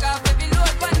friends that take off every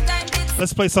load one time.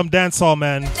 Let's play some dancehall,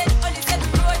 man.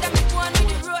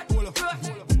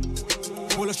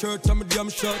 Pull a shirt on my damn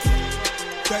shorts.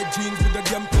 Tight jeans with the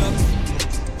damn clubs.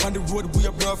 On the road we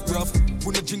are rough.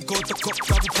 When I drink out the cup,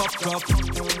 that we pop.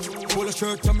 Pull a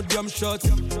shirt on my damn shorts.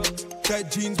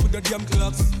 Tight jeans with the damn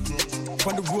clubs.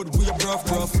 On the road we are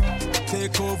rough.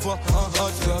 Take over,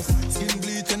 hot glass. Skin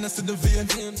bleach and I see the vein.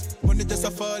 Money just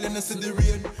a fall and I see the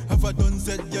rain. Have I done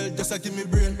said, girl, just a give me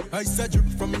brain. Ice a drip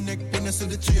from my neck when I see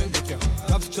the chain.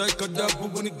 Top strike a dab, we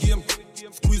win the game.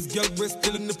 Squeeze girl breast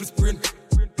till the nipple sprint.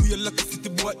 We a lucky city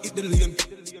boy, hit the lane.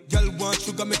 Girl want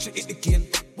sugar, make sure hit the cane.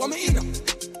 What me in em?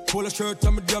 Pull a shirt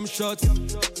on my damn shorts.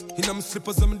 In my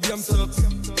slippers and my damn socks.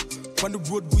 On the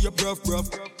road we a rough.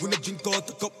 When I drink out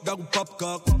the cup, that will pop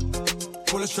cock.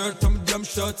 Pull a shirt on my damn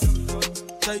shorts.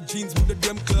 Tight jeans with the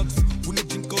damn clocks. When I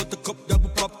drink out the cup, that will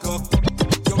pop cock.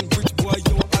 Young rich boy,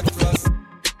 yo, hot frost.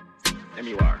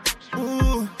 MUR.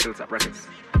 Hilltop Records.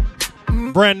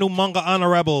 Brand new manga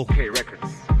honorable. K Records.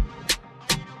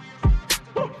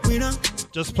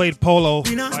 Just played Polo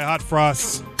by Hot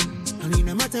Frost.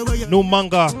 New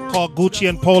manga called Gucci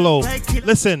and Polo.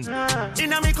 Listen.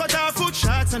 Inna me cut off foot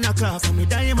shots and a class and me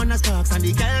diamond a sparks and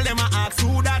the girl them a ask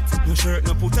who that. Your shirt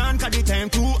no put on 'cause the time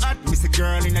too hot. Miss a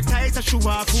girl in a tight so she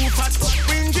walk who fat.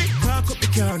 Wingy, park up the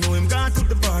car, know him gone to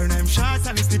the bar and I'm shorts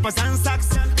and his slippers and socks.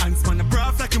 And span a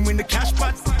bra like him win the cash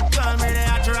pots. Call me the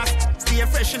hot rock. Stay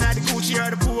fresh in the Gucci or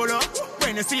the Polo.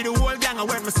 When you see the whole gang I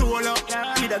wear my solo.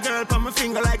 Need a girl on my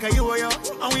finger like a yo-yo.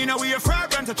 And we know we a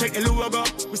fragrance to check the logo.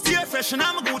 We stay fresh and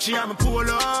I'm a Gucci, I'm a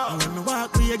Polo. And when me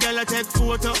walk with a girl I take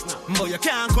photo. But you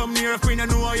can't come near if we don't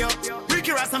know you.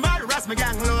 Ricky Ross and Barry Ross, my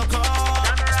gang loco.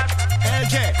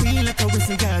 LJ, clean like a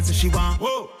whistle girl so she want.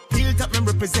 Whoa, Hilltop me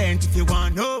represent if you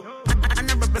want. No, I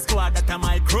never the squad that I'm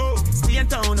my crew. Stay in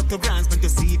town up to Grants when to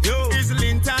see you. Here's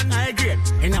Linton, I agree.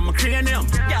 And I'm a cranium.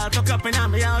 Y'all tuck up in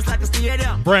my house like a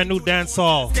stadium. Brand new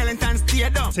dancehall. Skeleton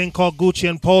stadium. Thing called Gucci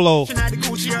and Polo. The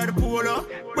Gucci or the Polo.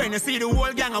 When you see the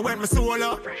whole gang, I wear my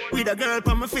solo. With a girl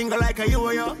on my finger like a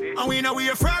yo-yo. And we know we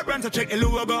a fragrance to check the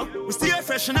logo. We stay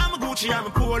fresh and I'm a Gucci, I'm a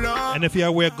Polo. And if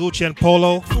you wear Gucci and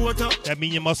Polo, that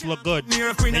means you must look good.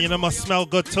 And you must smell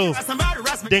good too.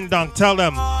 Ding dong, tell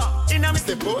them.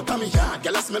 Step out of me yard,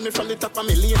 girl smell me from the top of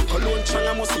me lane. Cologne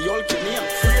changa must see all kidney.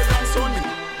 Fragrance on me.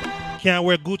 Can't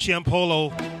wear Gucci and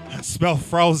Polo and smell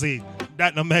frowsy.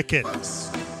 That no make it.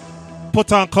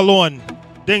 Put on cologne.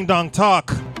 Ding dong,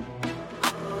 talk.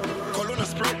 Cologne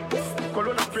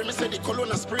spray, me say the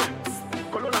cologne spray.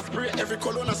 Cologne spray, every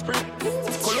cologne spray.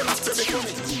 Cologne spray before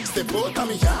me. Step out of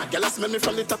me yard, girl smell me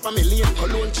from the top of me lane.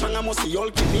 Cologne changa must see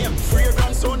all kidney.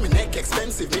 Fragrance on me neck.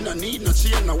 expensive. Me no need no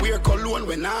chain, no wear cologne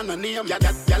when I no name. Yeah,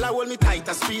 that gyal hold me tight,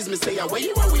 a squeeze me say, where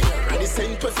you are wear? And the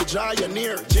same if you draw you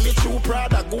near. Jimmy Choo,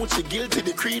 Prada, Gucci, guilty,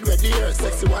 the creed we're dear.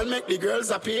 Sexy one make the girls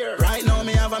appear. Right now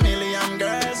me have a million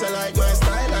girls. I like my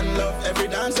style and love every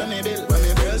dance on the bill. When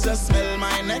the girls just smell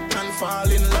my neck and fall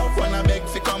in love. When I beg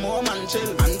fi come home and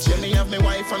chill. And chill me have me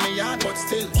wife and me yard, but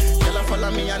still girl a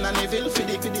follow me and I feel for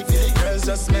the girls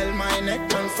just smell my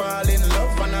neck and fall in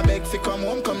love. When I beg fi come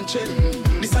home, come chill.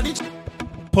 This a the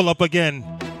Pull up again.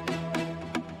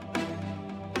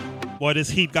 Boy, this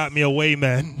heat got me away,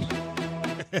 man.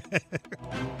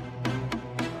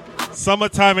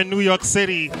 Summertime in New York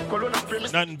City.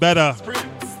 Nothing better.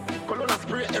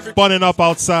 Bunning up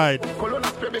outside.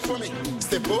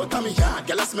 Step out of me yard,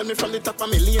 girl smell me from the top of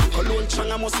me lane. Cologne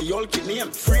changa must see all kid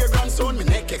name. Fragrance on me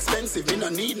neck expensive, me no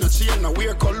need no chain. No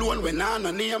wear cologne when I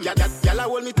no name. Yeah, that girl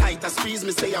hold me tight, I squeeze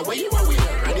me say, where you are wear?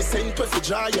 And the same if you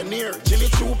draw you near. Jimmy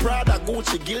Choo, Prada,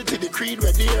 Gucci, guilty, the creed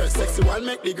we're dear. Sexy one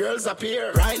make the girls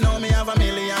appear. Right now me have a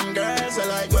million girls. I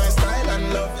like my style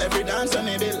and love every dance on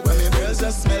me bill. When me girls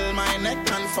just smell my neck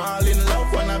and fall in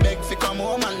love. When I beg fi come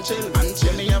home and chill. And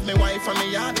chill me have me wife and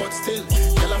me yard, but still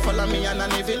girl follow me and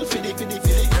I feel for the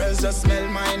girls just smell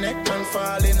my neck and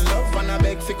fall in love. And I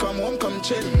beg fi come home, come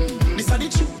chill. This are the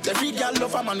truth. Every girl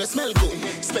love a man we smell good.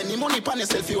 Spending money on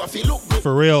yourself, you have to look good.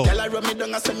 For real. Girl I rub me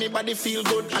down and say me body feel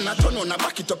good. And I turn on, I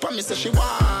back it up and me say she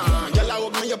want. Girl I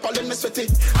hug me up and let me sweat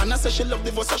it. And I say she love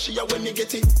the voice, so she a when me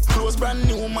get it. Clothes brand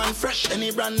new, man fresh.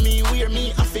 Any brand me wear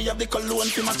me. I feel have the cologne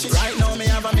fi match it. Right now me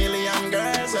have a million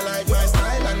girls. I like my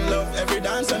style and love every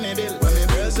dance on me bill. When me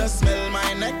girls just smell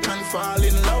my neck and fall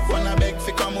in love. When I beg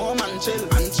fi come home and chill.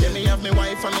 And chill me have me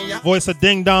wife and me. Voice of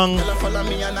Ding Dong. Girl follow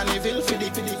me and I feel for the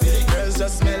girls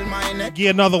just smell my neck.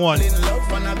 Get another one. In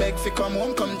love when I beg fi come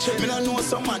home, come chill. Me don't know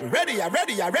someone. Ready again.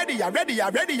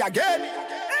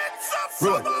 It's a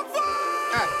summer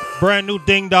vibe. Brand new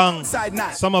Ding Dong.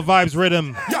 Summer Vibes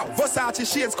rhythm. Yo, Versace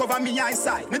shades cover me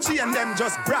eyesight. Me chain them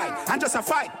just bright and just a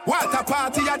fight. Water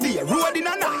party a day, road in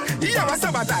a night. Yeah, a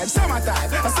summertime.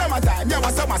 Yeah, a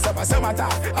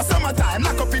summertime.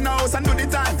 Lock up in the house and do the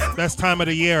time. Best time of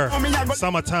the year.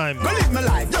 Summertime. Go live my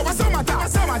life. Yo, a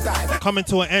summertime. Coming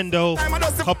to an end though.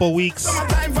 Couple weeks.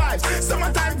 Summertime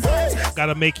vibes.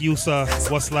 Gotta make use of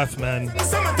what's left, man.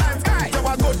 Summertime vibes. Yo,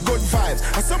 a good vibes.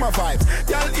 A summer vibes.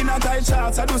 Y'all in a tight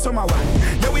charts, I do summer wine.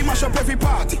 Yeah, we mash up every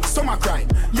party. Summer crime.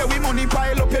 Yeah, we money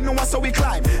pile up, you know what, so we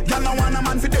climb. Y'all no want a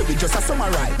man for day, we just a summer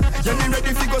ride. Yeah, me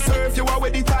ready to go surf, you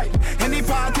already tight. Any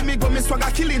party me go, me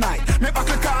swagger killing night. Me back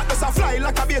the car, just a fly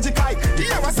like a baby kite.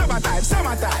 Yeah, a summertime. A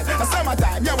summertime.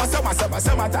 Yeah, a summertime. A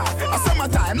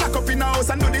summertime. Lock up in the house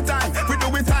and do the time. We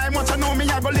do it time, what you know me,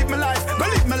 I go live my life.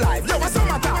 Yeah, a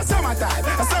summertime. A summertime.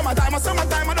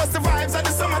 I just the vibes and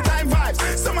the summertime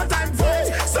vibes. Summertime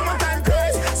vibes. Summertime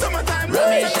craze. Summertime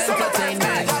rage.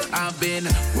 I've been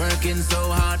working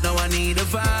so hard, now I need a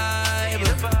vibe.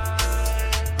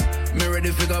 Me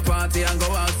ready to go party and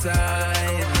go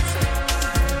outside.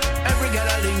 Every girl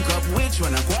I link up, which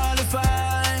one I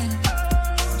qualify?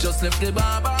 Just left the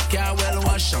barber, car well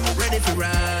wash, I'm ready to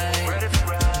ride.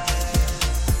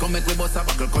 Come make me bust a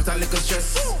buckle, cut a little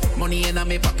stress. Money in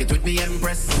my pocket with me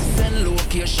empress. Send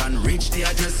location, reach the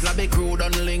address. Lobby crew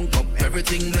done link up,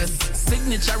 everything blessed.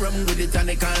 Signature rum with the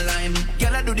tonic and lime.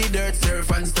 Girl I do the dirt, surf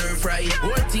and stir fry.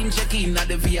 Whole team check in at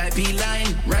the VIP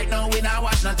line. Right now we not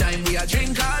wash no time, we a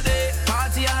drink all day.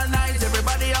 Party all night,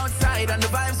 everybody outside and the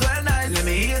vibes well nice. Let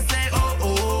me hear say,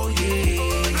 oh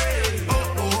yeah.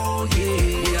 Oh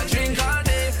yeah. We a drink all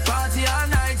day, party all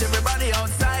night, everybody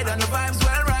outside and the vibes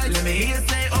well right. Let me hear say,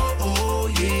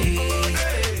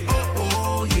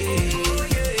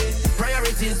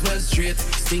 well straight.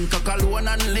 Think of cologne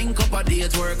and link up a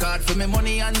date. Work hard for me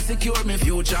money and secure me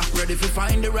future. Ready to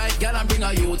find the right girl and bring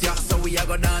a youth, yeah. So we a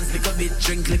go dance, lick a bit,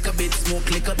 drink, lick a bit, smoke,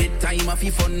 lick a bit. Time a fi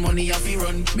fun, money a fi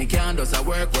run. Me can't just a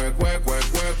work.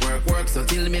 So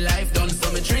till me life done,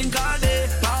 so me drink all day,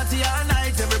 party all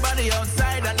night. Everybody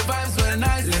outside and the vibes well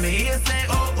nice. Let me hear say,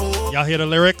 oh. Y'all hear the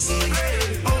lyrics?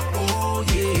 Oh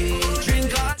yeah.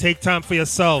 Drink all. Take time for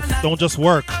yourself. Don't just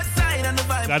work.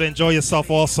 Gotta enjoy yourself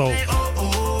also.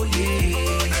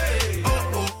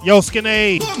 Yo,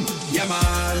 Skinny. Yeah,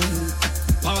 man.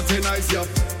 Party nice, yo.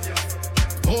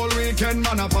 Whole weekend,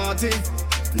 man, a party.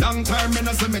 Long time, me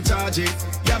no see me charge it.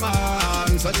 Yeah,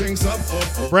 man. So drinks up.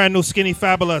 Brand new Skinny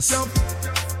Fabulous.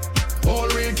 Whole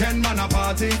weekend, man, a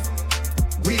party.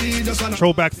 We just wanna.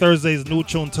 Throwback Thursday's new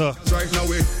tune to. Right now,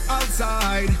 we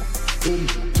outside.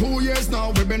 2 years now,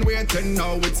 we've been waiting.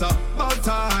 Now it's about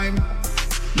time.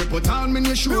 Me put on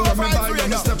me shoe and me buy when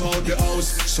me step out the house.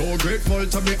 So grateful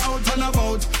to be out and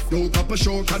about. No couple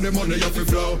show cause the money off the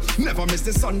flow. Never miss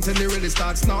the sun till it really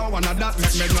starts now. And that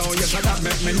make me know, yes that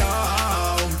make me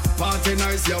know. Party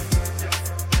nice, yup.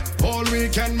 All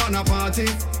weekend man a party.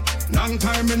 Long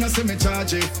time me no see me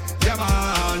charge it. Yeah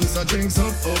man, so drinks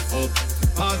up.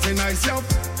 Party nice, yup.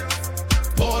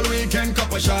 All weekend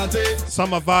cup of shorty.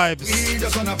 Summer vibes. We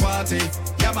just wanna party.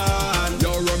 Yeah man,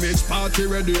 your rummage party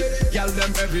ready. Y'all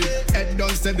them heavy, head down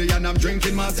steady, and I'm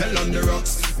drinking Martell on the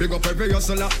rocks. Big up every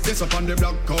hustler, this up on the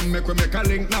block. Come make we make a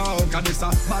link now. Cause this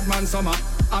a bad man summer,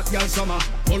 hot girl summer.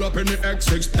 Pull up in the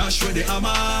X6, dash with the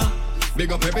hammer.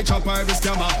 Big up every chopper, every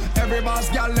scammer. Every boss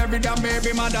girl, every damn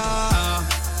baby mother.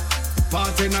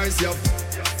 Party nice, yup.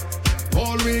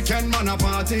 All weekend man a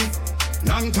party.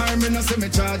 Long time in a see me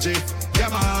charge it. Yeah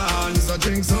man, so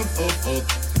drinks up.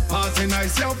 Party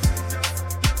nice, yup.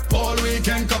 All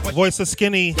weekend cup of Voice of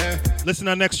Skinny. Yeah. Listen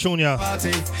to next tune, yeah. Party,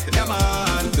 yeah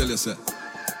man. Tell you, sir.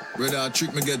 Brother,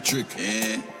 trick me get trick.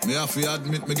 Yeah. Me have to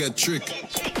admit me get trick.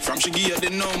 From she give you the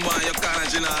number, you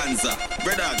can't answer.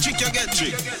 Brother, trick you get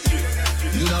trick.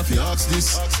 You have to ask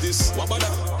this. What about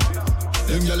that?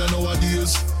 Them gyal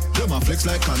nowadays, them a flex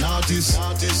like an artist.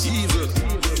 Evil.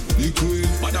 Liquid.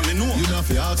 But I know. You have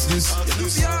to ask this. You do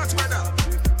see art, brother.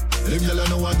 Them gyal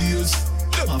nowadays,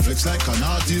 them a flex like an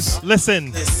artist.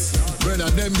 Listen. Brother,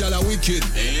 them gyal are wicked.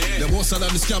 Them worse than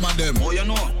the scammer them. Oh, you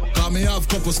know. Cause me have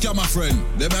couple scammer friend.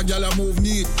 Them gyal a move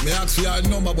neat. Me ask for your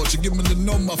number, but you give me the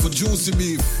number for juicy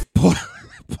beef.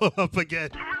 Pull up again.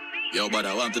 Yo, brother,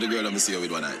 I want to the girl let me see you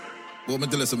with one night. But me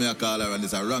tell you something, I call her and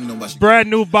it's a wrong number. Brand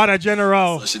new Bada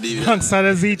General. Alongside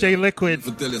a ZJ Liquid.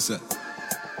 For tell you, sir.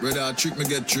 Brother, trick me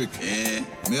get trick. Yeah.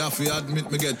 Me have to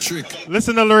admit me get trick.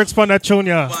 Listen to lyrics from that tune,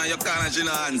 yeah. You can't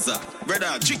answer.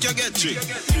 Brother, trick you get trick.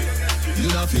 You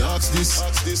have to ask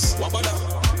this. What about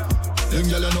that? Them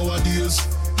gyal nowadays,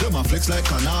 them a flex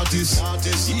like an artist.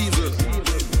 Evil.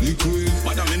 Liquid.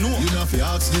 But I know. You have to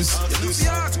ask this. You do see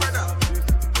art, brother.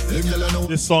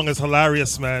 This song is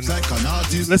hilarious, man. Like an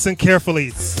artist. Listen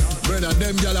carefully. Brother,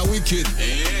 them gyal are wicked.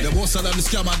 Them worse than the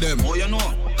scammer them. Oh, you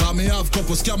know. Cause me have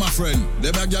couple scammer friend.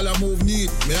 Them gyal a move neat.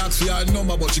 Me ask for your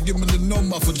number, but you give me the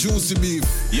number for juicy beef.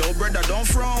 Yo, brother, don't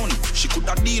frown. She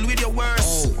coulda deal with your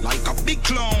worst. Like a big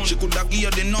clown. She coulda give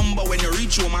you the number when you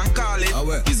reach home and call it.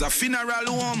 It's a funeral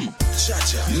home.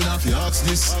 Cha-cha. You have to ask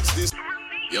this.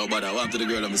 Yo, brother, I want to the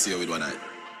girl let me see you with one night.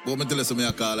 But me tell you something,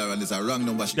 I call her and it's a wrong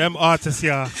number. Them artists,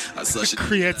 yeah.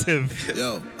 Creative.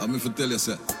 Yo, I'm for tell you,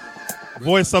 sir.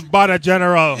 Voice of Bada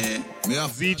General. Me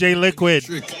have ZJ Liquid.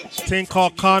 Thing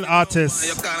called Con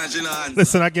Artist.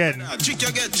 Listen again. Trick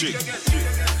you get trick.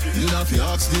 You have to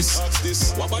ask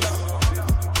this. What about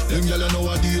that? Them gyal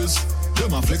nowadays,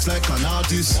 them a flex like an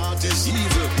artist.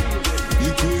 Evil.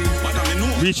 Liquid. But I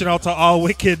know. Reaching out to all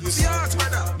wicked.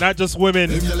 Not just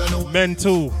women, men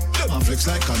too. Flex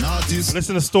like an artist.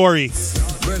 Listen to story.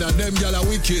 Brother, them gyal are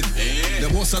wicked.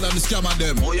 Them worse than the scammer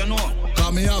them. Oh, you know.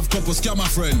 Cause me have couple scammer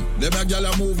friend. Them gyal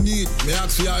a move neat. Me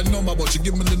ask for your number, but you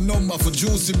give me the number for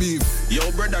juicy beef.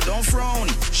 Yo, brother, don't frown.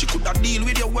 She coulda deal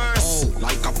with your worst.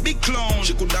 Like a big clown.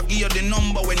 She coulda give you the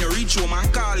number when you reach home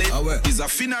and call it. It's a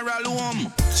funeral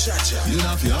home. Cha-cha. You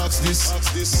have to ask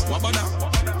this. What about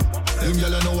that? Them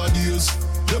gyal nowadays,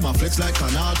 them a flex like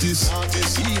an artist.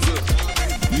 Evil.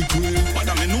 Liquid. But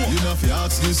I know. You have to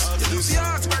ask this. You do see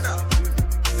art, brother.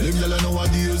 Them gyal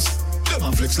nowadays, them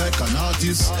a flex like an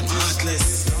artist. I'm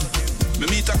heartless. Me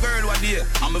meet a girl one day,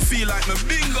 and me feel like me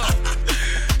bingo.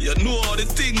 You know how the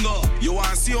thing go. You want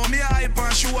to see how me hype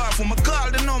and show off when me call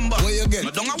the number. What you get?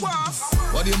 Me don't a waff.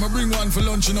 What do you bring one for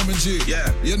lunch, you know me G? Yeah.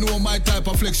 You know my type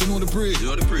of flex, you know the pre. You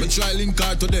know the pre. Me try link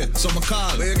card today, so me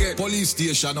call. What you get? Police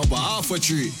station up a half a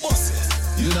tree.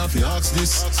 You have to ask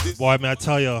this. Boy, man, I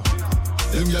tell you.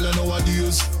 Them gyal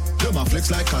nowadays, them a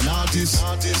flex like an artist.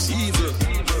 Evil.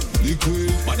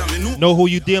 Liquid. But I know. Know who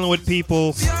you dealing with,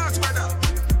 people.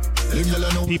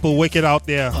 People wicked out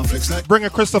there. Bring a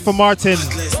Christopher Martin.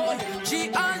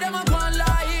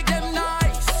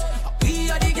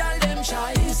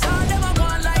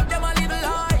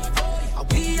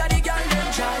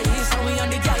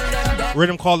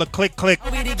 Rhythm called a click click.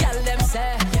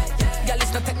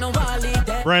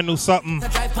 Brand new something.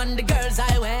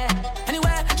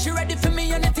 She ready for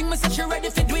me, anything me say she ready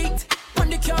for do it. On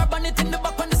the car, on it in the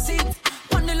back on the seat.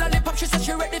 On the lollipop, she said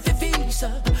she ready for feast.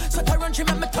 So I run, she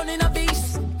make me turn in a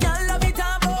beast. Y'all love it,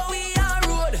 how we are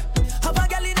road. Have a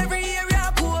gal in every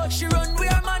area code. She run, we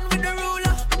are man with the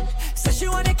ruler. Say she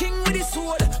want a king with his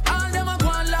sword. All them a go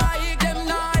on like them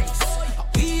nice.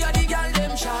 We are the gal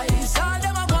them chies. All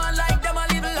them a go on like them a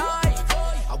live life.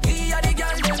 We are the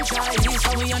gal them chies.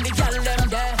 So we on the gal them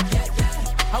there.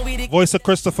 Voice of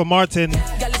Christopher Martin.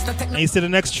 And you see the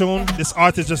next tune? This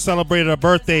artist just celebrated a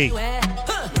birthday.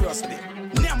 Trust me.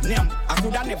 I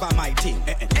coulda never my thing.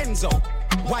 Enzo,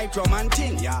 white rum and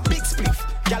ting. Yeah. Big spliff,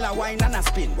 gyal a wine and a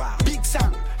spin. Wow. Big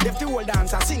song, left the whole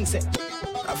dance a sing set.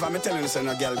 If I'm telling you, so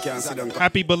no girl can't sit down.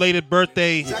 Happy belated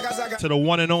birthday to the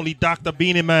one and only Dr.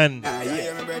 Beanie Man.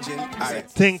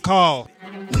 Thing call.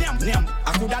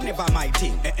 I coulda never my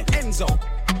thing. Enzo,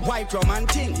 white rum and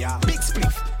ting. Yeah. Big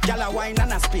spliff, gyal a wine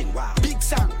and a spin. Wow. Big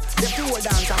song, left the whole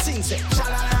dance a sing set.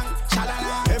 Chalalang,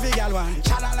 chalalang, every girl want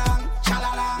chalalang,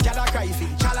 chalalang, gyal a cry fi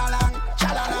chalalang,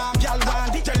 chalalang, gyal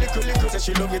want it. Tell little say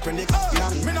she love it when they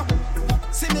long. Me no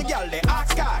see me gyal they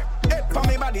ask her. Head for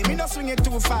me body, me no swing it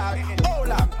too far. Oh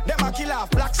long, them a kill off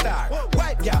black star.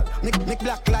 White gyal, make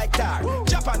black like tar.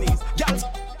 Japanese gyal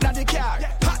na the car.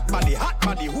 Hot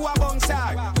body, who a bong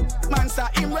star? Man star,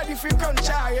 him ready for crunch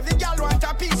char. Every gal want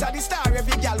a piece of the star.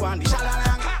 Every gal want the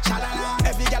chalalang, chalalang.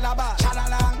 Every gal a bar,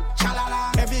 chalalang,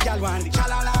 chalalang. Every gal want the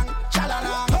chalalang,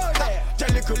 chalalang. Hold there,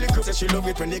 tell little say she love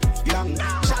it when they young.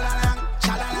 Chalalang,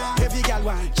 chalalang. Every gal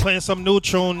want. Playing some new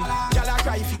tune.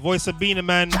 Voice of Beanie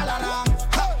Man.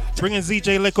 Bringing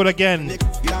ZJ Liquid again.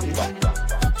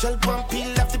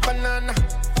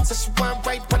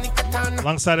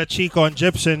 Alongside a Chico and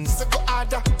Egyptian.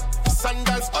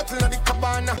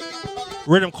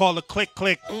 Rhythm called the Click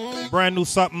Click. Brand new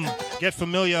something. Get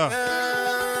familiar.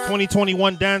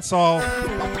 2021 Dancehall.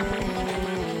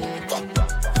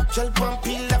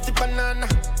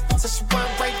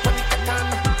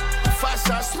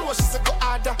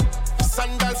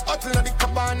 Sandals hot in the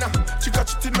cabana. She got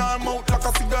it in her mouth like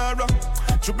a cigar.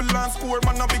 Dribble and score,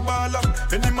 man a big baller.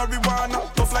 Any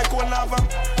marijuana, tough like one lava.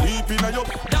 Deep in a yup.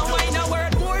 Now I know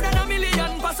worth more than a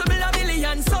million, possible a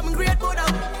billion. Something great but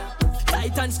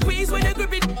tight and squeeze when you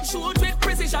grip it. Shoot with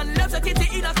precision, left a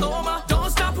kitty in a coma. Don't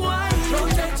stop whine,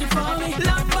 rotate it for me.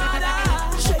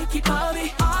 Lambada, shake it for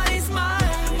me. All is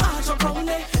mine, march up round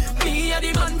there. Me and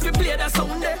the man fi play the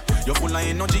sound there. You're full of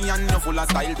energy and you're full of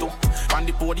style too. On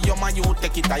the podium and you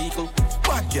take it title.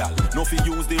 Bad girl, no fi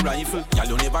use the rifle. Girl,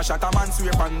 you never shot a man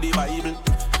swear on the Bible.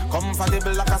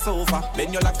 Comfortable like a sofa,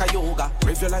 bend you like a yoga.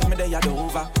 If you like me, there you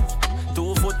over.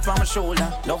 2 foot from my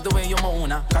shoulder, love the way you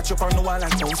moan. Catch up on the wall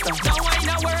like toaster. Now I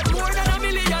know worth more than a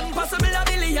million, possible a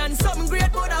billion. Something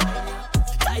great but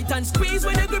tight and squeeze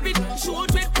when you grip it.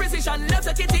 Shoot with precision, left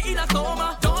a kitty in a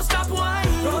coma. Don't stop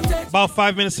whine, rotate. About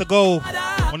 5 minutes ago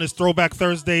on this Throwback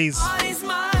Thursdays,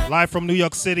 live from New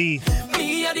York City.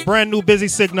 Brand new Busy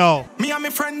Signal. Me and my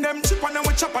friend them chip on them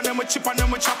we chop on them we chip on them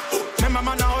we chop.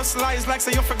 Remember man our slice like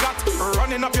say you forgot.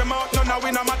 Running up your mouth, no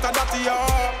we no matter that yeah.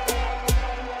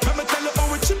 Let me tell you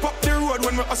how we chip up the road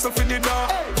when we hustle for the door.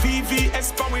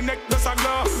 VVS for we neck does a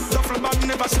go. Duffel bag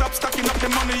never stop stacking up the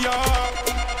money yeah.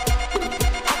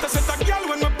 After set a girl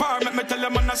when we par, make me tell you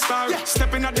man a star.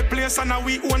 Stepping at the place and now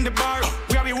we own the bar.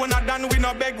 We are the one that done, we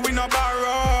no beg, we no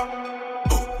borrow.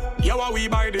 Yo, we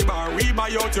buy the bar, we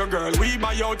buy out your girl, we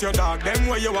buy out your dog. Them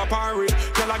where you are parried,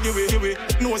 tell her give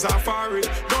it, nose are far it.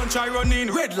 Don't try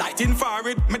running, red light in far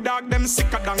it. Me dog them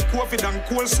sicker than COVID and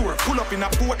cold sore. Pull up in a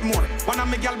boat more, one of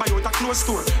me gal buy out a close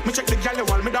store. Me check the gal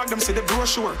wall, me dog them say the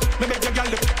brochure. Me beg your gal,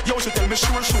 yo she tell me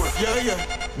sure. Yeah,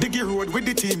 diggy road with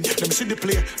the team, them see the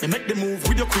play, me make the move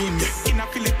with your queen. In a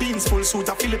Philippines, full suit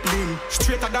a Philippine.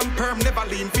 Straighter than perm, never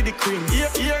lean for the cream. Yeah,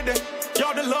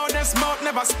 yo the Lord's mouth,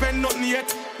 never spend nothing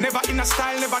yet. Never in a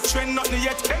style, never trend nothing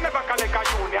yet. They never collect a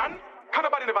union. Can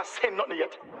nobody never say nothing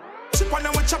yet. Chip on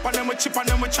them, we chop on them, we chip on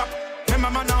them, we chop.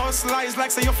 Remember man, our slice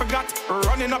like say you forgot.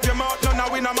 Running up your mouth, no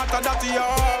we no matter that, yeah.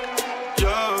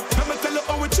 Let me tell you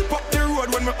how we chip up the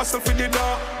road when we hustle for the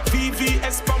door.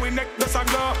 VVS for we neck does a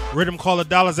go. Rhythm caller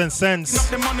Dollars and Cents.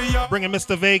 Bringing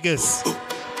Mr. Vegas.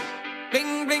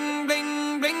 Bling, bling,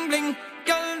 bling, bling, bling.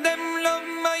 Girl, them love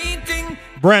my thing.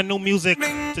 Brand new music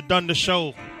to done the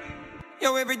show.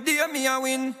 Yo, every day me a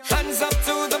win. Hands up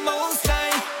to the most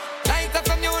high. Light up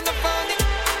from you on the phone.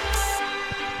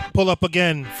 Pull up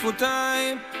again. Full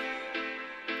time.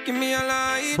 Give me a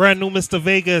light. Brand new Mr.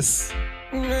 Vegas.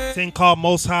 Thing called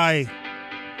Most High.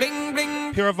 Bling,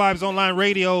 bling. Pure Vybz Online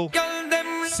Radio.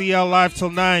 CL Live till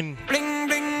 9. Bling,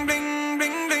 bling, bling,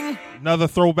 bling, bling. Another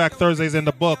Throwback Thursdays in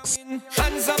the books.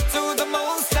 Hands up to the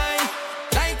most high.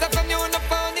 Light up from you on the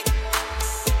phone.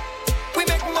 We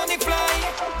make money fly.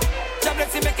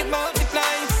 Let's make it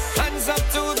multiply. Hands up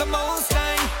to the most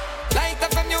high. Light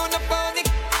up from you on the phone.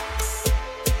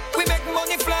 We make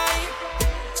money fly.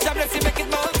 Let's make it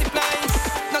multiply.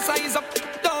 No size up,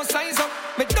 don't size up.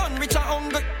 Me done rich and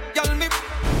hungry. Y'all me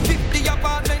 50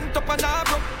 apartment up and up.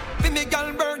 For me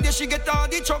girl birthday she get all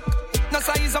the truck. No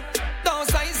size up, don't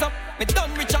size up. Me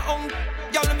done rich and hungry.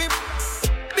 Y'all me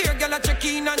beer girl a check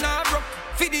in and up.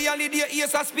 For the holiday,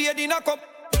 yes, I spade in a cup.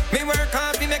 Me work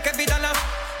hard, me make every dollar.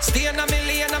 Stay in a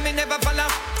million and me never follow.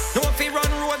 No fi run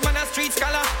road, man a street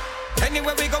scholar.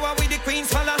 Anywhere we go, with the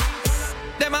queens follow.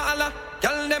 Them a Allah,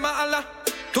 y'all them a Allah.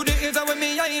 To the hills where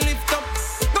me I lift up.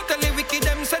 Go tell the wicked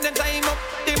them send the time up.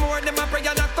 The more them a pray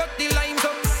and a cut the lines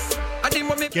up.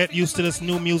 Get used to this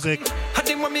new music.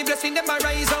 Me blessing them a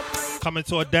rise up. Coming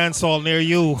to a dance hall near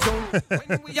you.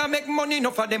 We a make money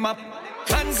enough for them up.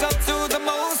 Hands up to the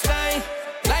most high.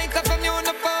 Light up from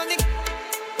uniform.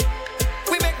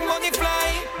 We make money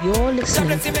fly. You're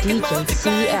listening to DJ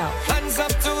CL. Hands up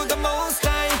to the most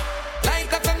high.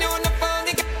 Light up from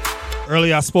uniform.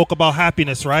 Earlier I spoke about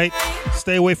happiness, right?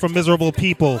 Stay away from miserable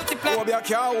people.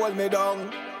 Can't hold me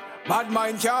down. Bad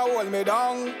mind can't hold me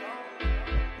down.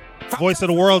 Voice of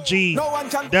the world, G. No one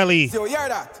can Delhi. you hear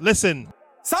that? Listen.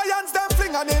 Science them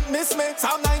fling and it miss me.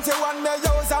 Psalm 91 may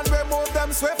use and remove them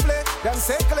swiftly. Them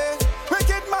sickly.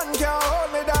 Wicked man can't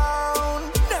hold me down.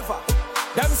 Never.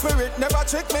 Them spirit never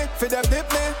trick me. For them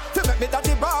dip me. To make me that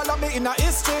the ball of me in a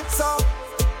history. So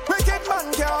wicked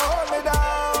man can't hold me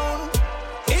down.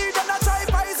 Even a try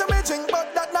poison me drink,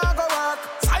 but that not go work.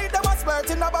 Side them a spurt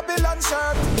in a Babylon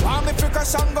shirt. Want me freak a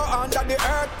shango under the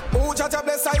earth. Who judge a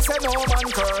bless I say no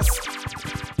man curse.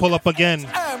 Pull up again.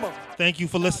 Thank you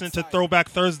for listening to Throwback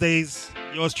Thursdays.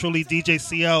 Yours truly, DJ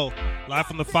CL, live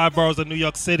from the 5 boroughs of New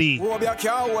York City. Can't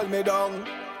hold me down.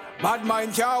 Bad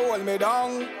mind can't hold me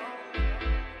down.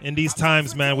 In these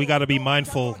times, man, we got to be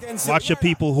mindful. Watch your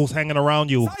people who's hanging around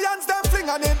you. Science them fling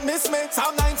and it miss me.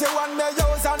 Psalm 91 may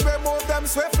use and remove them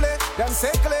swiftly. Them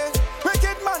sickly.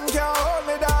 Wicked man can't hold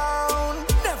me down.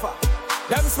 Never.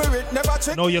 Them spirit never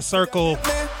trick Know your circle.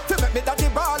 to make me that the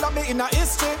ball of me in a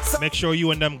history. So Make sure you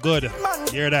and them good.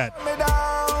 Hear that? me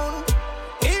down.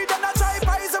 Even a try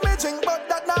poison me drink, but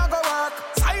that not go work.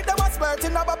 Side them a spurt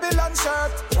in a Babylon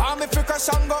shirt. Want me freak a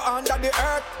shango under the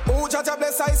earth. Who judge a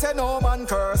bless I say no man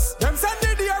curse. Them send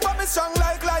me the air but me strong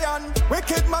like lion.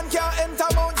 Wicked man can't enter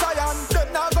Mount Zion.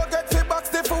 Them now go get fi box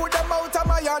the food them out of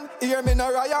my hand. Hear me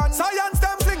no Ryan. Science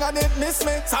them fling and it miss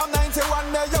me. Psalm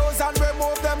 91 may use and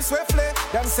remove them swiftly.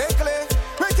 Them sickly.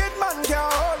 Wicked man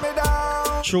can't hold me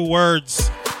down. True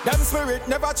words. Them spirit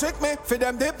never trick me, for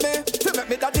them dip me. To make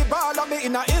me that the ball of me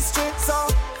in a history. So,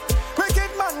 wicked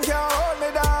man can't hold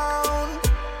me down.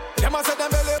 Them a say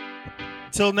them belly.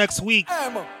 Till next week.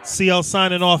 CL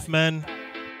signing off, man.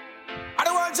 I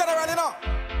don't want general, you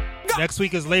know. Next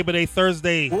week is Labor Day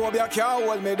Thursday. Can't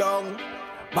hold me down.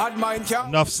 Bad mind can't.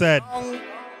 Enough said.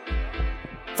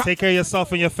 Take care of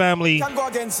yourself and your family. Can go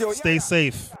against you. Stay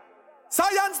safe.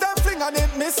 Science them fling and it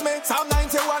miss me. Psalm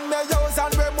 91 may use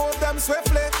and remove them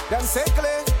swiftly. Them sickly.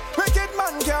 Wicked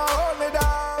man can't hold me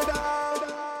down.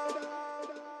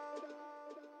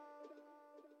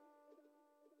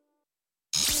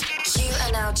 You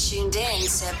are now tuned in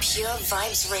to Pure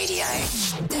Vybz Radio,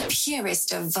 the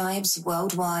purest of vibes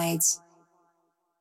worldwide.